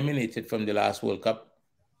be eliminated from the last World Cup,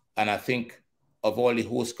 and I think of all the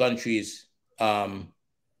host countries,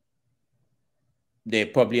 they're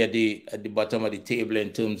probably at the bottom of the table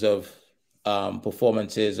in terms of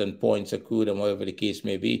performances and points accrued and whatever the case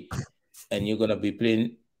may be. And you're going to be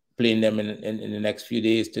playing them in the next few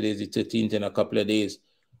days. Today's the 13th, in a couple of days.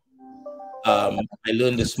 I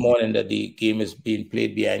learned this morning that the game is being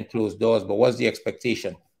played behind closed doors, but what's the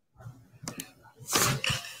expectation?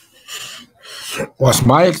 What's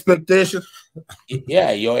my expectation?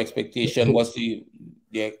 Yeah, your expectation. What's the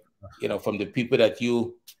you know, from the people that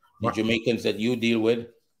the Jamaicans that you deal with?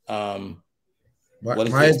 My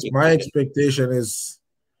expectation is,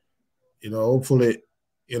 you know, hopefully,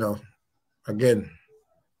 you know, again,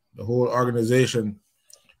 the whole organization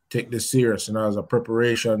take this serious, you know, as a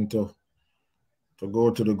preparation to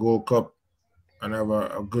go to the Gold Cup and have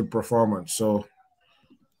a good performance. So,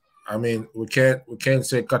 I mean, we can't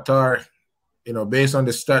say Qatar, you know, based on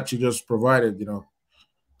the stats you just provided, you know,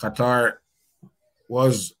 Qatar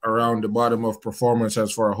was around the bottom of performance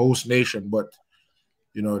as for a host nation. But,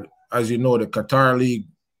 you know, as you know, the Qatar League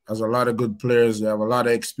has a lot of good players. They have a lot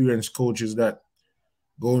of experienced coaches that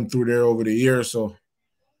going through there over the years. So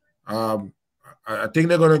I think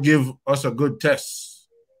they're going to give us a good test,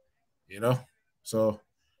 you know. So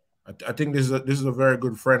I think this is a very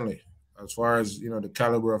good friendly as far as, you know, the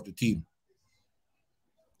caliber of the team.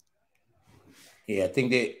 Yeah, I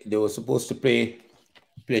think they were supposed to play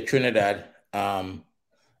Trinidad.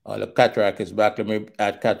 The Cataract is back. Let me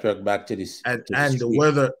add Cataract back to this. And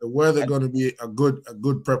the weather going to be a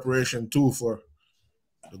good preparation too for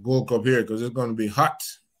the Gold Cup here, because it's going to be hot.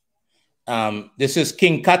 This is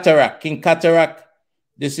King Cataract. King Cataract.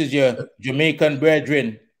 This is your Jamaican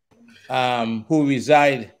brethren who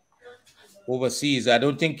reside overseas. I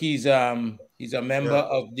don't think he's a member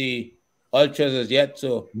of the Ultras as yet.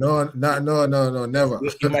 So no, never.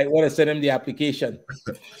 You might want to send him the application.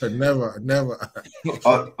 Never.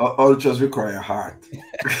 Ultras require heart.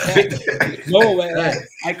 No,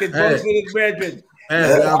 I can talk with his brethren. They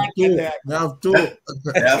have two.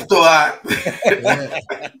 They have two heart.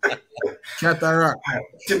 Cataract.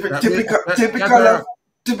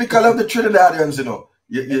 Typical of the Trinidadians, you know.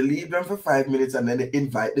 You leave them for 5 minutes and then they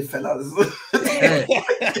invite the fellas.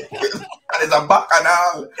 And it's a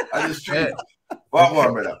bacchanal on the street. What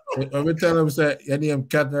more, brother? When we tell them, say, your name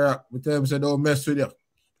Cataract, we tell them, say, don't mess with you.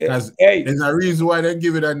 Because there's a reason why they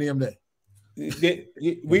give it that name there.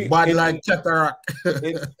 Bad like Cataract.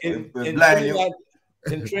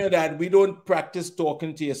 In Trinidad, we don't practice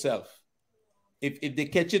talking to yourself. If they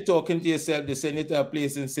catch you talking to yourself, they send you to a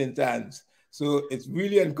place in St. Anne's. So it's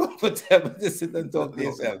really uncomfortable to sit and talk to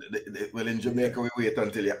yourself. Well, in Jamaica, we wait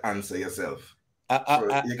until you answer yourself.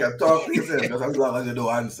 So you can talk to yourself just as long as you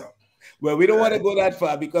don't answer. Well, we don't want to go that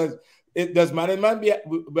far, because does management be?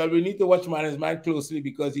 Well, we need to watch management closely,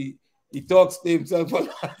 because he talks to himself a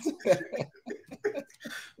lot.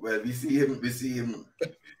 Well, we see him.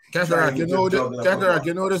 Cataract, you know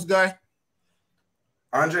this guy?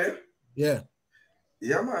 Andre? Yeah.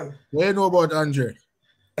 Yeah, man. What do you know about Andre?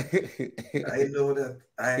 I know that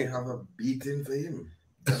I have a beating for him.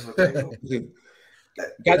 That's what I know.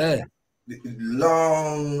 Hey.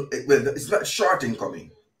 Long, well, it's not short in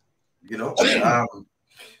coming, you know.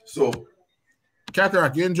 So,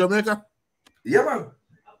 Cataract, you in Jamaica? yeah, man.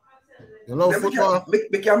 You love football?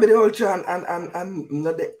 Me can be the ultra and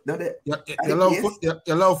not the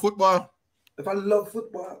you love football? If I love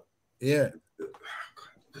football, yeah.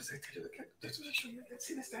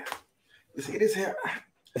 See this there? You see this here?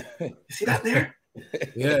 You see that there?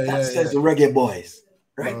 That says the reggae boys,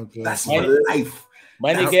 right? Okay. That's my life.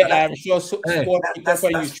 I'm sure support that's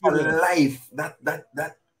for life.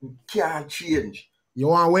 That can't change. You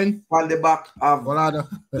want to win? On the back of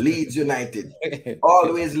Leeds United.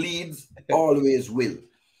 Always Leeds, always will.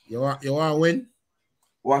 You want to win?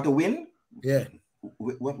 Want to win? Yeah.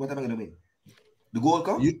 What am I going to win? The Gold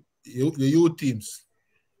Cup? The youth teams.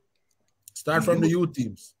 Start from the youth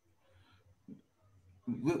teams.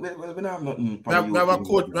 We don't have nothing. We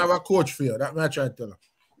have a coach for you. That's what I try to tell you.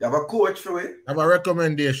 You have a coach for it? I have a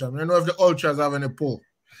recommendation. I don't know if the Ultras have any pull.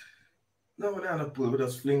 No, we don't have a pull. We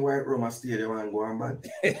just fling White Roma Stadium and go on bad.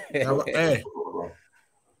 Hey.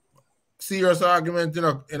 Serious argument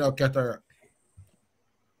in a Cataract.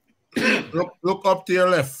 Look up to your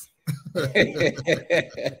left.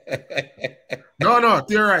 No, to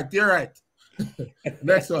your right.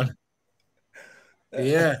 Next one.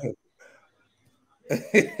 Yeah.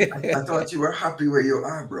 I thought you were happy where you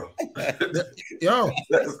are, bro. Yo,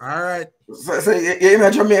 all right. So you're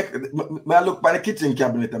in Jamaica. I look by the kitchen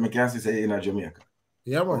cabinet and I can say you're in Jamaica.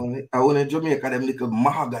 Yeah, man. I want in Jamaica, them little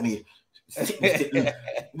mahogany.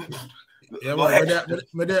 Yeah, man.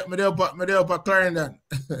 Me there up Clarendon.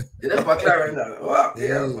 You're up Clarendon. Well,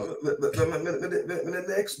 yeah. The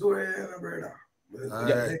next door, brother.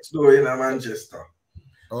 Next door in Manchester.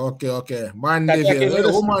 Okay. Mandeville.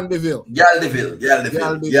 Who Mandeville? Galdeville.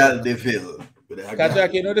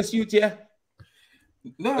 Cataract, you know the suit here?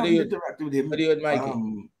 No, I've interacted with him. What do you with Mikey?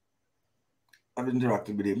 I've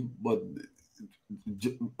interacted with him, but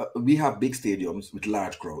we have big stadiums with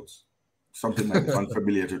large crowds. Something like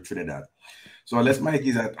unfamiliar to Trinidad. So unless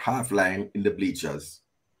Mikey's at half line in the bleachers,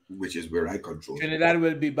 which is where I control. Trinidad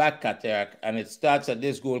will be back, Cataract, and it starts at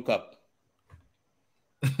this Gold Cup.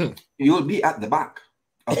 You'll be at the back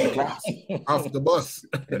of the class. Off the bus.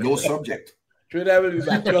 No subject. Trinidad will be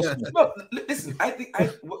back. No, listen, I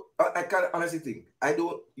kind of honestly think,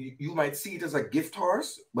 you might see it as a gift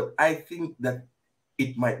horse, but I think that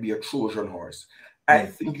it might be a Trojan horse. I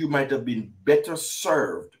think you might have been better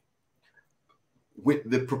served with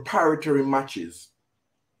the preparatory matches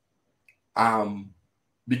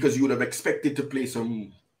because you would have expected to play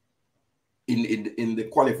some in the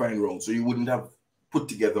qualifying round, so you wouldn't have put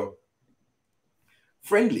together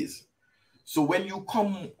friendlies. So when you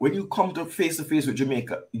come to face with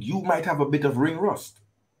Jamaica, you might have a bit of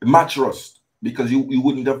match rust, because you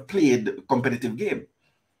wouldn't have played a competitive game.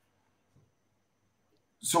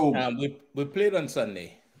 So we played on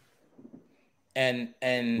Sunday, and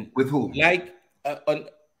with whom? Like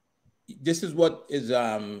this is what is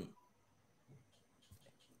a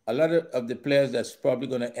lot of the players that's probably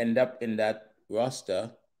going to end up in that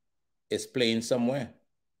roster is playing somewhere.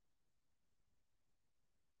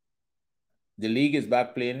 The league is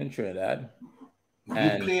back playing in Trinidad. You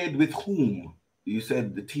played with whom? You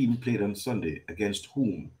said the team played on Sunday. Against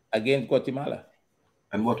whom? Against Guatemala.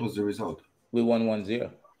 And what was the result? We won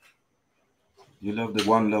 1-0. You love the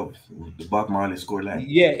one love, the Bob Marley scoreline.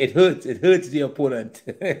 Yeah, it hurts. It hurts the opponent.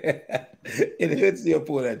 It hurts the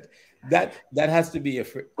opponent. That has to be your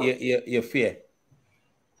fear.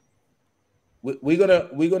 We're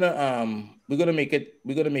gonna make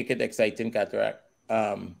it exciting, Cataract.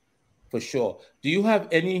 For sure. Do you have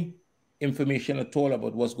any information at all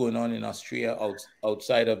about what's going on in Austria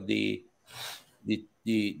outside of the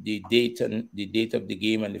date of the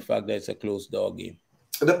game and the fact that it's a closed door game?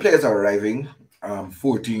 The players are arriving.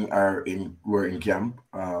 14 were in camp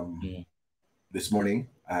this morning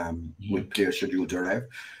with players scheduled to arrive.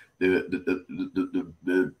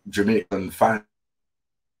 The Jamaican fans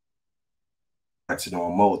in our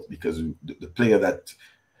mouth, because the player that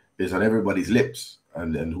is on everybody's lips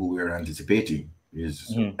and who we're anticipating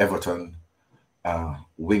is Everton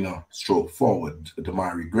winger stroke forward,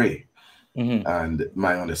 Damari Gray. And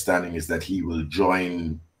my understanding is that he will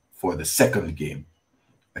join for the second game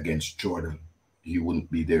against Jordan. He wouldn't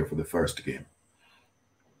be there for the first game.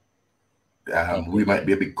 We might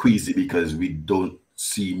be a bit queasy because we don't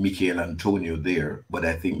see Mikel Antonio there, but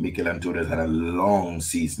I think Mikel Antonio has had a long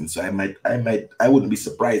season, so I wouldn't be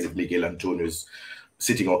surprised if Mikel Antonio is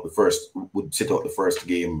would sit out the first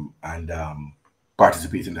game and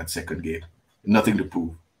participate in that second game. Nothing to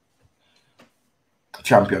prove.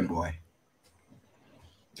 Champion boy.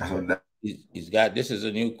 That's what that. He's got. This is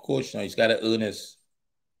a new coach now. He's got to earn his.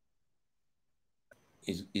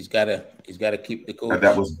 He's got to keep the coach. And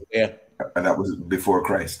that was yeah. And that was before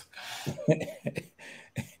Christ.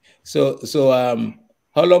 So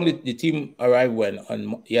how long did the team arrive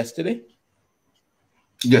on yesterday?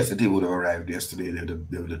 Yes, the team would have arrived yesterday.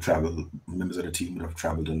 They would have traveled. Members of the team would have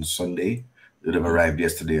traveled on Sunday. They would have arrived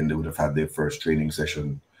yesterday, and they would have had their first training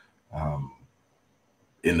session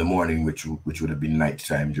in the morning, which would have been night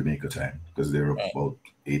time, Jamaica time, because they're about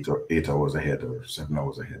 8 hours ahead or 7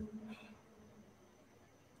 hours ahead.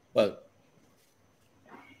 But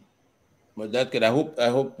that's good. I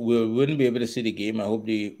hope we wouldn't be able to see the game. I hope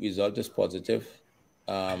the result is positive.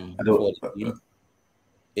 For the team.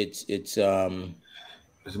 It's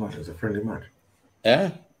doesn't matter. It's a friendly match.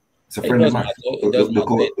 Yeah, it's a friendly match.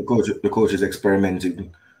 The coach is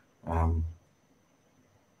experimenting.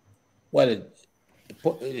 Well,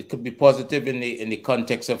 it could be positive in the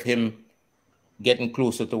context of him getting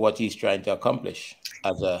closer to what he's trying to accomplish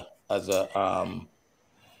as a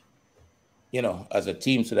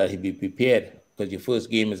team, so that he'd be prepared. Because your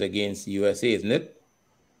first game is against the USA, isn't it?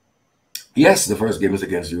 Yes, the first game is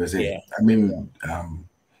against USA. Yeah. I mean,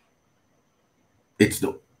 it's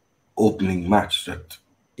the opening match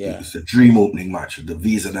it's a dream opening match, the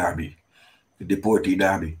Visa Derby, the Deportee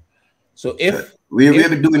Derby. So if we'll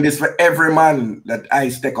be doing this for every man that I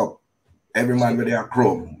stack up, every man with their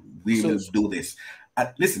chrome, we will do this.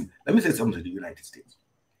 Listen, let me say something to the United States.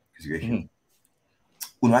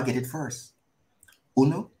 Uno, I get it first.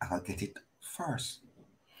 I'll get it first.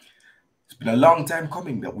 It's been a long time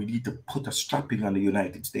coming that we need to put a strapping on the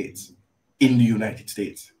United States, in the United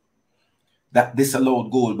States. That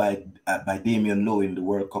disallowed goal by Damian Lowe in the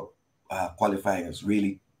World Cup qualifiers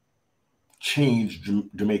really changed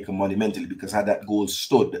Jamaica monumentally, because had that goal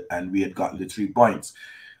stood and we had gotten the 3 points,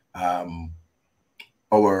 our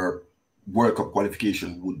World Cup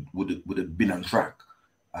qualification would have been on track.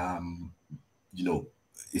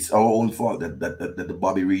 It's our own fault that the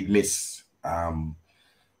Bobby Reid miss.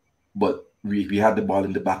 But we had the ball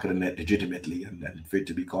in the back of the net legitimately, and for it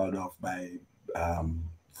to be called off by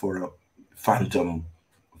for a phantom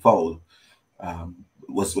foul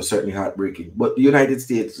was certainly heartbreaking. But the United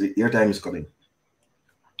States, your time is coming.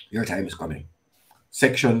 Your time is coming.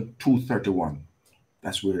 Section 231.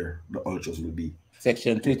 That's where the Ultras will be.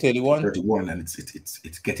 Section 231? 31, and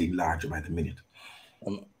it's getting larger by the minute.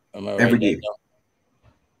 Am I right? Every game.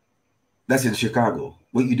 That's in Chicago.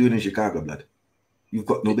 What are you doing in Chicago, blood? You've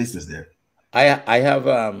got no business there. I have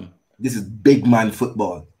this is big man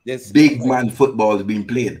football. Big man football is being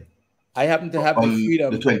played. I happen to have the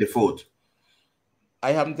freedom. The 24th.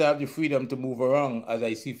 I happen to have the freedom to move around as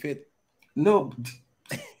I see fit. No.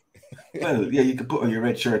 Well, yeah, you could put on your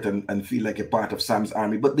red shirt and feel like you're part of Sam's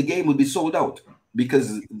army, but the game will be sold out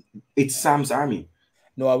because it's Sam's army.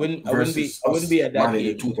 No, I wouldn't be at that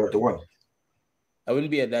game. 231. I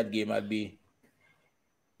wouldn't be at that game. I'd be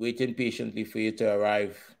waiting patiently for you to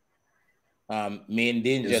arrive. Main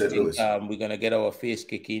danger, we're gonna get our face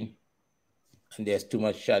kicking, and there's too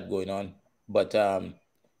much chat going on. But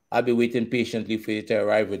I'll be waiting patiently for you to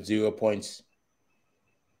arrive with 0 points.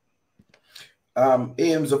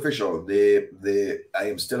 AM's official. I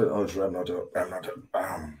am still an ultra. I'm not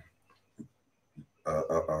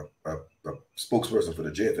a spokesperson for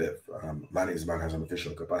the JFF. Manny's man has an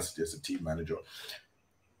official capacity as a team manager.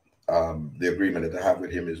 The agreement that I have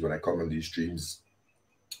with him is when I come on these streams,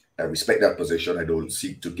 I respect that position. I don't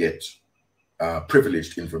seek to get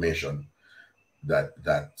privileged information that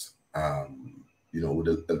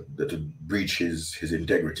would breach his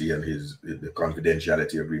integrity and the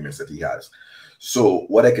confidentiality agreements that he has. So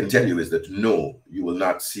what I can tell you is that no, you will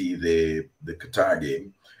not see the Qatar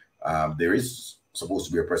game. There is supposed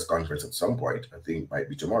to be a press conference at some point. I think it might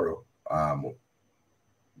be tomorrow. I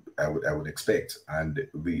would expect, and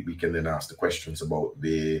we can then ask the questions about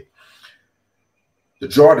the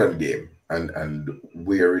Jordan game and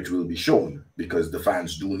where it will be shown, because the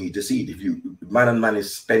fans do need to see it. If man and man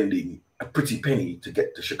is spending a pretty penny to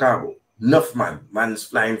get to Chicago, enough man's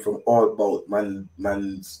flying from all about,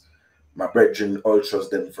 my brethren ultras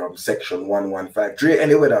them from section 115. Dre,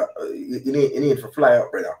 anywhere you need to fly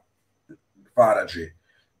up, brother. Father Dre.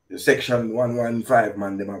 The section 115,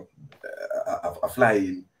 man, them are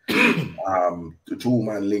flying. The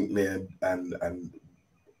 2-man link there and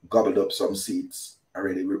gobbled up some seats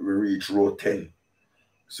already. We reach row 10.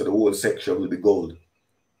 So the whole section will be gold.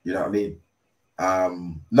 You know what I mean?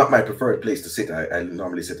 Not my preferred place to sit. I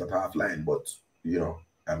normally sit at half line, but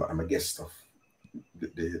I'm a guest of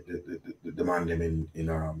man them in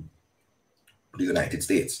the United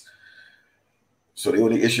States. So the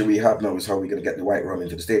only issue we have now is how we're going to get the white rum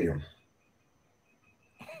into the stadium.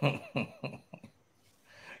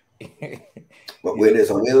 But where there's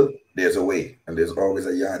a will, there's a way, and there's always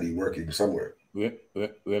a yardie working somewhere.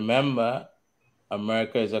 Remember,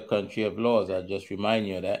 America is a country of laws. I just remind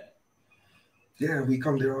you of that. Yeah, we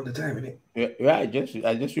come there all the time, innit? Right.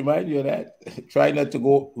 I just remind you of that. Try not to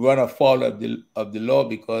go run afoul of the law,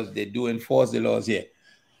 because they do enforce the laws here.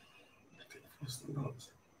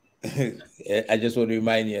 I just want to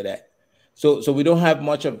remind you of that. So we don't have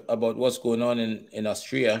much about what's going on in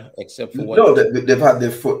Austria, except for what. No,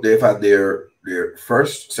 they've had their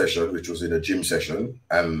first session, which was in a gym session,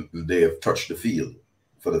 and they have touched the field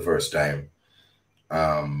for the first time.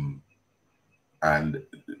 And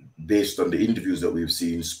based on the interviews that we've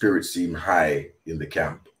seen, spirits seem high in the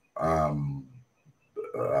camp.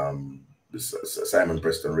 Simon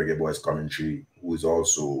Preston, Reggae Boys commentary, who is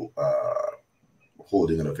also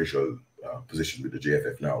holding an official position with the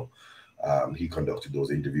JFF now. He conducted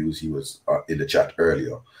those interviews. He was in the chat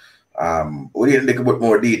earlier. We didn't take a bit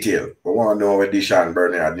more detail. I want to know what Deshaun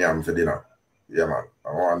Bernard yam for dinner. Yeah, man.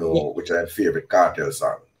 I want to know which are favorite cartel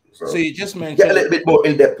song. So you just mentioned get a little bit more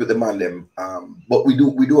in depth with the man them. But we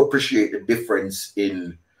do appreciate the difference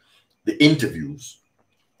in the interviews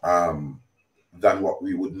than what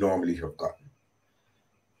we would normally have gotten.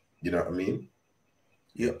 You know what I mean?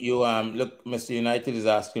 You look, Mr. United is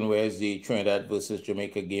asking where's the Trinidad versus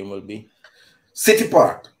Jamaica game will be. City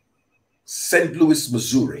Park, St. Louis,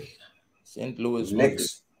 Missouri. St. Louis,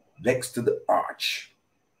 next to the arch.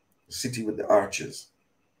 The city with the arches.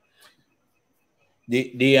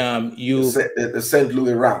 The St.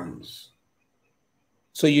 Louis Rams.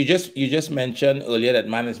 So you just mentioned earlier that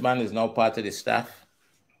Man is now part of the staff.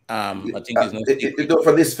 I think there's no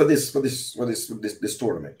for this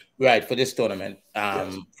tournament. Right, for this tournament.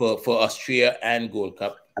 Yes. For Austria and Gold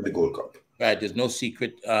Cup. And the Gold Cup. Right, there's no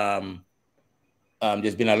secret.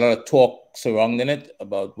 There's been a lot of talk surrounding it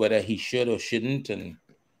about whether he should or shouldn't, and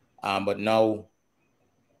but now,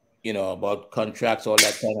 you know, about contracts, all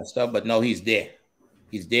that kind of stuff. But now he's there.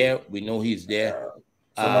 He's there. We know he's there.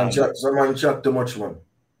 Someone chat too much, man.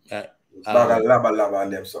 Laba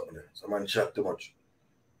and them something. Someone chat too much.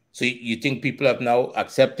 So you think people have now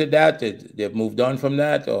accepted that? They've moved on from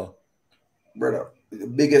that, or? Brother, the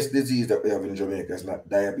biggest disease that we have in Jamaica is not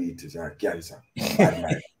diabetes or cancer. Bad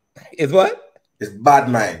mind. It's what? It's bad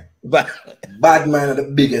mind. Bad mind are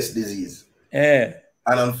the biggest disease. Yeah.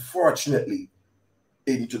 And unfortunately,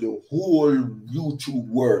 into the whole YouTube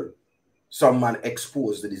world, some man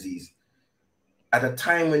exposed the disease. At a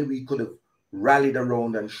time when we could have rallied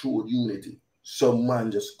around and showed unity, some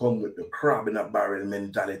man just come with the crab in a barrel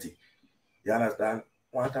mentality. You understand?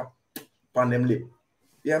 What up on them lip?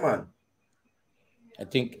 Yeah, man. I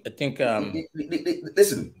think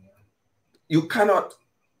listen, you cannot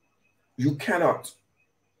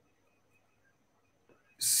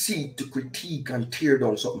seek to critique and tear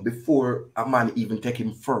down something before a man even take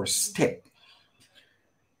him first step.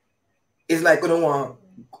 It's like you don't want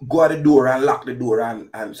to go out the door and lock the door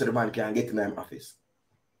and so the man can't get in the office.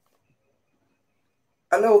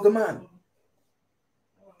 Allow the man.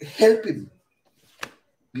 Help him.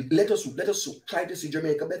 Let us try to see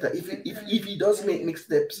Jamaica better. If he does make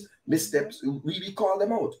missteps, we call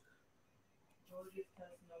them out.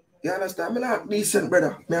 You understand? I'm not decent,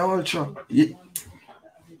 brother. Me all sure.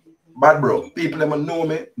 Bad bro. People that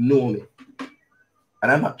know me.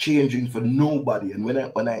 And I'm not changing for nobody. And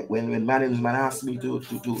when management asked me to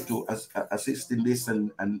assist in this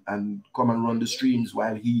and come and run the streams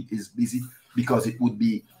while he is busy, because it would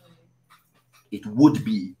be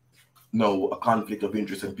no a conflict of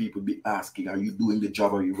interest, and people be asking, are you doing the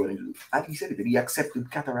job, are you running the, and he said it, he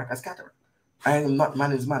accepted cataract as cataract. I am not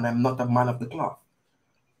man's man, I'm not a man of the cloth.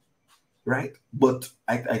 Right? But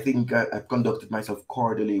I think I've conducted myself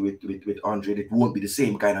cordially with Andre. It won't be the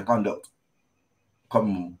same kind of conduct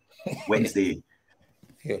come Wednesday,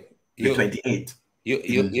 the 28th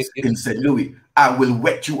in St. Louis. I will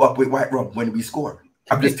wet you up with white rum when we score.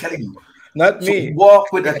 I'm just telling you. Not me. So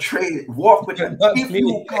walk with a train. Walk with a. If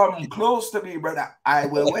you come close to me, brother, I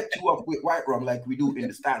will wet you up with white rum like we do in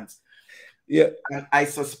the stands. Yeah. And I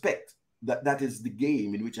suspect that is the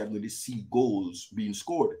game in which I'm going to see goals being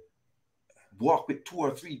scored. Walk with 2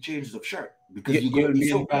 or 3 changes of shirt, because you're going to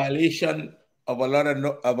be in violation of a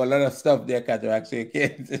lot of stuff there, Cataract. So you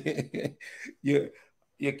can't you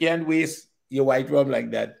can't waste your white rum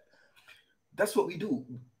like that. That's what we do.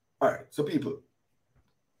 All right, so people,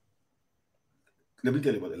 let me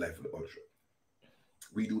tell you about the life of the Ultra.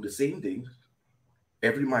 We do the same thing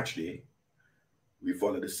every match day. We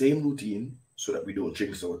follow the same routine so that we don't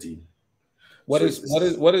jinx our team. What is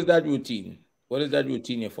that routine? What is that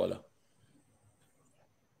routine you follow?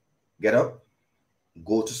 Get up,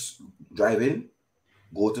 go to drive in,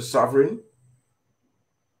 go to Sovereign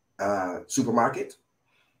supermarket,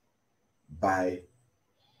 buy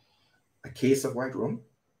a case of white rum.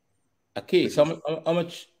 A case? How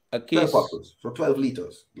much? A case? 12 bottles, so 12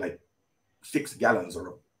 liters, like 6 gallons of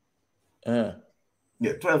rum.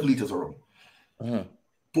 Yeah, 12 liters of rum.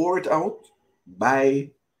 Pour it out, buy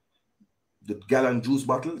the gallon juice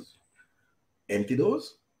bottles, empty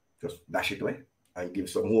those, just dash it away, and give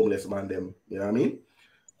some homeless man them, you know what I mean?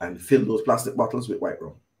 And fill those plastic bottles with white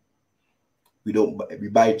rum. We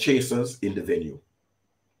buy chasers in the venue.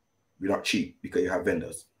 We're not cheap because you have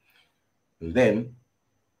vendors. And then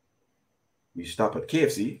we stop at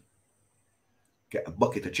KFC, get a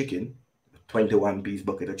bucket of chicken, 21-piece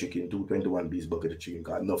bucket of chicken, 21-piece bucket of chicken,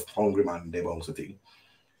 got enough hungry man there bounce a thing.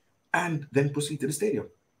 And then proceed to the stadium.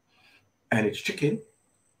 And it's chicken,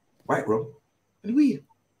 white rum, and weed.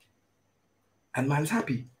 And man's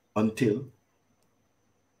happy until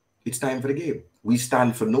it's time for the game. We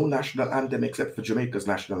stand for no national anthem except for Jamaica's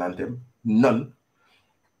national anthem. None.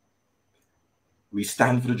 We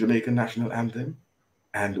stand for the Jamaican national anthem.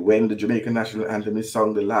 And when the Jamaican national anthem is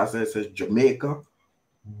sung, the last line says Jamaica,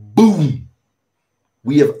 boom.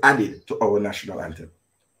 We have added to our national anthem.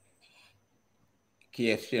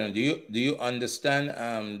 KFC, do you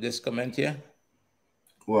understand this comment here?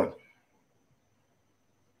 What?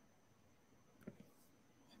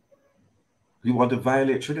 We want to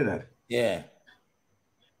violate Trinidad? Yeah.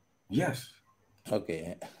 Yes.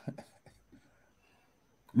 Okay.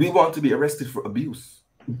 We want to be arrested for abuse.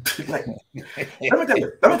 Like, let me tell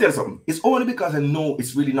you something. It's only because I know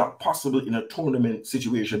it's really not possible in a tournament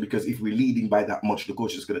situation, because if we're leading by that much, the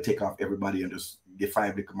coach is going to take off everybody and just give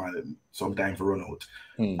 5 the command and some time for run out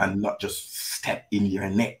and not just step in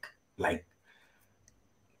your neck. Like,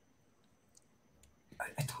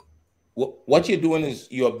 what you're doing is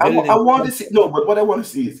you're building. I want to see, no, but what I want to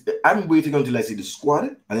see is I'm waiting until I see the squad,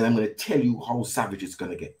 and then I'm going to tell you how savage it's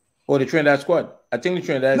going to get. Oh, the Trinidad squad. I think the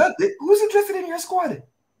Trinidad. Who's interested in your squad?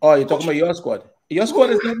 Oh, you're talking about your squad. Your squad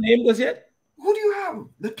is not named as yet? Who do you have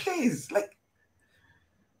that plays? Like,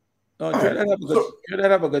 no, Trinidad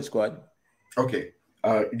have a good squad. Okay.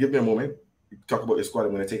 Give me a moment. Talk about your squad.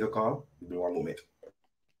 I'm going to take a call. Give me one moment.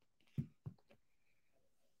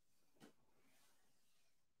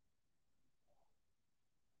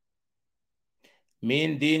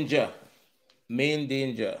 Main danger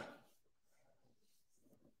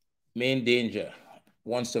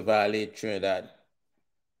wants to violate Trinidad.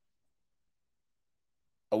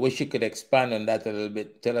 I wish you could expand on that a little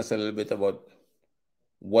bit. Tell us a little bit about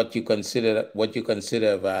what you consider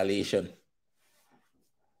a violation.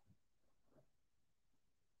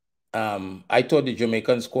 I told the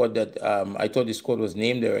Jamaican squad that I thought the squad was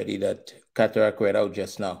named already, that Cataract read out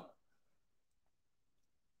just now.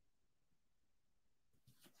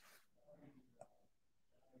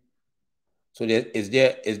 So is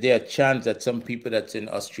there a chance that some people that's in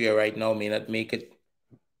Austria right now may not make it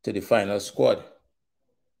to the final squad?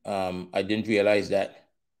 I didn't realize that.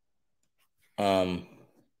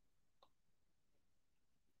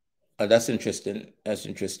 That's interesting. That's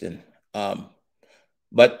interesting.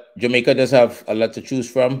 But Jamaica does have a lot to choose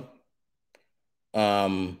from.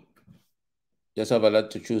 And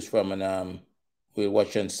we'll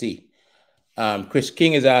watch and see. Chris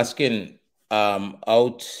King is asking,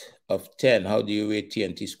 out of 10, how do you rate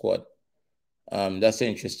TNT squad? That's an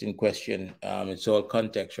interesting question. It's all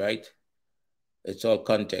context, right? It's all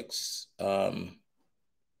context. Out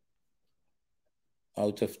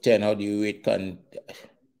of 10, how do you rate? I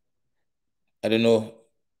don't know.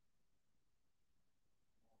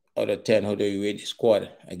 Out of 10, how do you rate the squad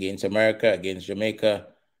against America, against Jamaica,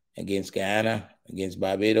 against Guyana, against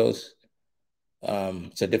Barbados?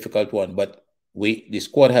 It's a difficult one, but the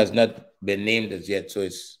squad has not been named as yet, so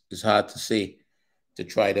it's hard to say, to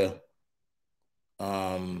try to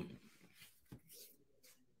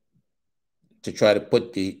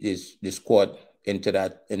put the squad into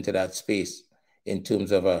that space in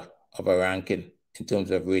terms of a ranking, in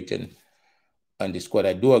terms of rating on the squad.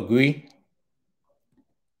 I do agree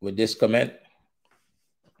with this comment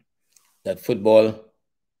that football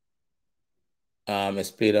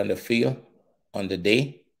is played on the field, on the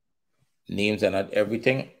day. Names are not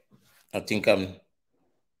everything. I think I'm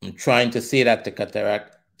trying to say that to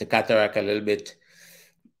Cataract a little bit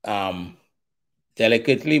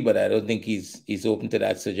delicately, but I don't think he's open to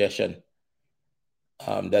that suggestion.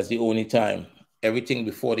 That's the only time. Everything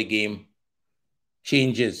before the game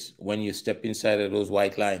changes when you step inside of those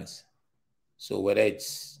white lines. So whether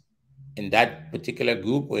it's in that particular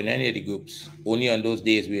group or in any of the groups, only on those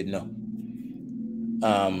days we'd know.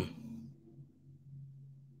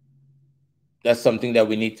 That's something that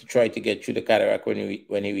we need to try to get through the cataract when he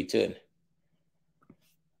return.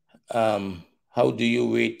 How do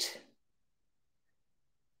you rate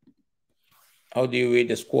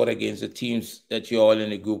the squad against the teams that you're all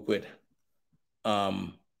in the group with?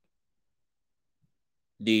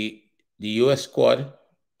 The US squad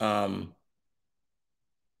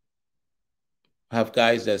have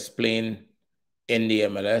guys that's playing in the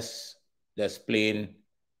MLS, that's playing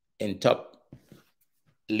in top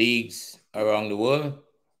leagues around the world.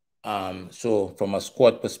 So from a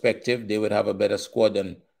squad perspective, they would have a better squad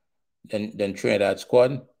than Trinidad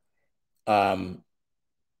squad.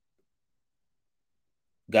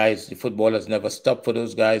 Guys, the footballers never stop for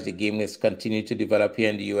those guys. The game is continued to develop here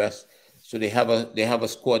in the US. So they have a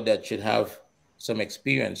squad that should have some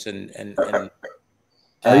experience and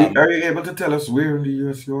are you able to tell us where in the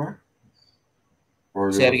US you are?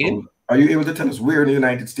 Or say it again? Are you able to tell us where in the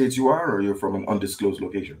United States you are, or you're from an undisclosed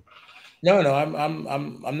location? No,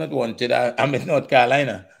 I'm not wanted. I'm in North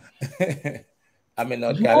Carolina. I'm in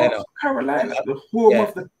North Carolina. Carolina, the home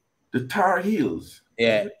of the Tar Heels.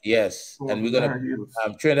 Yeah, yes. And we're gonna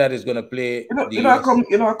Trinidad is gonna play. I come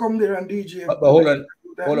there and DJ. But hold on.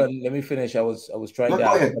 Let me finish. I was trying to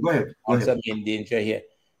go ahead. answer me in danger here.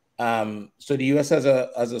 So the US has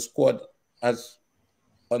a squad, as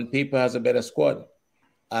on paper has a better squad.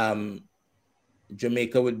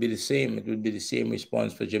 Jamaica would be the same. It would be the same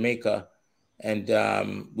response for Jamaica, and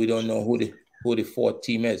we don't know who the fourth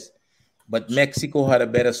team is. But Mexico had a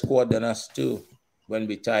better squad than us too when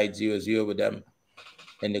we tied 0-0 with them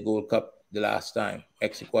in the Gold Cup the last time.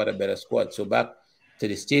 Mexico had a better squad. So back to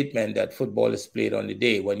the statement that football is played on the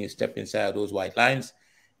day when you step inside those white lines,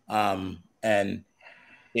 and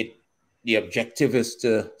the objective is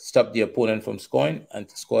to stop the opponent from scoring and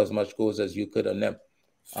to score as much goals as you could on them.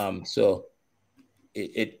 So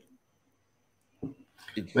it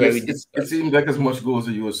seems like as much goals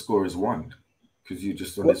as you score as one, because you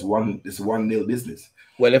just on this 1-0 business.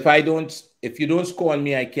 Well, if you don't score on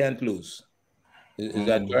me, I can't lose. Is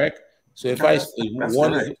that correct? So if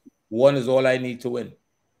one is all I need to win.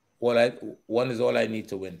 One is all I need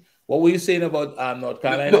to win. What were you saying about North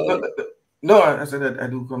Carolina? No, I said that I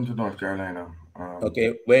do come to North Carolina.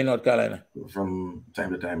 Okay, where in North Carolina? From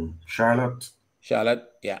time to time, Charlotte,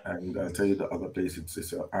 yeah. And I'll tell you the other place.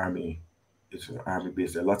 It's an army. It's an army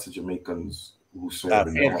base. There are lots of Jamaicans who serve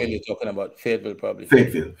in the army. Fayetteville, you're talking about Fayetteville, probably.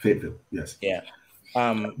 Fayetteville, yes. Yeah.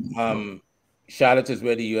 Charlotte is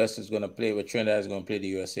where the US is going to play, where Trinidad is going to play the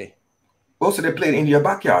USA. Also, they're playing in your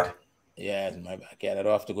backyard. Yeah, in my backyard. I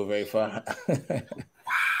don't have to go very far.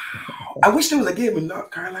 I wish there was a game in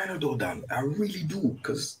North Carolina, though, Dan. I really do,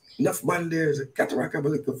 because enough man there is a cataract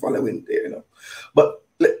ability to follow in there, you know. But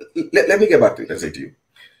let me get back to it and say to you,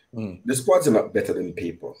 the squads are not better than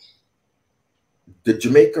paper. The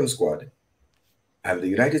Jamaican squad and the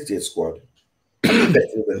United States squad are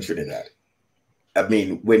better than Trinidad. I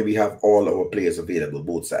mean, when we have all our players available,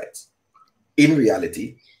 both sides. In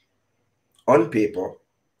reality, on paper,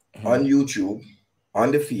 on YouTube,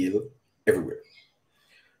 on the field, everywhere.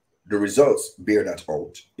 The results bear that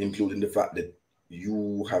out, including the fact that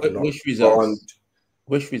you have not won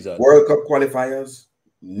Which results? World Cup qualifiers,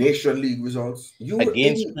 Nation League results.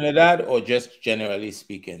 Against Trinidad, or just generally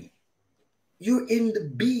speaking? You're in the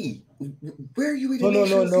B. Where are you in the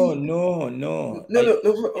No.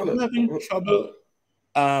 I'm having trouble.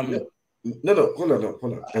 No, hold on.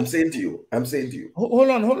 I'm saying to you. Hold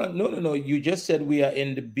on. No. You just said we are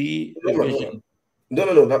in the B division. No,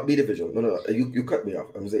 not B division. No. You cut me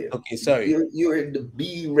off. I'm saying. Okay, sorry. You're in the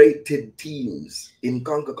B-rated teams in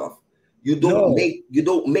CONCACAF. You don't make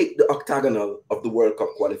the octagonal of the World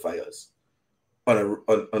Cup qualifiers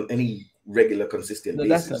on any regular, consistent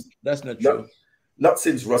basis. That's not true. Not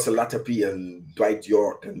since Russell Latapy and Dwight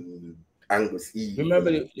York and Angus E.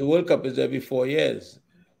 Remember, the World Cup is every 4 years.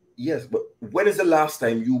 Yes, but when is the last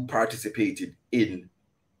time you participated in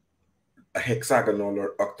a hexagonal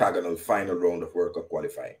or octagonal final round of World Cup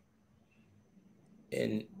qualifying?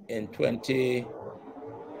 In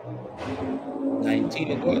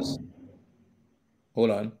 2019 it was.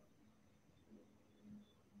 Hold on.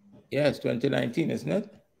 Yes, 2019, isn't it?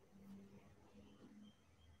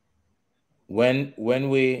 When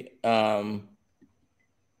we were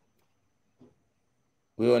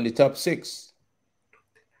on the top 6.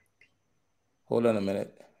 Hold on a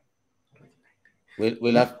minute.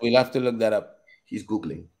 We'll have to look that up. He's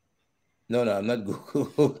Googling. No, I'm not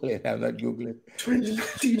Googling. I'm not Googling.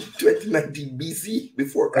 2019 BC,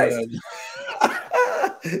 before Christ.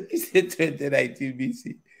 He said 2019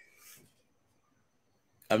 BC.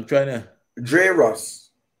 I'm trying to. Dre Ross,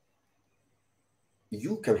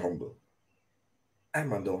 you can humble. I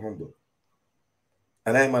man don't humble.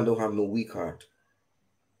 And I man don't have no weak heart.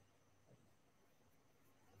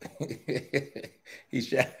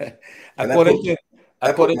 According to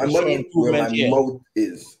I put my money where my here. mouth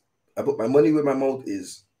is. I put my money where my mouth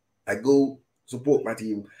is. I go support my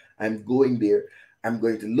team. I'm going there. I'm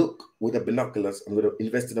going to look with the binoculars. I'm going to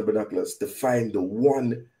invest in the binoculars to find the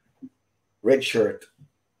one red shirt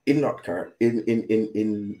in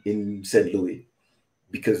St. Louis,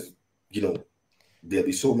 because you know there'll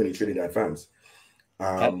be so many Trinidad fans.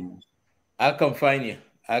 I'll come find you.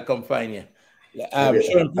 I'll come find you.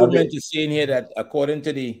 Sure Improvement is saying here that according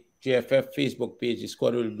to the JFF Facebook page, the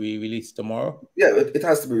squad will be released tomorrow. Yeah, it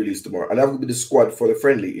has to be released tomorrow, and that will be the squad for the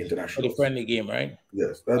friendly international. For the friendly game, right?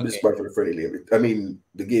 Yes, that'll be the squad for the friendly game. I mean,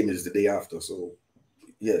 the game is the day after, so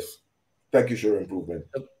yes. Thank you, Sure Improvement.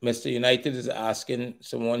 Mr. United is asking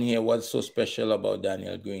someone here what's so special about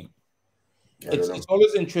Daniel Green. It's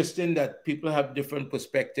always interesting that people have different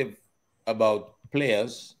perspective about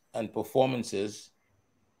players and performances,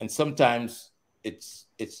 and sometimes it's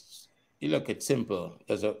simple.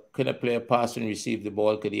 Does a can a player pass and receive the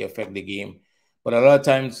ball? Could he affect the game? But a lot of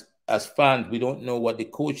times, as fans, we don't know what the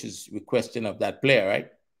coach is requesting of that player, right?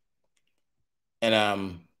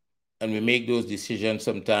 And we make those decisions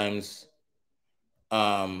sometimes.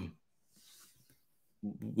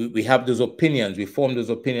 We have those opinions. We form those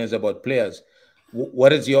opinions about players.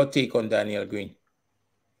 What is your take on Daniel Green?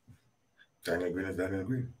 Daniel Green is Daniel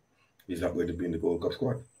Green. He's not going to be in the Gold Cup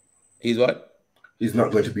squad. He's what? He's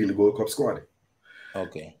not going to be in the Gold Cup squad.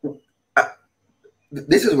 Okay.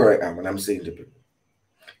 This is where I am when I'm saying to people.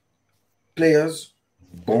 Players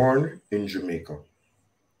born in Jamaica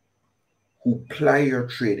who ply your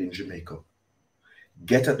trade in Jamaica,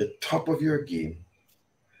 get at the top of your game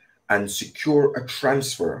and secure a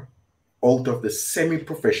transfer out of the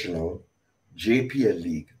semi-professional JPL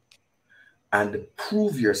league and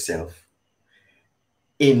prove yourself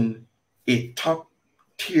in a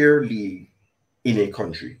top-tier league in a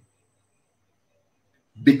country,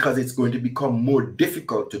 because it's going to become more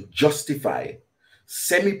difficult to justify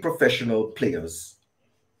semi-professional players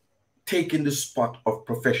taking the spot of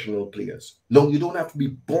professional players. No, you don't have to be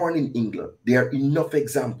born in England. There are enough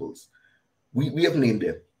examples. We have named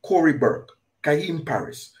them: Corey Burke, Kaheem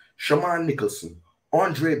Paris, Shaman Nicholson,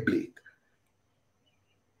 Andre Blake,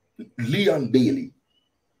 Leon Bailey.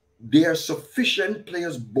 There are sufficient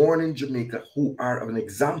players born in Jamaica who are an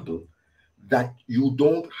example that you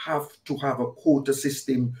don't have to have a quota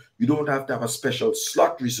system. You don't have to have a special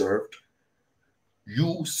slot reserved.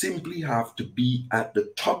 You simply have to be at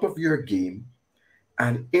the top of your game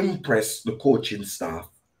and impress the coaching staff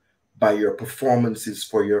by your performances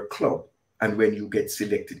for your club and when you get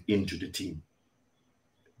selected into the team.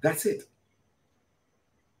 That's it.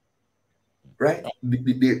 Right?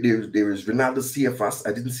 There is Ronaldo CFS.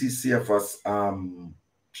 I didn't see CFS.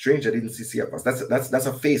 Strange, I didn't see CFS. That's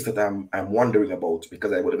a face that I'm wondering about,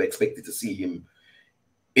 because I would have expected to see him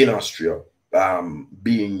in Austria,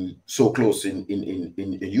 being so close in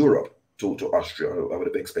Europe to Austria. I would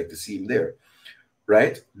have expected to see him there.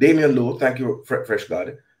 Right? Damian Lowe, thank you, Fresh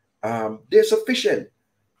God. They're sufficient.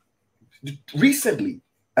 Recently,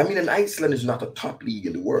 I mean, and Iceland is not a top league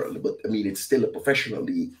in the world, but I mean, it's still a professional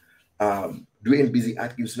league. Dwayne Busy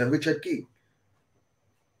Atkinson and Richard King.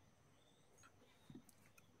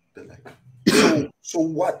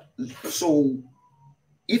 So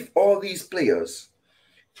if all these players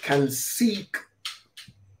can seek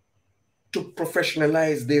to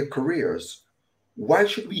professionalize their careers, why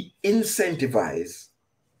should we incentivize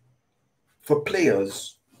for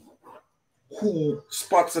players who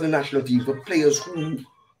spots on the national team, for players who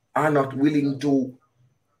are not willing to,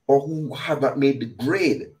 or who have not made the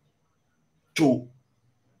grade to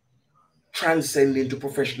transcend into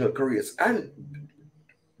professional careers? And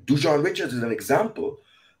Dujon Richards is an example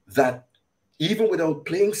that even without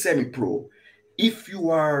playing semi-pro, if you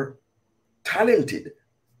are talented,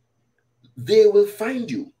 they will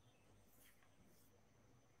find you.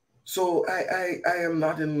 So I am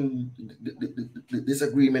not in the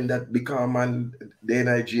disagreement that become and then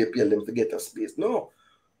JPL them forget a space. No,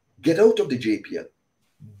 get out of the JPL.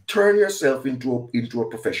 Turn yourself into a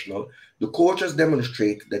professional. The coach has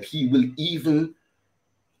demonstrated that he will even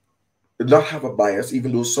not have a bias,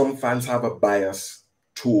 even though some fans have a bias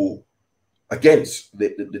against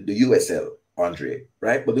the USL, Andre,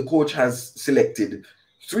 right? But the coach has selected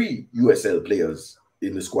 3 USL players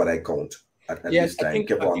in the squad I count at this time.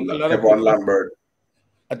 Kevon Lambert.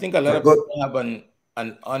 I think a lot of people have an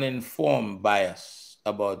uninformed bias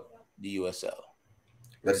about the USL.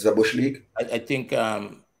 That is a bush league. I think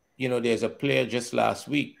you know, there's a player just last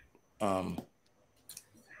week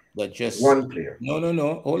that just One player.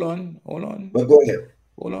 No. Hold on. But go ahead.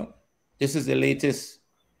 Hold on. This is the latest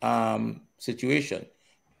situation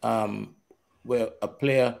where a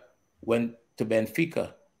player went to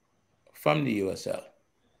Benfica from the USL.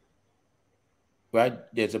 Right?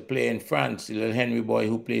 There's a player in France, the little Henry boy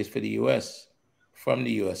who plays for the US from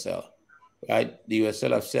the USL. Right? The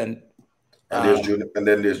USL have sent And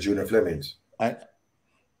then there's Junior Flemings. Right.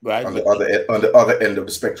 On the other end of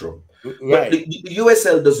the spectrum. Right. But the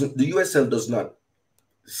USL does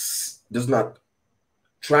not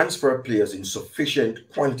transfer players in sufficient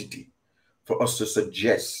quantity for us to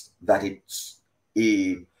suggest that it's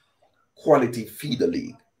a quality feeder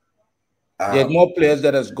league. There's more players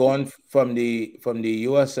that has gone from the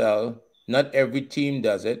USL. Not every team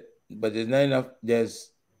does it, but there's not enough.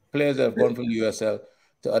 There's players that have gone from the USL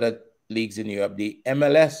to other leagues in Europe. The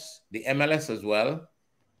MLS as well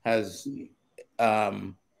has.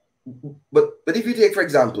 But if you take, for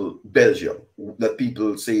example, Belgium, that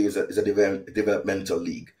people say is a developmental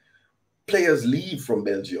league, players leave from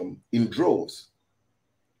Belgium in droves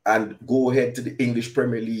and go ahead to the English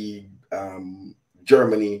Premier League,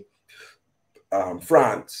 Germany,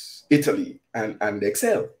 France, Italy, and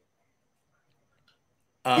excel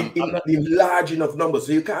in large enough numbers.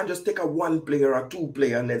 So you can't just take a one player or two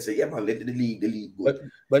player and then say, yeah, man, let the league go.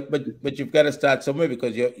 But you've got to start somewhere,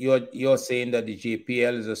 because you're saying that the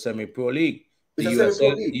JPL is a semi-pro league. The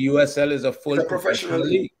USL is a full professional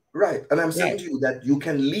league. Right. And I'm saying to you that you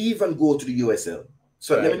can leave and go to the USL.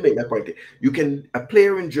 So let me make that point. A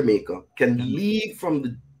player in Jamaica can leave from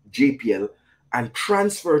the JPL and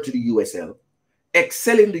transfer to the USL,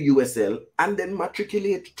 excel in the USL, and then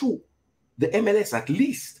matriculate to the MLS at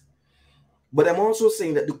least. But I'm also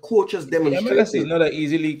saying that the coaches demonstrated. The MLS is not an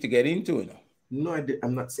easy league to get into. You know? No,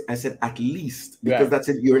 I'm not. I said at least, because that's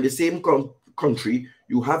it. You're in the same country.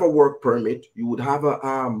 You have a work permit. You would have a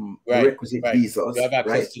requisite visas. You have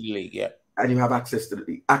access to the league, and you have access to the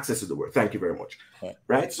league, access to the work. Thank you very much.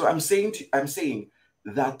 Right. So I'm saying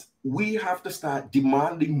that we have to start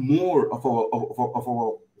demanding more of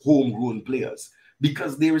our homegrown players,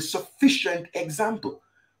 because there is sufficient example.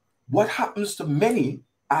 What happens to many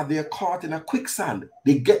are they're caught in a quicksand.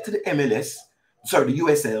 They get to the the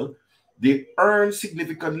USL, they earn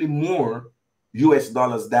significantly more US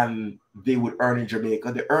dollars than they would earn in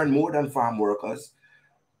Jamaica. They earn more than farm workers,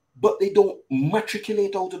 but they don't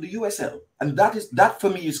matriculate out of the USL. And that for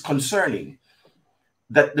me is concerning,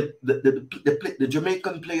 that the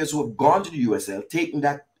Jamaican players who have gone to the USL, taking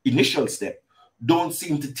that initial step, don't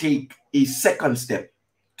seem to take a second step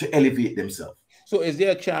to elevate themselves. So is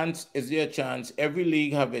there a chance every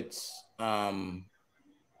league have its no,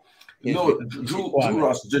 Drew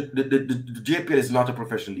Ross, the JPL is not a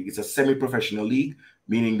professional league. It's a semi-professional league,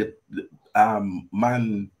 meaning the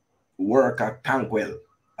man work at Tankwell,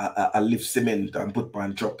 I lift cement and put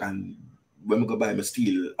pan truck, and when we go buy my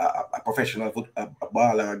steel, a professional a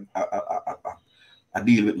baller, a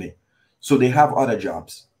deal with me. So they have other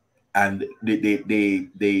jobs, and they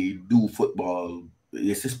do football.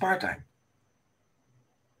 This is part-time.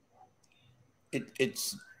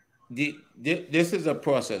 This is a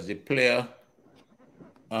process. The player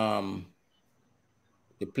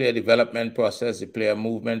development process, the player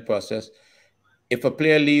movement process. If a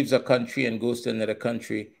player leaves a country and goes to another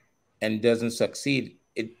country and doesn't succeed,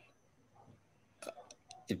 it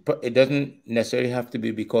doesn't necessarily have to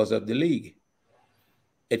be because of the league.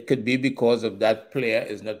 It could be because of that player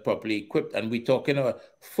is not properly equipped. And we're talking about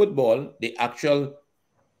football, the actual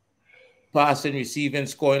passing, receiving,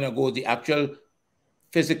 scoring a goal, the actual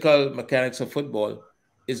physical mechanics of football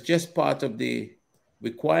is just part of the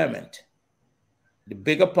requirement. The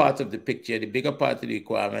bigger part of the picture, the bigger part of the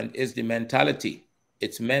requirement is the mentality.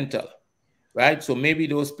 It's mental, right? So maybe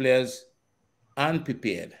those players aren't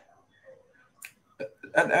prepared.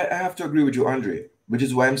 And I have to agree with you, Andre, which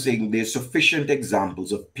is why I'm saying there's sufficient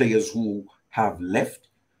examples of players who have left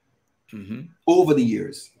over the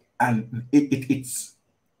years. And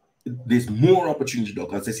there's more opportunity,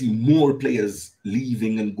 because I see more players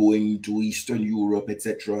leaving and going to Eastern Europe,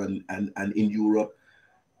 etc., and in Europe.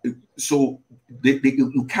 So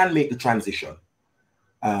you can make the transition.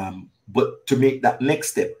 But to make that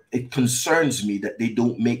next step, it concerns me that they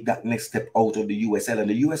don't make that next step out of the USL. And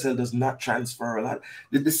the USL does not transfer a lot.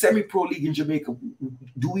 The semi-pro league in Jamaica,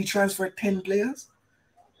 do we transfer 10 players?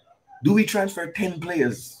 Do we transfer 10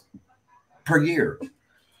 players per year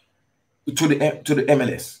to the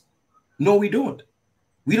MLS? No, we don't.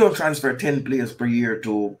 We don't transfer 10 players per year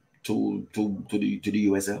to the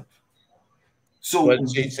USL. So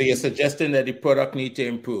you're suggesting that the product needs to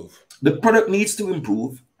improve? The product needs to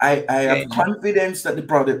improve. I have confidence that the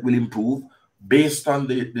product will improve based on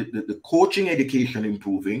the coaching education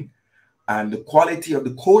improving and the quality of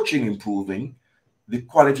the coaching improving, the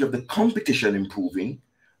quality of the competition improving,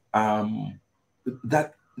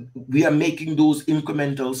 that we are making those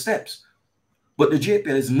incremental steps. But the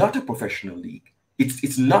JPL is not a professional league.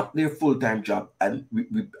 It's not their full-time job, and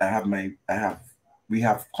we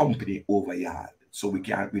have company over yard, so we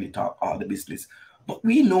can't really talk all the business. But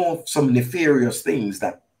we know of some nefarious things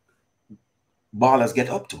that ballers get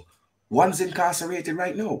up to. One's incarcerated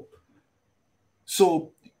right now.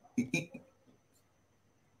 So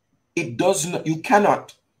it does not, you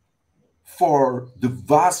cannot, for the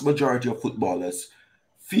vast majority of footballers,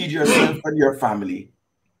 feed yourself and your family,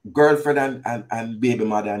 girlfriend and baby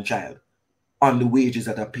mother and child on the wages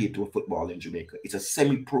that are paid to a football in Jamaica. It's a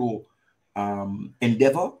semi-pro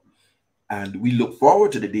endeavor, and we look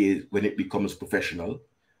forward to the day when it becomes professional,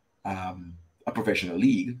 a professional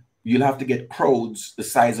league. You'll have to get crowds the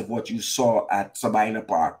size of what you saw at Sabina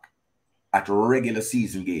Park at regular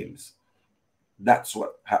season games. That's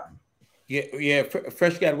what happened. Yeah,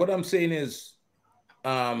 Fresh Guy, what I'm saying is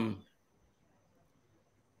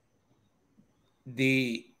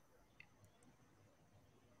the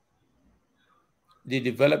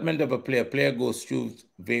development of a player goes through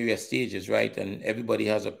various stages, right? And everybody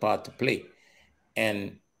has a part to play.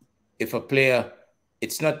 And if a player,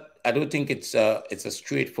 it's not, I don't think it's a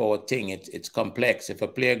straightforward thing. It's complex. If a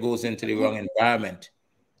player goes into the wrong environment,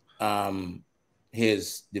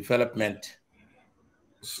 his development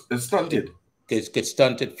is stunted. Gets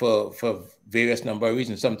stunted for various number of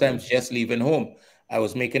reasons. Sometimes just leaving home. I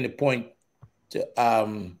was making the point to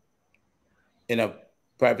in a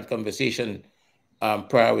private conversation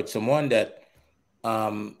prior with someone that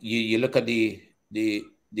you look at the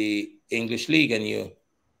English league,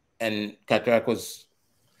 and Cataract was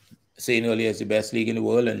saying earlier it's the best league in the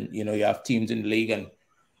world, and you have teams in the league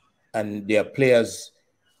and their players.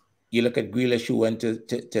 You look at Grealish, who went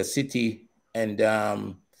to City, and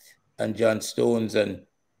John Stones, and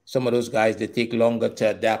some of those guys, they take longer to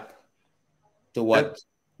adapt to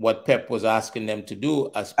what Pep was asking them to do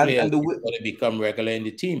as players and before they become regular in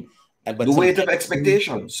the team. But the weight of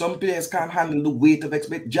expectation. Some players can't handle the weight of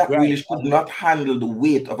expectation. Jack Grealish could not handle the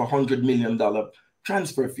weight of $100 million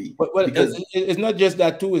transfer fee. Well, because it's not just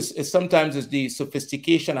that too. It's sometimes it's the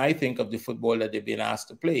sophistication, I think, of the football that they've been asked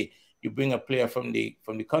to play. You bring a player from the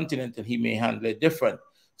continent, and he may handle it different.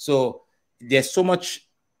 So there's so much.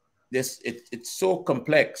 It's so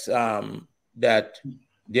complex that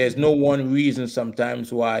there's no one reason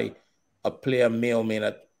sometimes why a player may or may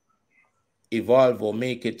not evolve or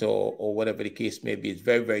make it, or whatever the case may be. It's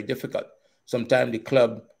very, very difficult. Sometimes the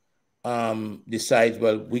club decides,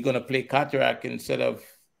 well, we're going to play Cataract instead of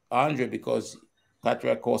Andre because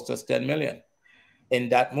Cataract cost us 10 million. In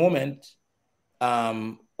that moment,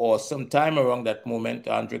 or sometime around that moment,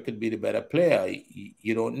 Andre could be the better player.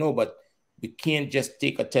 You don't know, but we can't just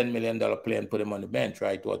take a $10 million player and put him on the bench,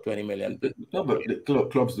 right? Or 20 million. No, but the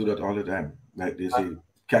clubs do that all the time. Like they say,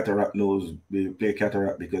 Cataract knows they play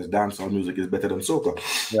Cataract because dancehall music is better than soca.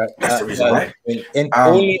 Right. That's the reason, right?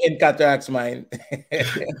 Only in Cataract's mind.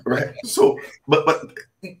 Right. So, but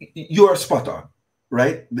you're spot on,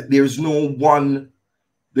 right? There's no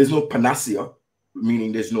panacea,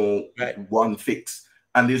 meaning there's no one fix,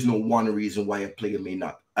 and there's no one reason why a player may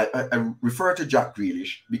not. I refer to Jack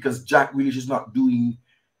Grealish because Jack Grealish is not doing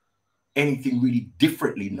anything really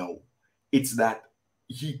differently now. It's that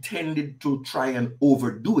he tended to try and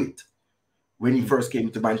overdo it when he first came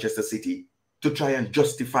to Manchester City to try and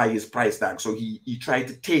justify his price tag. So he tried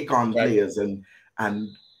to take on players and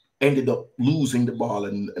ended up losing the ball,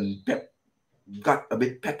 and Pep got a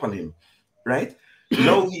bit pep on him, right?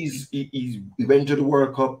 Now he went to the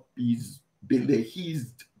World Cup. He's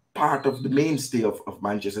part of the mainstay of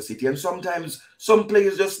Manchester City, and sometimes some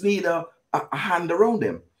players just need a hand around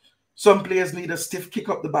them. Some players need a stiff kick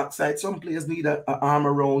up the backside. Some players need an arm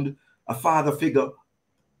around a father figure.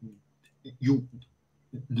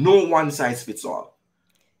 No one size fits all.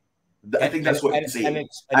 I think that's what I'm saying.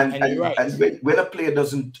 And when a player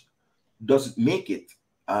doesn't make it,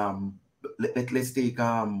 let's take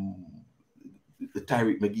Tyreek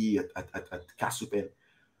McGee at Castleford.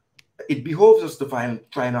 It behoves us to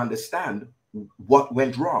try and understand what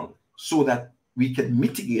went wrong so that we can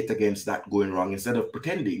mitigate against that going wrong instead of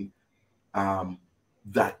pretending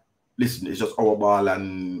that, listen, it's just our ball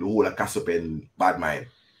and the whole of Castleford bad mind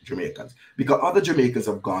Jamaicans. Because other Jamaicans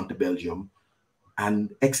have gone to Belgium and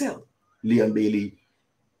excelled. Leon Bailey,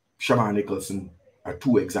 Shaman Nicholson, are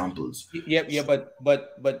two examples. Yeah, but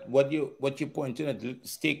what you pointing at,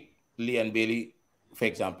 take Leon Bailey, for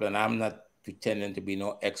example, and I'm not pretending to be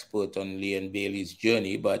no expert on Leon Bailey's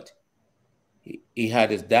journey, but he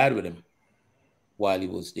had his dad with him while he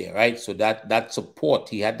was there, right? So that support,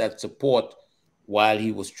 he had that support while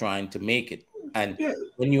he was trying to make it. And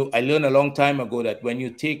I learned a long time ago that when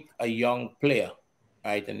you take a young player,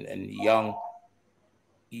 right, and young,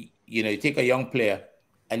 you take a young player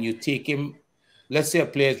and you take him, let's say a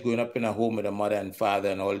player is growing up in a home with a mother and father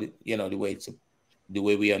and all the, the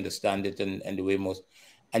way we understand it and the way most,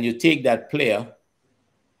 and you take that player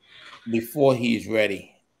before he's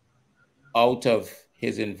ready out of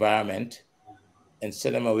his environment and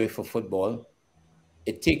send him away for football,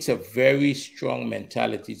 it takes a very strong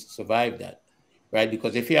mentality to survive that, right?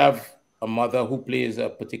 Because if you have a mother who plays a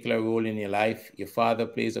particular role in your life, your father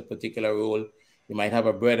plays a particular role, you might have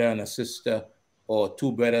a brother and a sister or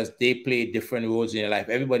two brothers, they play different roles in your life.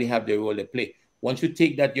 Everybody have their role they play. Once you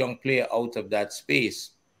take that young player out of that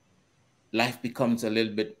space, life becomes a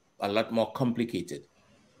lot more complicated.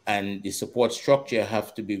 And the support structure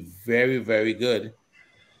have to be very, very good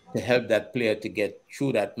to help that player to get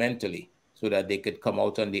through that mentally so that they could come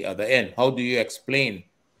out on the other end. How do you explain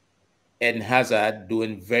Eden Hazard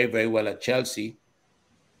doing very, very well at Chelsea?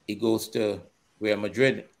 He goes to Real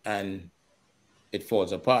Madrid and it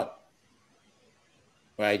falls apart,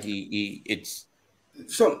 right?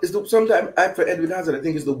 Sometimes for Edwin Hazard, I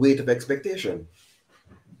think it's the weight of expectation.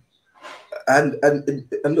 And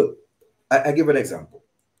look, I give an example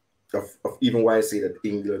of even why I say that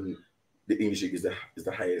England, the English league is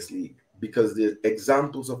the highest league, because the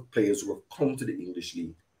examples of players who have come to the English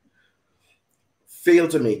league, fail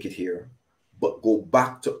to make it here, but go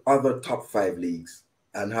back to other top 5 leagues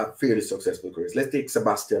and have fairly successful careers. Let's take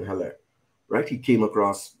Sebastian Haller, right? He came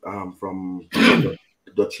across from the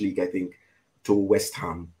Dutch league, I think, to West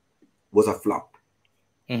Ham, was a flop.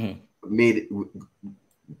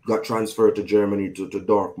 Got transferred to Germany to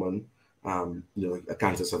Dortmund, a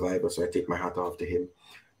cancer survivor, so I take my hat off to him.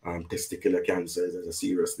 Testicular cancer is a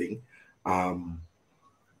serious thing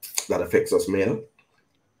that affects us male.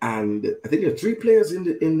 And I think there are 3 players I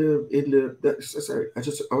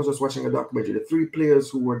was just watching a documentary. The 3 players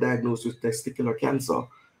who were diagnosed with testicular cancer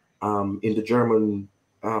in the German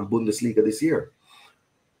Bundesliga this year.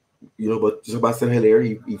 But Sebastian Haller,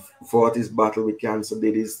 he fought his battle with cancer,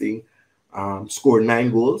 did his thing, scored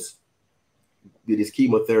 9 goals, did his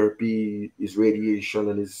chemotherapy, his radiation,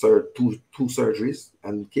 and his two surgeries,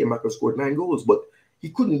 and came back and scored 9 goals. But he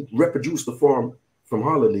couldn't reproduce the form from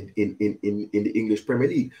Holland in the English Premier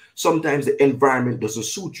League. Sometimes the environment doesn't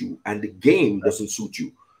suit you and the game doesn't suit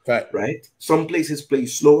you. Right? Some places play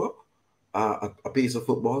slower, a pace of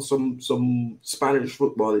football. Some Spanish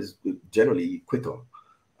football is generally quicker.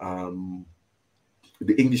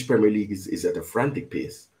 The English Premier League is at a frantic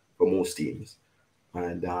pace for most teams.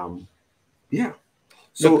 And yeah.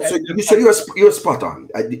 So you're spot on.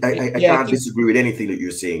 I can't disagree with anything that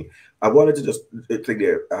you're saying. I wanted to just click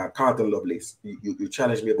there. Carlton Lovelace, you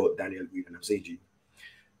challenged me about Daniel Green, and I'm saying to you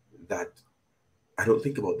that I don't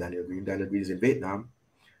think about Daniel Green. Daniel Green is in Vietnam,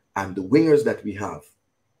 and the wingers that we have.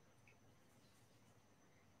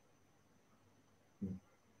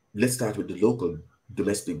 Let's start with the local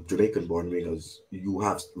domestic Jamaican-born wingers. You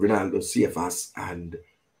have Ronaldo CFS and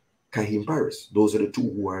Kahim Paris. Those are the 2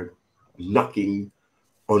 who are knocking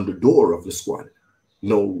on the door of the squad.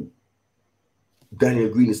 No, Daniel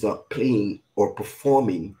Green is not playing or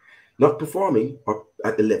performing, not performing or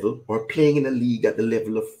at the level or playing in a league at the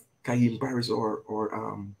level of Kahim Paris or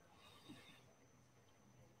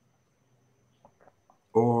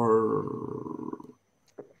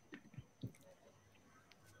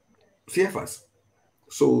CFS.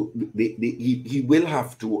 So he will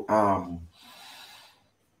have to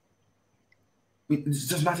it's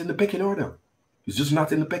just not in the pecking order. It's just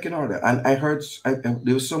not in the pecking order. And I heard,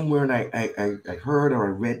 there was somewhere, and I heard or I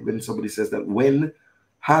read when somebody says that when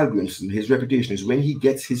Hallgrimsson, his reputation is when he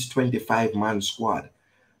gets his 25-man squad,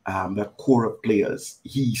 that core of players,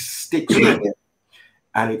 he sticks with them.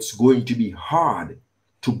 And it's going to be hard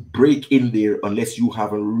to break in there unless you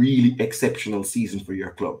have a really exceptional season for your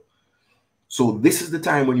club. So this is the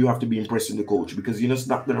time when you have to be impressing the coach, because you're just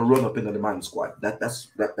not going to run up into the man squad. That's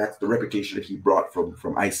the reputation that he brought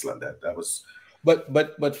from Iceland. That was.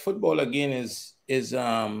 But football again is there's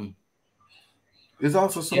also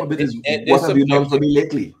some of it is what have you done for me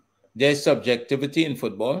lately? There's subjectivity in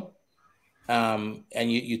football, and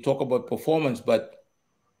you talk about performance, but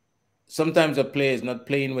sometimes a player is not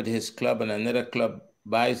playing with his club and another club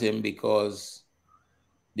buys him because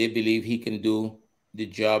they believe he can do the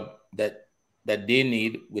job that that they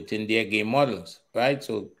need within their game models, right?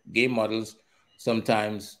 So game models,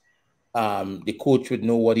 sometimes the coach would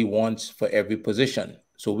know what he wants for every position.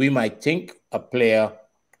 So we might think a player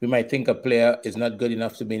is not good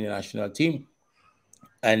enough to be in the national team,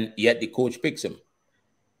 and yet the coach picks him,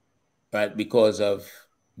 right? Because of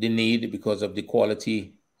the need, because of the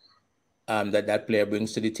quality that player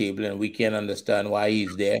brings to the table, and we can understand why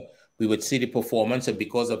he's there. We would see the performance, and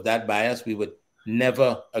because of that bias, we would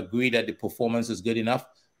never agree that the performance is good enough,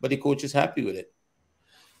 but the coach is happy with it.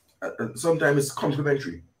 Sometimes it's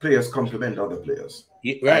complementary. Players complement other players.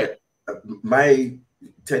 Yeah, right. My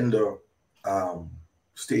tender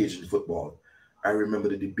stage in football, I remember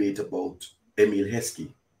the debate about Emil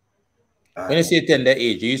Heskey. When you say tender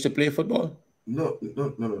age, you used to play football? No.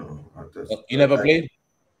 You never played?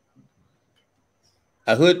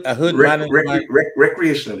 I heard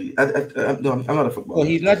recreationally. No, I'm not a footballer. Well,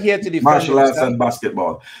 he's not here to defend martial arts himself. And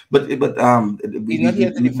basketball, but he's not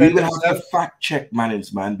here to defend we will himself. have to fact check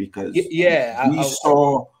Mannings, man, because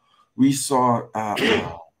we saw.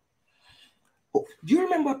 Do you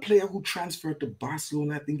remember a player who transferred to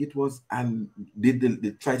Barcelona? I think it was, and they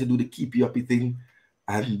tried to do the keepy uppy thing,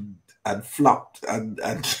 and flopped, and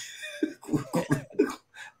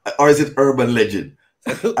or is it urban legend?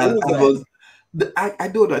 I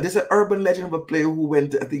don't know. There's an urban legend of a player who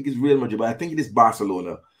went to, I think it's Real Madrid, but I think it is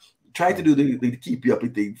Barcelona. Tried to do the keep you up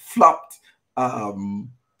thing, flopped, and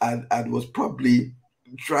was probably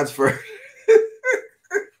transferred.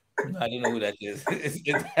 I don't know who that is.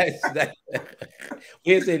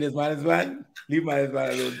 You say this man? Leave my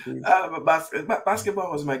alone.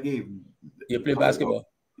 Basketball was my game. You play basketball?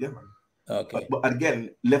 Yeah, man. Okay. But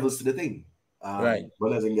again, levels to the thing. Right.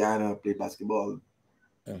 When I was in Guyana, I played basketball.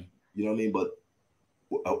 You know what I mean? But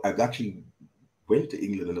I actually went to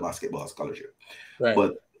England on a basketball scholarship. Right.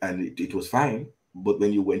 And it was fine. But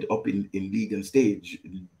when you went up in league and stage,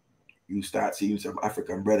 you start seeing some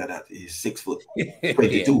African brother that is 6 foot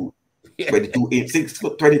 22,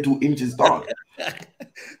 22 inches tall.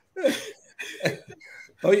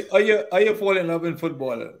 Are you falling in love in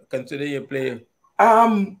football? Consider you play?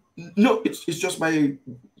 No, it's just my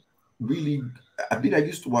really. I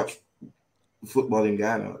used to watch football in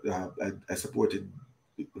Ghana. I supported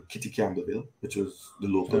Kitty Campbellville, which was the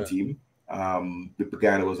local team.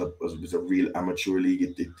 Ghana was a real amateur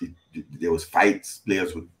league. There was fights.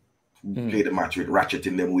 Players would play the match with ratchet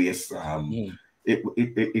in them waists.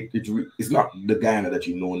 It's not the Ghana that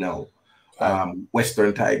you know now.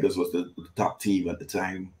 Western Tigers was the top team at the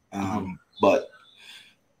time. But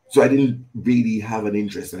so I didn't really have an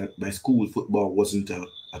interest. My school football wasn't a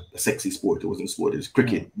sexy sport. It wasn't a sport. It was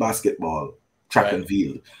cricket, basketball, track and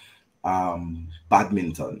field,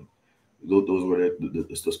 badminton. Those were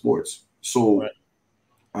the sports. So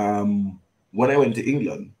when I went to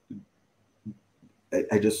England,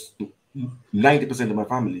 I just 90% of my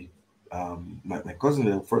family, my cousin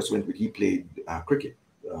that first went with, he played cricket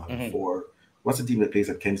for what's the team that plays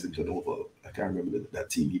at Kensington Oval? I can't remember that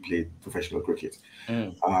team. He played professional cricket.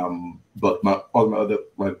 But my other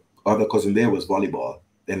cousin there was volleyball,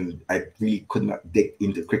 and I really could not dig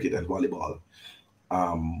into cricket and volleyball.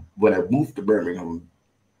 When I moved to Birmingham,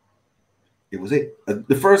 it was it.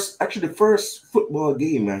 The first football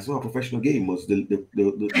game I saw, a professional game, was the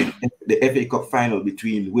FA Cup final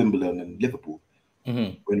between Wimbledon and Liverpool,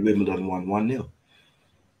 when Wimbledon won 1-0.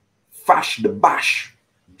 Fash the Bash,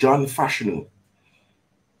 John Fashanu.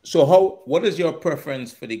 So what is your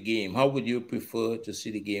preference for the game? How would you prefer to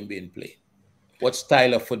see the game being played? What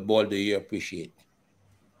style of football do you appreciate?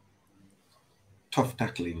 Tough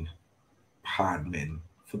tackling, hard men.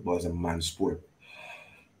 Football is a man's sport.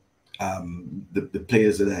 The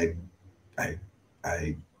players that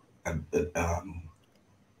I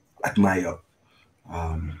admire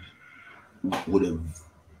would have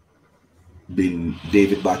been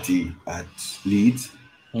David Batty at Leeds,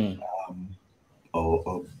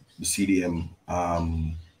 or the CDM.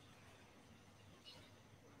 I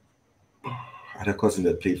had a cousin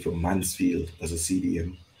that played for Mansfield as a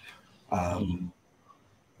CDM.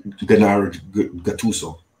 Gennaro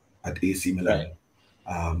Gattuso at AC Milan.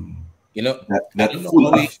 A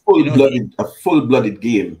full-blooded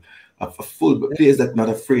game, players that not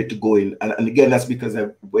afraid to go in, and again that's because I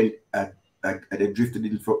drifted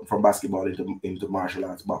in from basketball into martial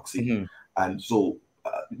arts, boxing, and so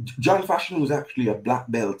John Fashanu was actually a black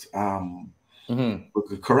belt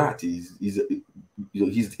karate.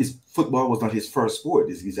 His football was not his first sport.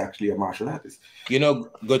 He's actually a martial artist.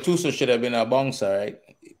 Gattuso should have been a bouncer, right?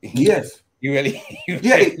 Yes. You really?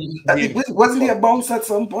 Wasn't he a bouncer at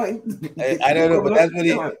some point? I don't know, but that's what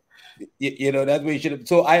that's what he should have.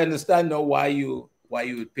 So I understand now why you why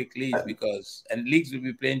you would pick Leeds, because Leeds will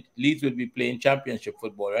be playing championship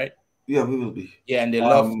football, right? Yeah, we will be. Yeah, and they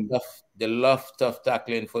love tough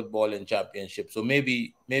tackling football in championship. So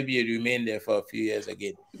maybe you remain there for a few years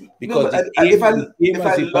again, because No, but the game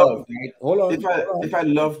has evolved. Right? Hold on. If I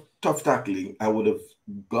love tough tackling, I would have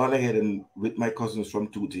gone ahead and with my cousins from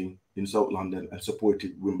Tooting in South London and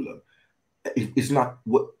supported Wimbledon. It's not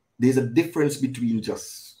what there's a difference between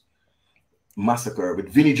just massacre with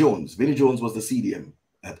Vinnie Jones. Vinnie Jones was the CDM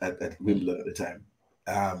at Wimbledon at the time.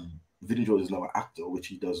 Vinnie Jones is now an actor, which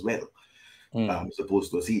he does well, as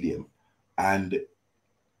opposed to a CDM. And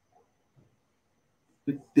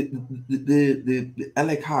I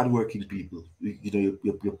like hardworking people. You know,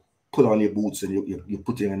 you put on your boots and you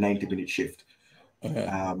put in a 90-minute shift.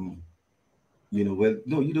 You know, well,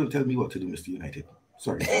 no, you don't tell me what to do, Mr. United.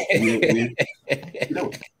 Sorry.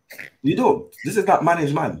 You don't. This is not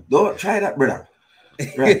management. Don't try that, brother.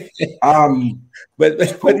 Right. But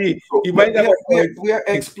you might have we are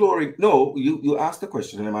exploring. No, you asked the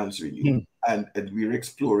question and I'm answering you. And we're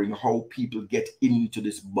exploring how people get into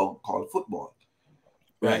this bug called football.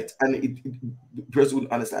 Right. And the person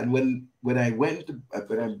wouldn't understand. When I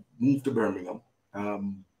moved to Birmingham,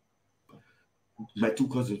 my two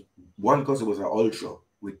cousins, one cousin was an ultra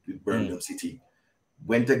with Birmingham City.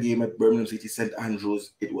 Went a game at Birmingham City, St.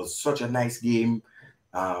 Andrews. It was such a nice game.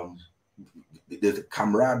 There's a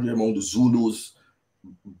camaraderie among the Zulus,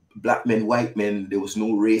 black men, white men. There was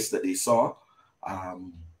no race that they saw.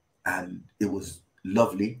 And it was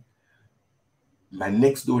lovely. My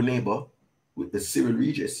next door neighbor, with the Cyril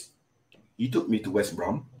Regis, he took me to West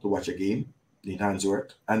Brom to watch a game in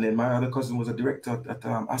Handsworth. And then my other cousin was a director at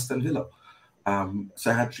Aston Villa.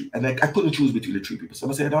 So I had three, and I couldn't choose between the three people. So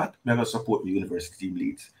I said, you know what? I'm going to support the university team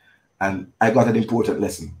Leeds. And I got an important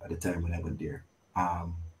lesson at the time when I went there.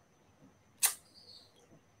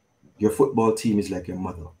 Your football team is like your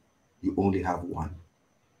mother. You only have one.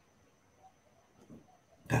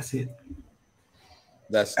 That's it.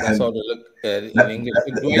 That's how they look in English.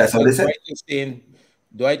 That's how they said.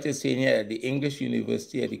 Dwight is saying here, the English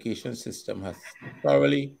university education system has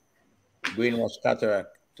thoroughly brainwashed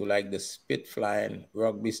cataract to like the spit-flying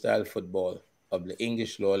rugby-style football of the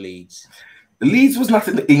English lower leagues. Leeds was not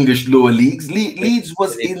in the English lower leagues. Leeds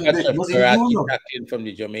was in Europe. From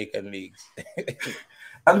the Jamaican leagues.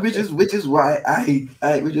 And which is why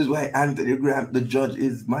Anthony Grant, the judge,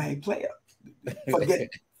 is my player. Forget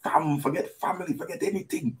family, forget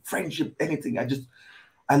anything, friendship, anything.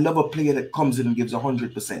 I love a player that comes in and gives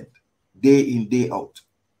 100%, day in, day out.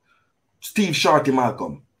 Steve Shorty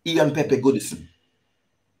Malcolm, Ian Pepe Goodison,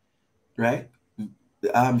 right?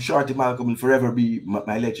 Shorty Malcolm will forever be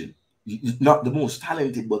my legend. He's not the most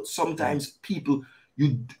talented, but sometimes people,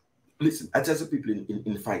 listen, I tell some people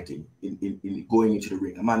in fighting, in going into the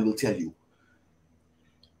ring, a man will tell you,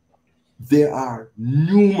 there are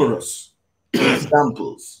numerous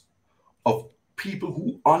examples of people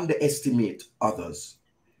who underestimate others.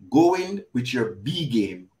 Go in with your B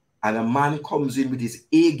game, and a man comes in with his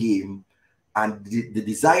A game and the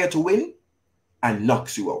desire to win and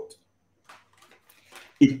knocks you out.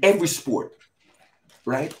 In every sport,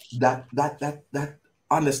 right? That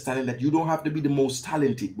understanding that you don't have to be the most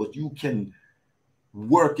talented, but you can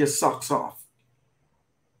work your socks off.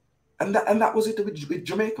 And that was it with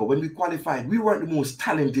Jamaica. When we qualified, we weren't the most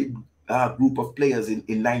talented group of players in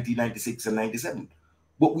 1996 and 97.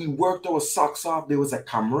 But we worked our socks off. There was a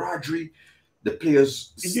camaraderie. The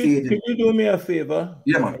players stayed. Can you do me a favor?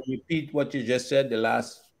 Yeah, man. Repeat what you just said, the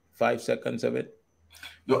last 5 seconds of it.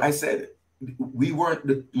 No, I said we weren't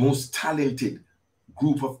the most talented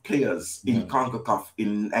group of players in CONCACAF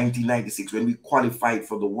in 1996 when we qualified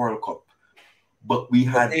for the World Cup. But we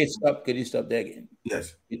had... Can you stop there again?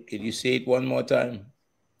 Yes. Can you say it one more time?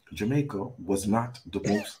 Jamaica was not the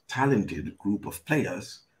most talented group of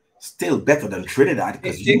players. Still better than Trinidad.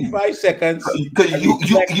 Take 5 seconds. Because you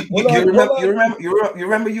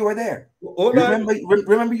remember you were there.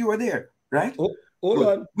 Remember you were there, right? Hold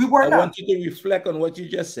on. We were not. I want you to reflect on what you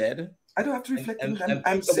just said. I don't have to reflect on that.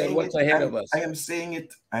 I'm saying what's ahead of us. I am saying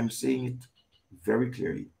it. I'm saying it very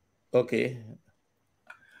clearly. Okay.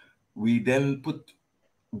 We then put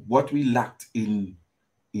what we lacked in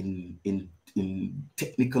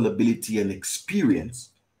technical ability and experience.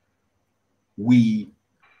 We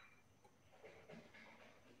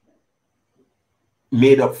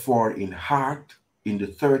made up for in heart, in the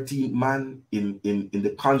 13th man, in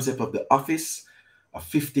the concept of the office, a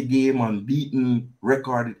 50 game unbeaten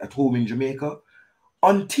record at home in Jamaica,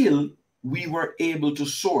 until we were able to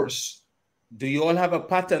source. Do you all have a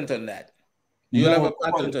patent on that? Do you all have a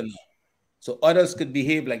patent on that? So others could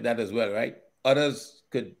behave like that as well, right? Others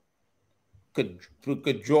could could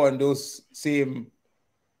draw on those same.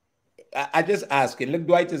 I just asking. Look,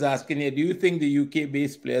 Dwight is asking here. Do you think the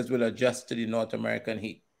UK-based players will adjust to the North American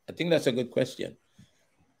heat? I think that's a good question.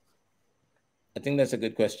 The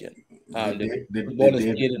football is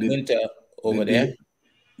played in winter over there.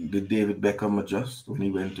 Did David Beckham adjust when he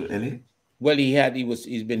went to LA? Well,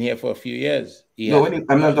 he's been here for a few years.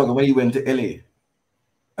 I'm not talking when he went to LA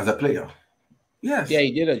as a player. Yes. Yeah,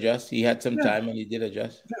 he did adjust. He had some time and he did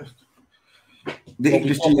adjust. Yes. They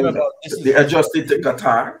adjusted to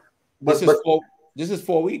Qatar. This is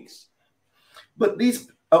 4 weeks. But these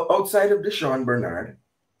outside of Deshaun Bernard,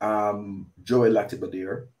 Joel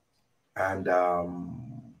Latibeaudiere, and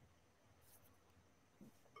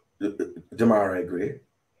Demarai Gray,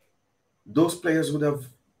 those players would have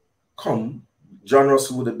come. John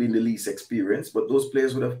Russell would have been the least experienced, but those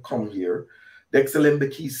players would have come here. Dexter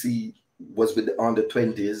Lembekisi was with the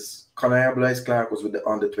under-20s. Conor Blaise Clark was with the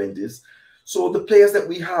under-20s. So the players that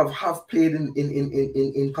we have played in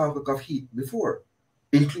CONCACAF Heat before,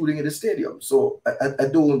 including in the stadium. So I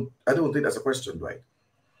don't think that's a question, right?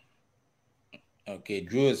 Okay,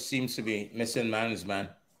 Drew seems to be missing management.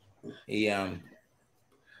 He's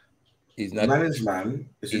not. Management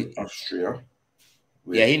is in Austria.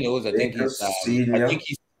 Yeah, he knows. I think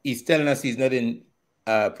he's telling us he's not in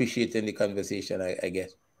appreciating the conversation. I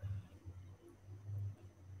guess.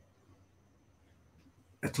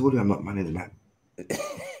 I told you I'm not management.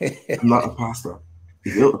 I'm not a pastor.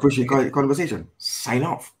 If you don't appreciate the conversation, sign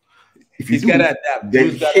off. If you gotta adapt.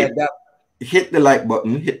 Then hit the like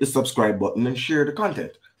button, hit the subscribe button, and share the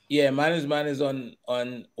content. Yeah, management is on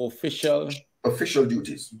official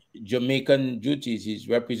duties. Jamaican duties. He's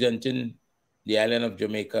representing the island of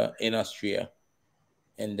Jamaica in Austria,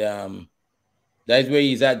 and that's where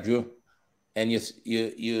he's at, Drew. And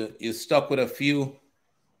you stuck with a few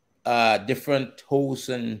different hosts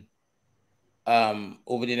and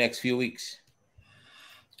over the next few weeks.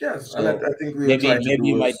 Yes, so and I think maybe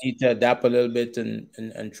you might need to adapt a little bit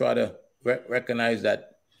and try to recognize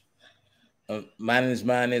that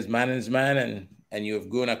management is management, and you have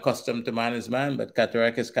grown accustomed to management, but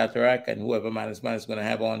Cataract is Cataract, and whoever management is going to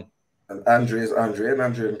have on. And Andre is Andre, and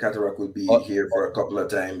Andre and Cataract will be here for a couple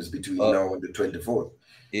of times between now and the 24th.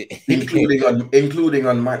 including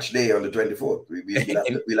on match day on the 24th.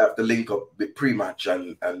 We'll have to link up with pre-match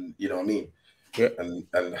and you know what I mean,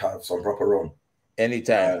 and have some proper run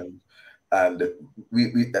anytime. And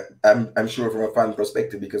I'm sure from a fan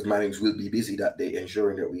perspective, because Mannings will be busy that day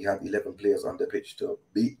ensuring that we have 11 players on the pitch to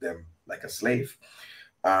beat them like a slave.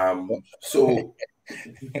 So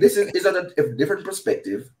this is a different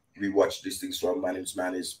perspective. We watch these things from Mannings.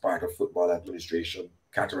 Man is part of football administration.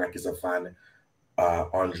 Cataract is a fan.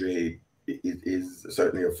 Andre is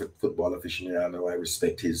certainly a football aficionado. I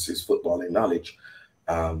respect his footballing knowledge.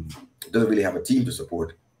 Doesn't really have a team to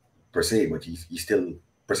support per se, but he still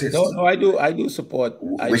persists. No, I do support.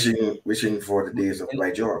 Wishing for the days of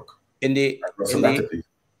Dwight York. In the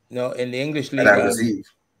English league.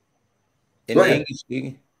 In the English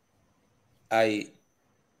league,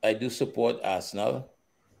 I do support Arsenal,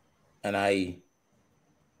 and I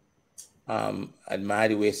admire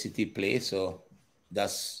the way City play. So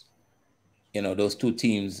that's, those two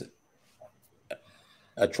teams,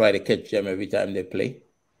 I try to catch them every time they play.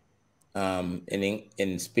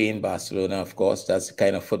 In Spain, Barcelona, of course, that's the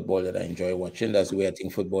kind of football that I enjoy watching. That's the way I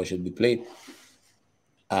think football should be played.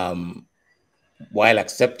 While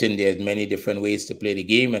accepting there's many different ways to play the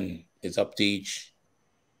game, and it's up to each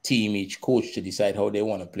team, each coach to decide how they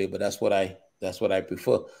want to play. But that's what I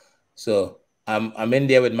prefer. So I'm in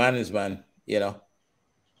there with management,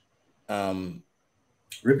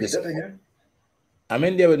 Repeat that again. I'm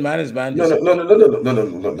in there with management. No. You're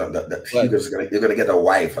gonna get a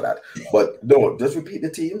Y for that. But no, just repeat the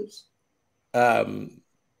teams.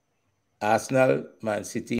 Arsenal, Man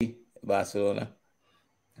City, Barcelona.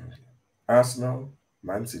 Arsenal,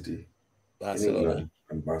 Man City, Barcelona,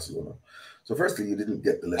 and Barcelona. So firstly, you didn't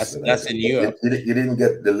get the lesson. That's in Europe. You didn't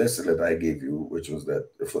get the lesson that I gave you, which was that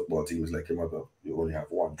the football team is like your mother. You only have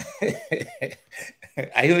one.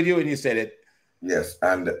 I heard you when you said it. Yes,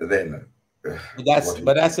 and then.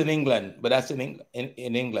 But that's in England. But that's in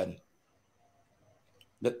England.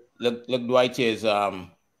 Look, Dwight is. I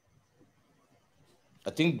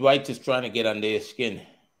think Dwight is trying to get under his skin.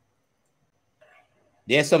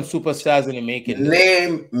 There's some superstars in the making.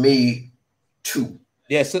 Name me two.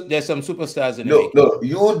 There's some superstars in the making. No,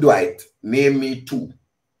 you, Dwight. Name me two.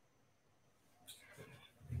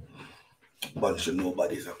 Bunch of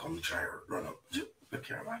nobodies are come try to run up. Look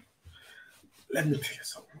here, man. Let me tell you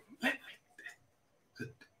something.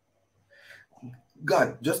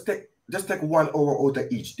 God, just take just take 1 hour out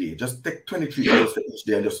of each day. Just take 23 hours for each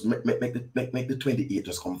day and just make the 28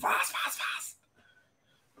 just come fast.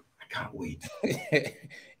 I can't wait.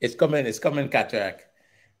 It's coming, Cataract.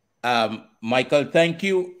 Michael, thank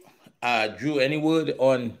you. Drew, any word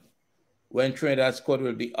on when Trinidad squad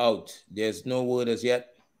will be out? There's no word as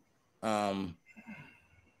yet.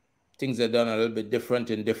 Things are done a little bit different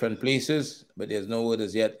in different places, but there's no word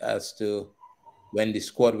as yet as to when the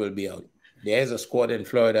squad will be out. There is a squad in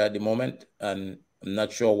Florida at the moment, and I'm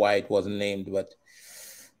not sure why it wasn't named, but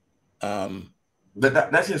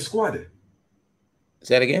that's your squad.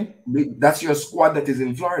 Say that again? That's your squad that is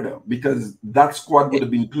in Florida, because that squad would have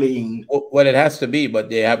been playing. Well, it has to be, but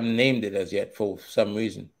they haven't named it as yet for some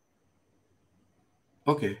reason.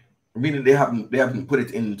 Okay, meaning they haven't put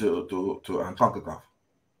it into CONCACAF.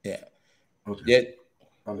 Yeah. Okay.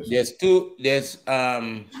 There's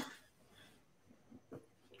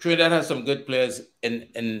Trinidad has some good players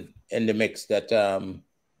in the mix that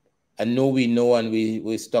I know we know, and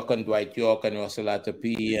we're stuck on Dwight York and Russell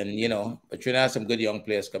P, and but Trinidad has some good young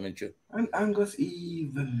players coming through. And Angus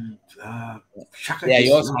even Shaka. Yeah,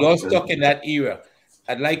 you're stuck in that era.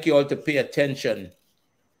 I'd like you all to pay attention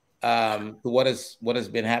to what has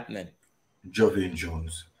been happening. Jovian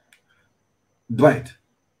Jones. Dwight,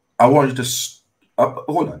 I want you to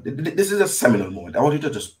hold on. This is a seminal moment. I want you to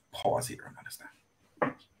just pause here and understand.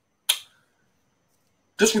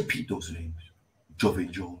 Just repeat those names.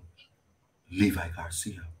 Jovian Jones, Levi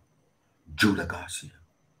Garcia, Judah Garcia.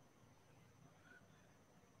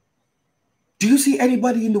 Do you see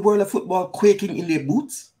anybody in the world of football quaking in their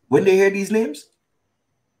boots when they hear these names?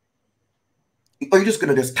 Or you're just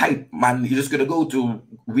going to just type, man, you're just going to go to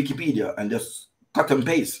Wikipedia and just cut and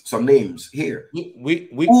paste some names here.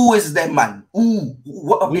 Who is them, man?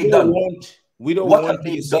 What have they done? We don't want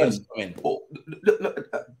these done. Oh,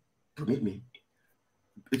 permit me.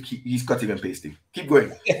 He's cutting and pasting. Keep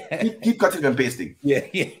going. keep cutting and pasting. Yeah.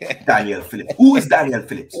 Daniel Phillips. Who is Daniel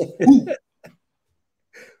Phillips? Who?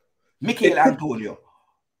 Michael Antonio.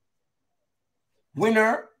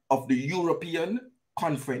 Winner of the European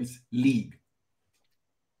Conference League.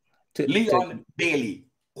 Leon Bailey.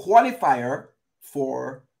 Qualifier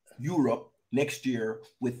for Europe next year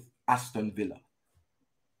with Aston Villa.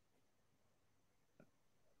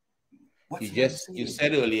 You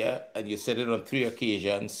said earlier, and you said it on 3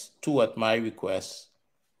 occasions, 2 at my request.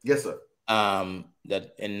 Yes, sir.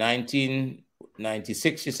 That in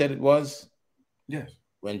 1996, you said it was? Yes.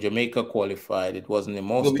 When Jamaica qualified, it wasn't the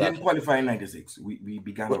most. No, we didn't qualify in 96. We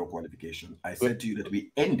began our qualification. I said to you that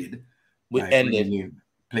we ended bringing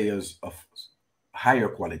players of higher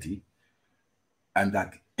quality, and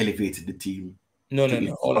that elevated the team. No.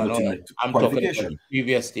 Hold on. I'm talking about the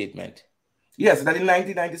previous statement. Yes, that in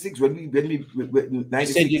 1996, when we you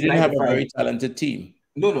said you didn't have a very talented team.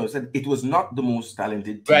 No, I said it was not the most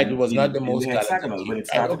talented team. Right, it was not the most talented team. When it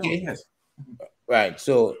started, okay. Yes. Right.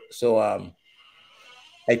 So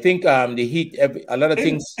I think the Heat, a lot of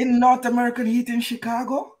things in North American Heat in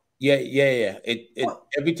Chicago. Yeah.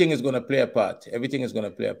 Everything is going to play a part. Everything is going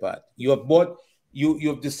to play a part.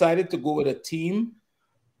 You've decided to go with a team,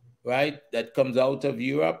 right, that comes out of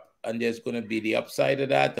Europe. And there's going to be the upside of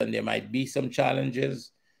that, and there might be some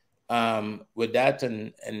challenges with that.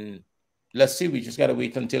 And let's see. We just got to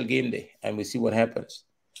wait until game day, and we see what happens.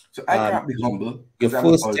 So I can't be humble. Your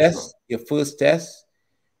first test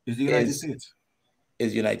is the United States.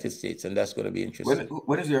 Is United States, and that's going to be interesting.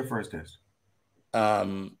 When is your first test?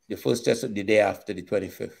 The first test of the day after the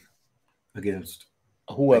 25th. Against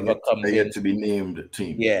whoever comes in. To be named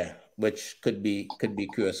team. Yeah, which could be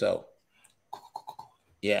Curacao.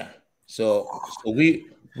 Yeah, so we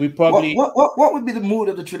probably what would be the mood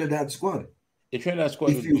of the Trinidad squad? The Trinidad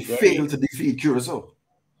squad if you fail to defeat Curacao.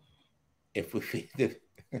 If we fail,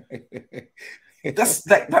 that's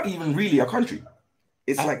like not even really a country.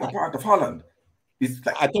 It's like a part of Holland. It's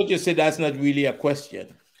like, I thought you said that's not really a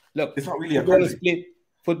question. Look, it's not really a country.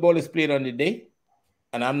 Football is played on the day,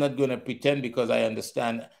 and I'm not going to pretend because I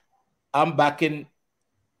understand. I'm backing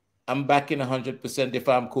 100% if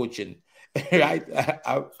I'm coaching. Right,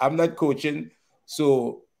 I'm not coaching,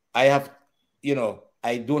 so I have,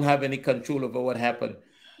 I don't have any control over what happened.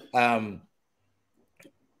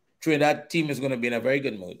 Trinidad team is going to be in a very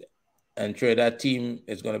good mood, and Trinidad team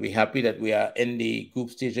is going to be happy that we are in the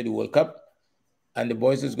group stage of the World Cup, and the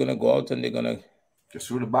boys is going to go out and they're going to just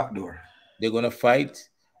through the back door. They're going to fight.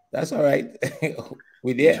 That's all right.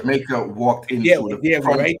 We're there. Jamaica walked in through the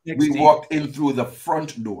front. Right we walked in through the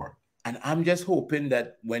front door, and I'm just hoping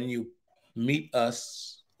that when you meet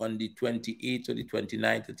us on the 28th or the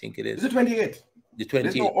 29th, I think it is. Is it 28th? The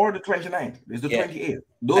There's 28th. no or the 29th. There's the 28th.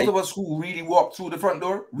 Those of us who really walk through the front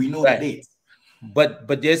door, we know the dates.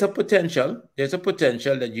 But there's a potential. There's a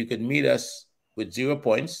potential that you could meet us with 0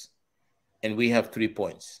 points, and we have 3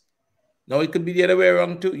 points. Now it could be the other way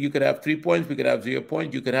around too. You could have 3 points. We could have 0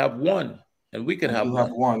 points. You could have 1, and we could have you 1.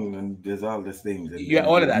 have 1, and there's all these things. And, yeah,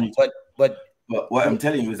 all of that. But what I'm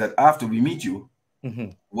telling you is that after we meet you,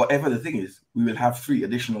 whatever the thing is, we will have 3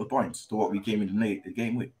 additional points to what we came into the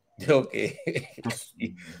game with. Okay.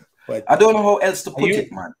 But I don't know how else to put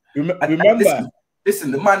it, man. Remember,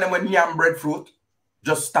 listen, the man that went yam breadfruit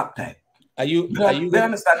just stop that. They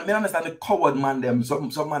understand the coward man them.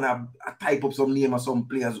 Some man have type up some name of some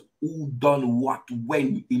players who done what,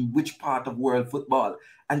 when, in which part of world football,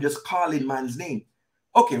 and just calling man's name.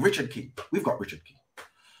 Okay, Richard King. We've got Richard King.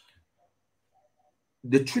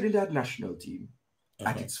 The Trinidad national team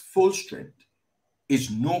at its full strength is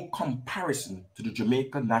no comparison to the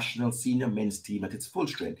Jamaica national senior men's team at its full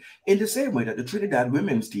strength. In the same way that the Trinidad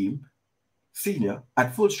women's team senior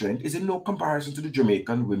at full strength is in no comparison to the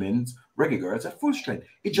Jamaican women's reggae girls at full strength.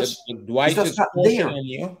 It just Dwight is cautioning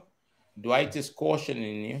you. Dwight is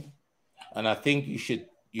cautioning you, and I think you should.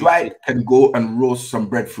 Dwight can go and roast some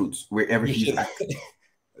breadfruits wherever he's at.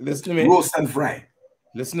 Listen to me. Roast and fry.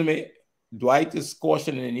 Listen to me. Dwight is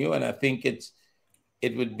cautioning you, and I think it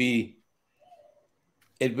would be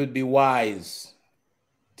wise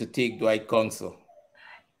to take Dwight counsel.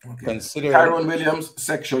 Okay. Considering Tyrone Williams,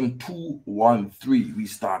 section 213. We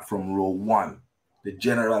start from row 1. The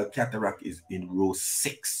general cataract is in row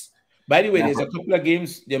 6. By the way, there's a couple of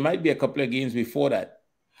games. There might be a couple of games before that.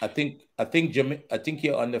 I think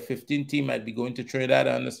your under 15 team might be going to Trinidad.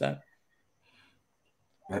 I understand.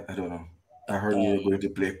 I don't know. I heard you were going to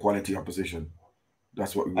play quality opposition.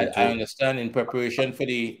 That's what we were told. I understand. In preparation for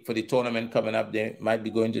the tournament coming up, they might be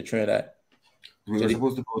going to Trinidad. We were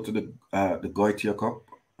supposed to go to the Goitia Cup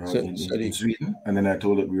in Sweden, and then I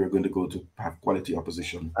told that we were going to go to have quality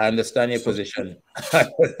opposition. I understand your position.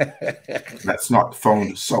 That's not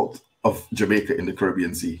found south of Jamaica in the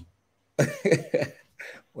Caribbean Sea.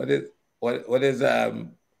 What is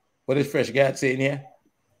Fresh Gad saying here?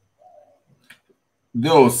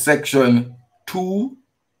 No, section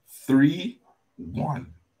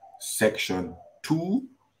 231. Section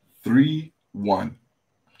 231.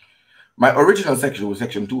 My original section was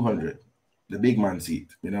section 200, the big man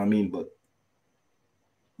seat, you know what I mean? But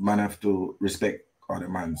man have to respect other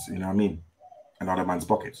man's, you know what I mean? And other man's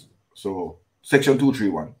pockets. So section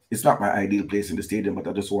 231. It's not my ideal place in the stadium, but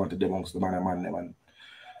I just wanted them amongst the man and man them, and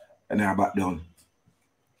then I back down.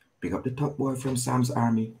 Pick up the top boy from Sam's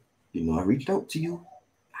Army. You know, I reached out to you.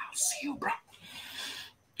 I'll see you, bro.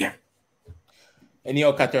 Yeah. And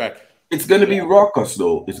your cataract. It's gonna be raucous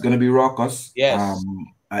though. It's gonna be raucous. Yes.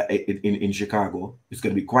 In Chicago. It's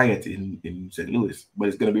gonna be quiet in St. Louis, but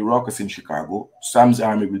it's gonna be raucous in Chicago. Sam's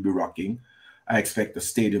Army will be rocking. I expect the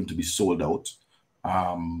stadium to be sold out.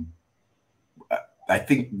 I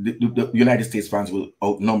think the United States fans will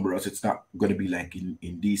outnumber us. It's not going to be like in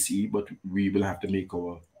DC, but we will have to make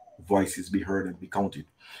our voices be heard and be counted.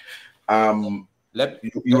 Let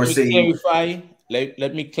me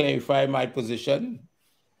clarify my position,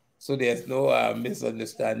 so there's no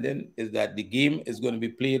misunderstanding. Is that the game is going to be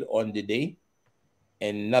played on the day,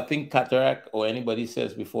 and nothing cataract or anybody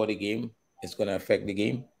says before the game is going to affect the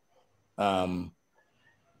game. And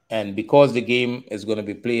because the game is going to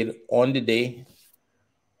be played on the day,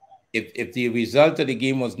 if the result of the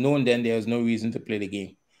game was known, then there was no reason to play the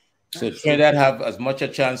game. So Trinidad have as much a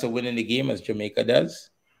chance of winning the game as Jamaica does.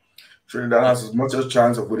 Trinidad has as much a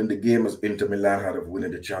chance of winning the game as Inter Milan had of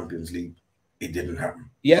winning the Champions League. It didn't happen.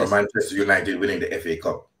 Yes. Or Manchester United winning the FA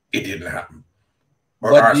Cup. It didn't happen.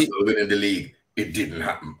 Or Arsenal winning the league. It didn't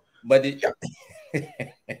happen. But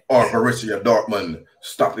or Borussia Dortmund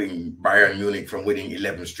stopping Bayern Munich from winning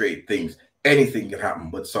 11 straight things. Anything can happen,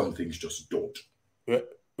 but some things just don't.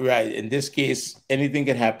 Right. In this case, anything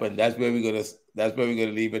can happen. That's where we're gonna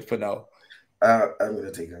leave it for now. I'm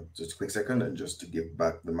gonna take just a quick second and just to give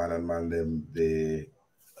back the man and man them the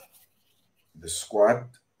squad,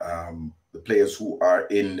 the players who are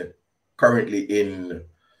currently in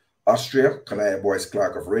Austria: Kanaya Boyce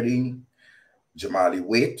Clark of Reading, Jamali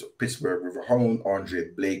Waite, Pittsburgh Riverhound, Andre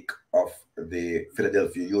Blake of the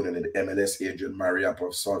Philadelphia Union in the MLS, Adrian Mariappa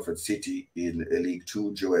of Salford City in League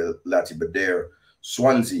Two, Joel Latibedaire,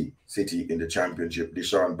 Swansea City in the Championship,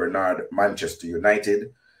 Deshaun Bernard, Manchester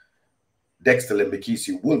United, Dexter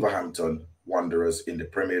Lembekisi, Wolverhampton Wanderers in the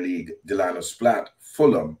Premier League, Delano Splatt,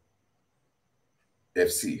 Fulham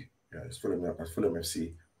FC, it's Fulham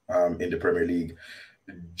FC in the Premier League,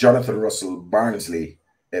 Jonathan Russell Barnsley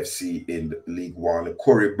FC in League One.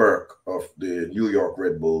 Corey Burke of the New York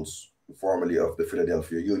Red Bulls, formerly of the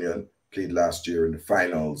Philadelphia Union, played last year in the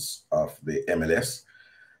finals of the MLS.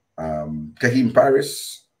 Kahim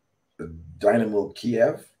Paris, Dynamo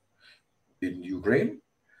Kiev in Ukraine.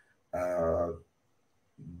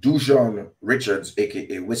 Dujon Richards,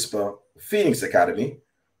 aka Whisper, Phoenix Academy,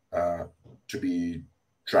 to be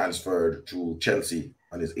transferred to Chelsea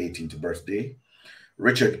on his 18th birthday.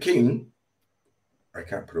 Richard King, I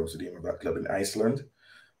can't pronounce the name of that club in Iceland,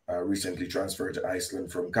 recently transferred to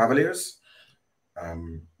Iceland from Cavaliers.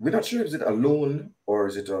 We're not sure, is it a loan or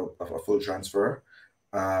is it a full transfer?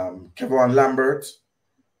 Kevon Lambert,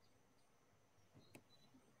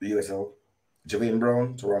 the USL. Javane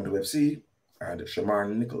Brown, Toronto FC. And Shamar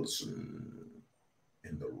Nicholson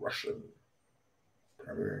in the Russian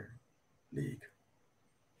Premier League.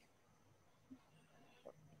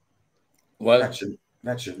 Well,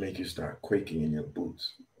 that should make you start quaking in your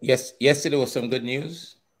boots. Yes, yesterday was some good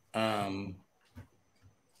news. We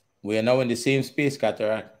are now in the same space,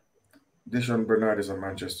 Cataract. Dishon Bernard is a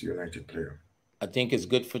Manchester United player. I think it's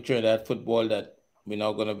good for Trinidad football that we're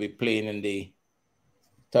now going to be playing in the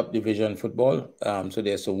top division football. So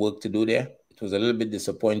there's some work to do there. It was a little bit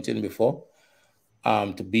disappointing before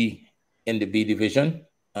to be in the B division.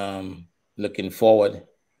 Looking forward,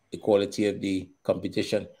 the quality of the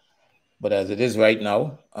competition. But as it is right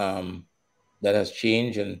now, that has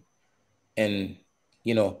changed. And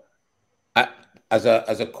you know, as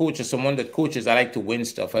a coach or someone that coaches, I like to win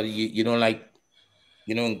stuff. You don't like,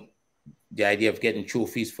 the idea of getting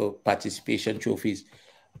trophies for participation trophies.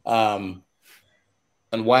 And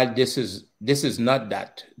while this is not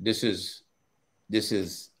that, this is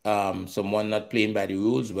someone not playing by the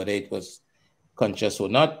rules, whether it was conscious or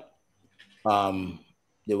not.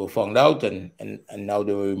 They were found out and now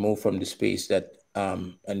they were removed from the space that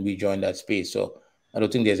and we joined that space. So I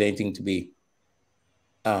don't think there's anything to be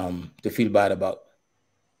to feel bad about.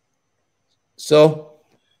 So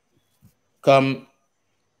come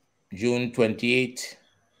June 28th.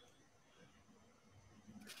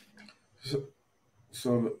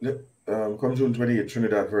 So come June 28th,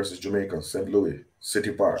 Trinidad versus Jamaica, St. Louis,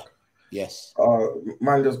 City Park. Yes.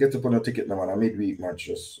 Man, just get to put a ticket now, man. A midweek match,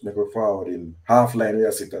 just make a forward in half line. We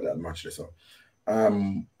are sick of that match. So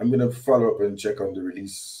I'm going to follow up and check on the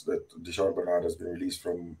release that Dishon Bernard has been released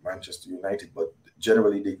from Manchester United. But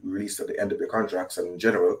generally, they released at the end of the contracts, and in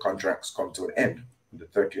general, contracts come to an end on the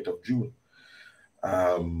 30th of June.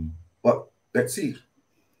 But let's see.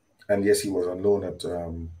 And yes, he was on loan at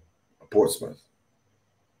Portsmouth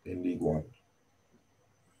in League One.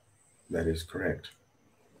 That is correct.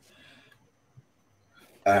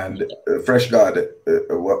 And Fresh God,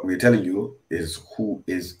 what we're telling you is who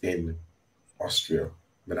is in Austria.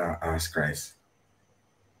 When I ask Christ.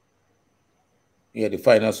 Yeah, the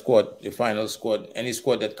final squad. Any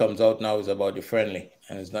squad that comes out now is about the friendly,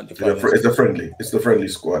 and it's not the final. It's the friendly. It's the friendly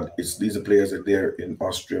squad. These are players that are there in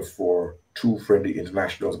Austria for 2 friendly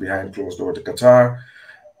internationals behind closed door to Qatar,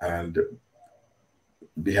 and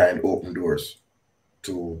behind open doors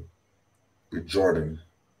to with Jordan.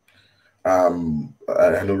 I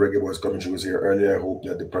know Reggae was coming through here earlier. I hope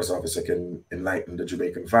that the press officer can enlighten the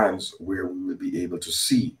Jamaican fans where we will be able to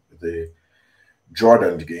see the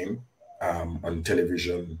Jordan game on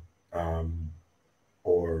television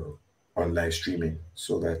or on live streaming,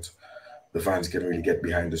 so that the fans can really get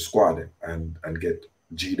behind the squad and get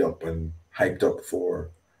G'd up and hyped up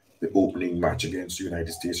for the opening match against the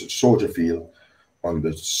United States at Soldier Field on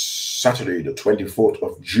the Saturday, the 24th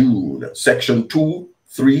of June, Section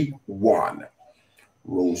 231,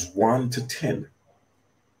 rows 1 to 10.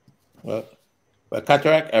 Well,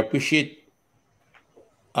 Cataract, I appreciate.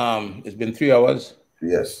 It's been 3 hours.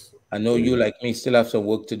 Yes. I know you, like me, still have some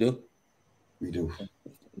work to do. We do.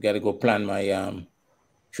 Got to go plan my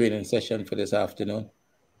training session for this afternoon.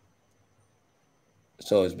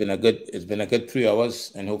 So it's been a good 3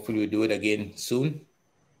 hours, and hopefully we'll do it again soon.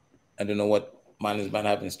 I don't know what management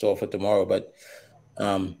have in store for tomorrow, but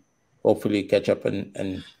hopefully catch up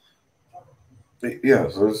and yeah.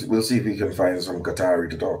 So we'll see if we can find some Qatari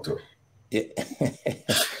to talk to. Yeah.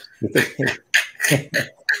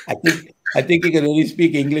 I think he can only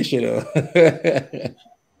speak English, you know.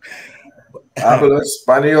 Habla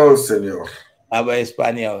español, señor. Habla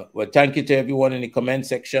español. Well, thank you to everyone in the comment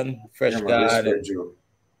section. Fresh God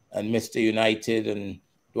and Mr. United and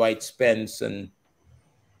Dwight Spence and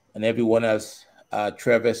everyone else,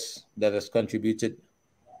 Travis, that has contributed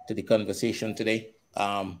to the conversation today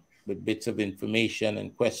with bits of information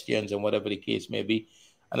and questions and whatever the case may be.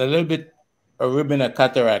 And a little bit a ribbon of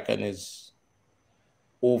Cataract and is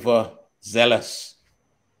overzealous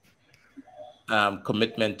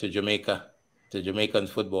commitment to Jamaica, to Jamaican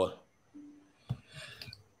football?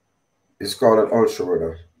 It's called an ultra,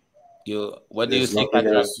 brother. What do you There's think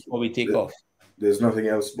nothing else. before we take off? There's nothing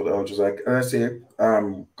else but ultras. Like I say,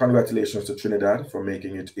 congratulations to Trinidad for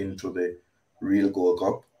making it into the real Gold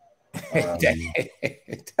Cup.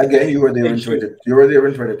 Again, you were there in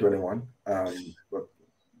 2021. But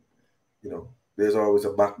you know, there's always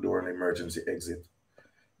a backdoor and emergency exit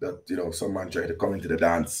that, you know, some man try to come into the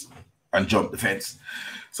dance and jump the fence.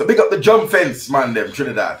 So big up the jump fence, man, them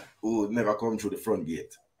Trinidad, who never come through the front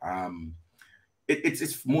gate.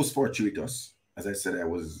 It's most fortuitous. As I said, I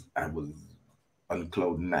was on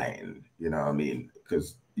cloud 9, you know what I mean?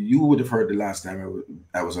 Because you would have heard the last time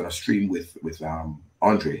I was on a stream with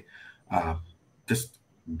Andre, just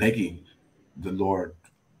begging the Lord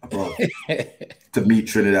above to meet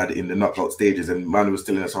Trinidad in the knockout stages, and man was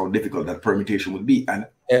telling us how difficult that permutation would be, and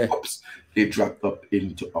oops, it dropped up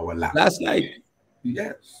into our lap last night.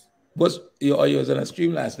 Yes. You was on a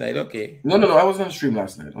stream last night? Okay. No, I was on a stream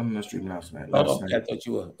last night. Last night. I thought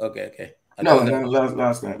you were. Okay.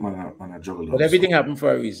 Last night, man, I juggled. But everything happened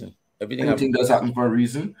for a reason. Everything does happen for a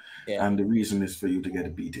reason, yeah. And the reason is for you to get a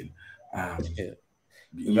beating.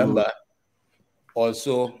 Remember,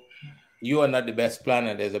 also, you are not the best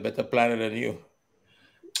planner. There's a better planner than you.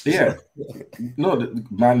 Yeah. No, the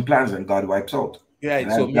man plans and God wipes out. Right.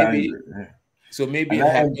 So maybe it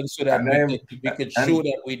happens so that we could show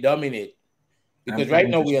that we dominate. Because right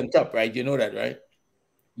now we're on top, right? You know that, right?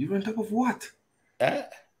 You're on top of what?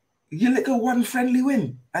 You like a one friendly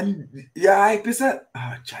win. And you're hype, is that?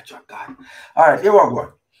 Oh, God. All right, here we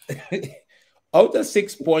go. Out of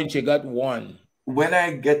 6 points, you got 1. When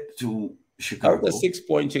I get to Chicago. Out of 6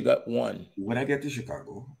 points, you got 1. When I get to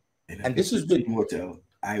Chicago, and this is the hotel,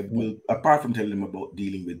 I will, apart from telling them about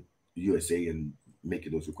dealing with USA and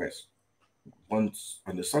making those requests, once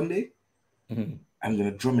on the Sunday, I'm going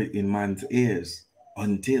to drum it in man's ears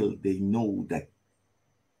until they know that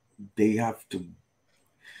they have to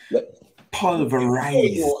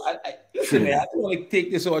pulverize. Listen, man, I don't want to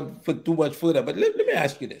take this on for too much further, but let me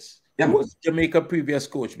ask you this. Yeah, who was Jamaica previous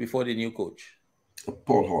coach before the new coach?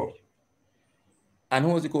 Paul Hall. And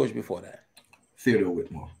who was the coach before that? Theodore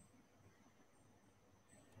Whitmore.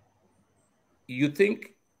 You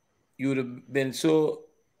think you would have been so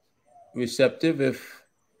receptive if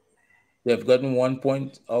they've gotten 1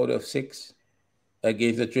 point out of 6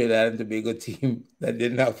 against the Trinidad and Tobago team that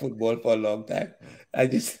didn't have football for a long time?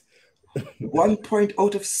 1 point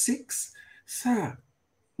out of 6? Sir,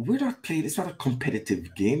 we're not playing. It's not a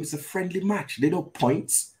competitive game. It's a friendly match. They know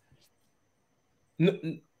points. No,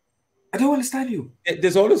 I don't understand you.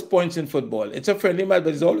 There's always points in football. It's a friendly match, but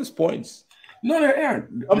there's always points. No, there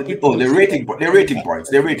aren't. They're rating points. They're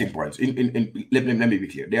rating points. Let me be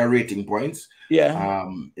clear. They are rating points. Yeah.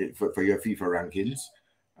 For your FIFA rankings,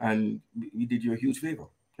 and we did you a huge favor.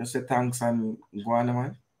 Just say thanks and go on,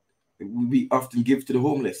 man. We often give to the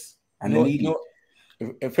homeless and the needy. No,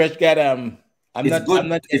 fresh guy. I'm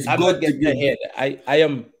not getting ahead.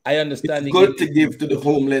 I understand. It's good to give to the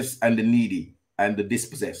homeless and the needy and the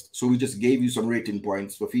dispossessed. So we just gave you some rating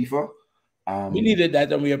points for FIFA. We needed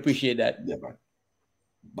that and we appreciate that. Yeah,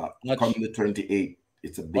 but coming to 28,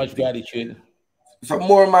 it's a big much gratitude. Some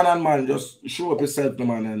more man, just show up yourself,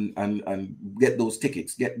 man, and get those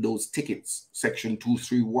tickets. Get those tickets. Section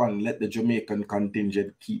 231. Let the Jamaican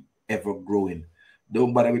contingent keep ever growing.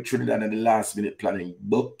 Don't bother with Trinidad and the last minute planning.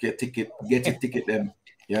 Book your ticket, get your ticket them.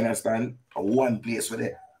 You understand? One place for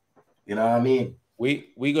that. You know what I mean?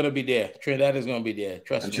 We're gonna be there. Trinidad is gonna be there.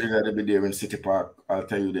 Trust me. Trinidad will be there in City Park. I'll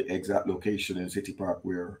tell you the exact location in City Park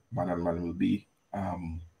where man and man will be.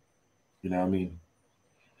 You know what I mean?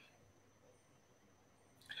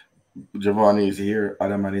 Giovanni is here,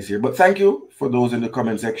 Adaman is here. But thank you for those in the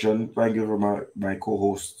comment section. Thank you for my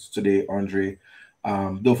co-hosts today, Andre.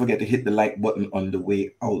 Don't forget to hit the like button on the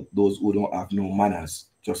way out. Those who don't have no manners,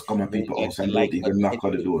 just come at people else and don't even knock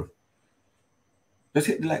on the door. Just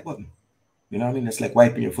hit the like button. You know what I mean? It's like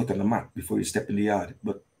wiping your foot on the mat before you step in the yard.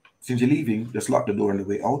 But since you're leaving, just lock the door on the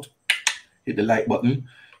way out. Hit the like button.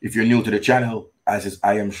 If you're new to the channel, as is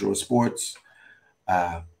I Am Sure Sports,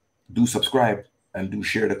 do subscribe and do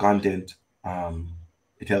share the content.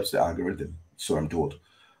 It helps the algorithm, so I'm told.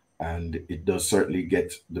 And it does certainly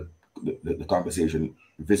get the conversation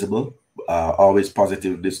visible. Always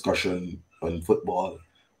positive discussion on football,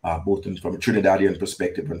 both from a Trinidadian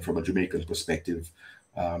perspective and from a Jamaican perspective.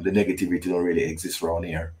 The negativity don't really exist around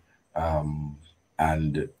here.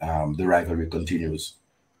 And the rivalry continues.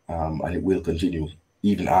 And it will continue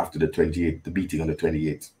even after the 28th, the beating on the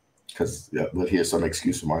 28th. Because we'll hear some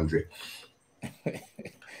excuse from Andre.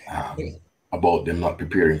 about them not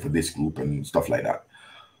preparing for this group and stuff like that.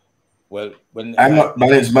 Well, when I'm not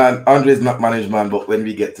management, Andre is not management, but when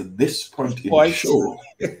we get to this point in the show,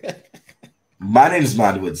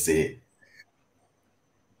 management would say,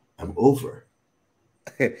 I'm over.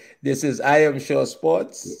 This is I Am Sure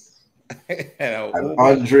Sports. and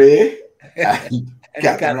Andre and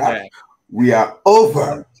Cataract, we are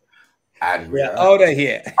over. And we are out of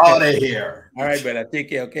here. Out of here. All right, brother. Take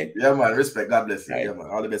care, okay? Yeah, man. Respect. God bless you. Right. Yeah, man.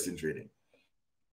 All the best in training.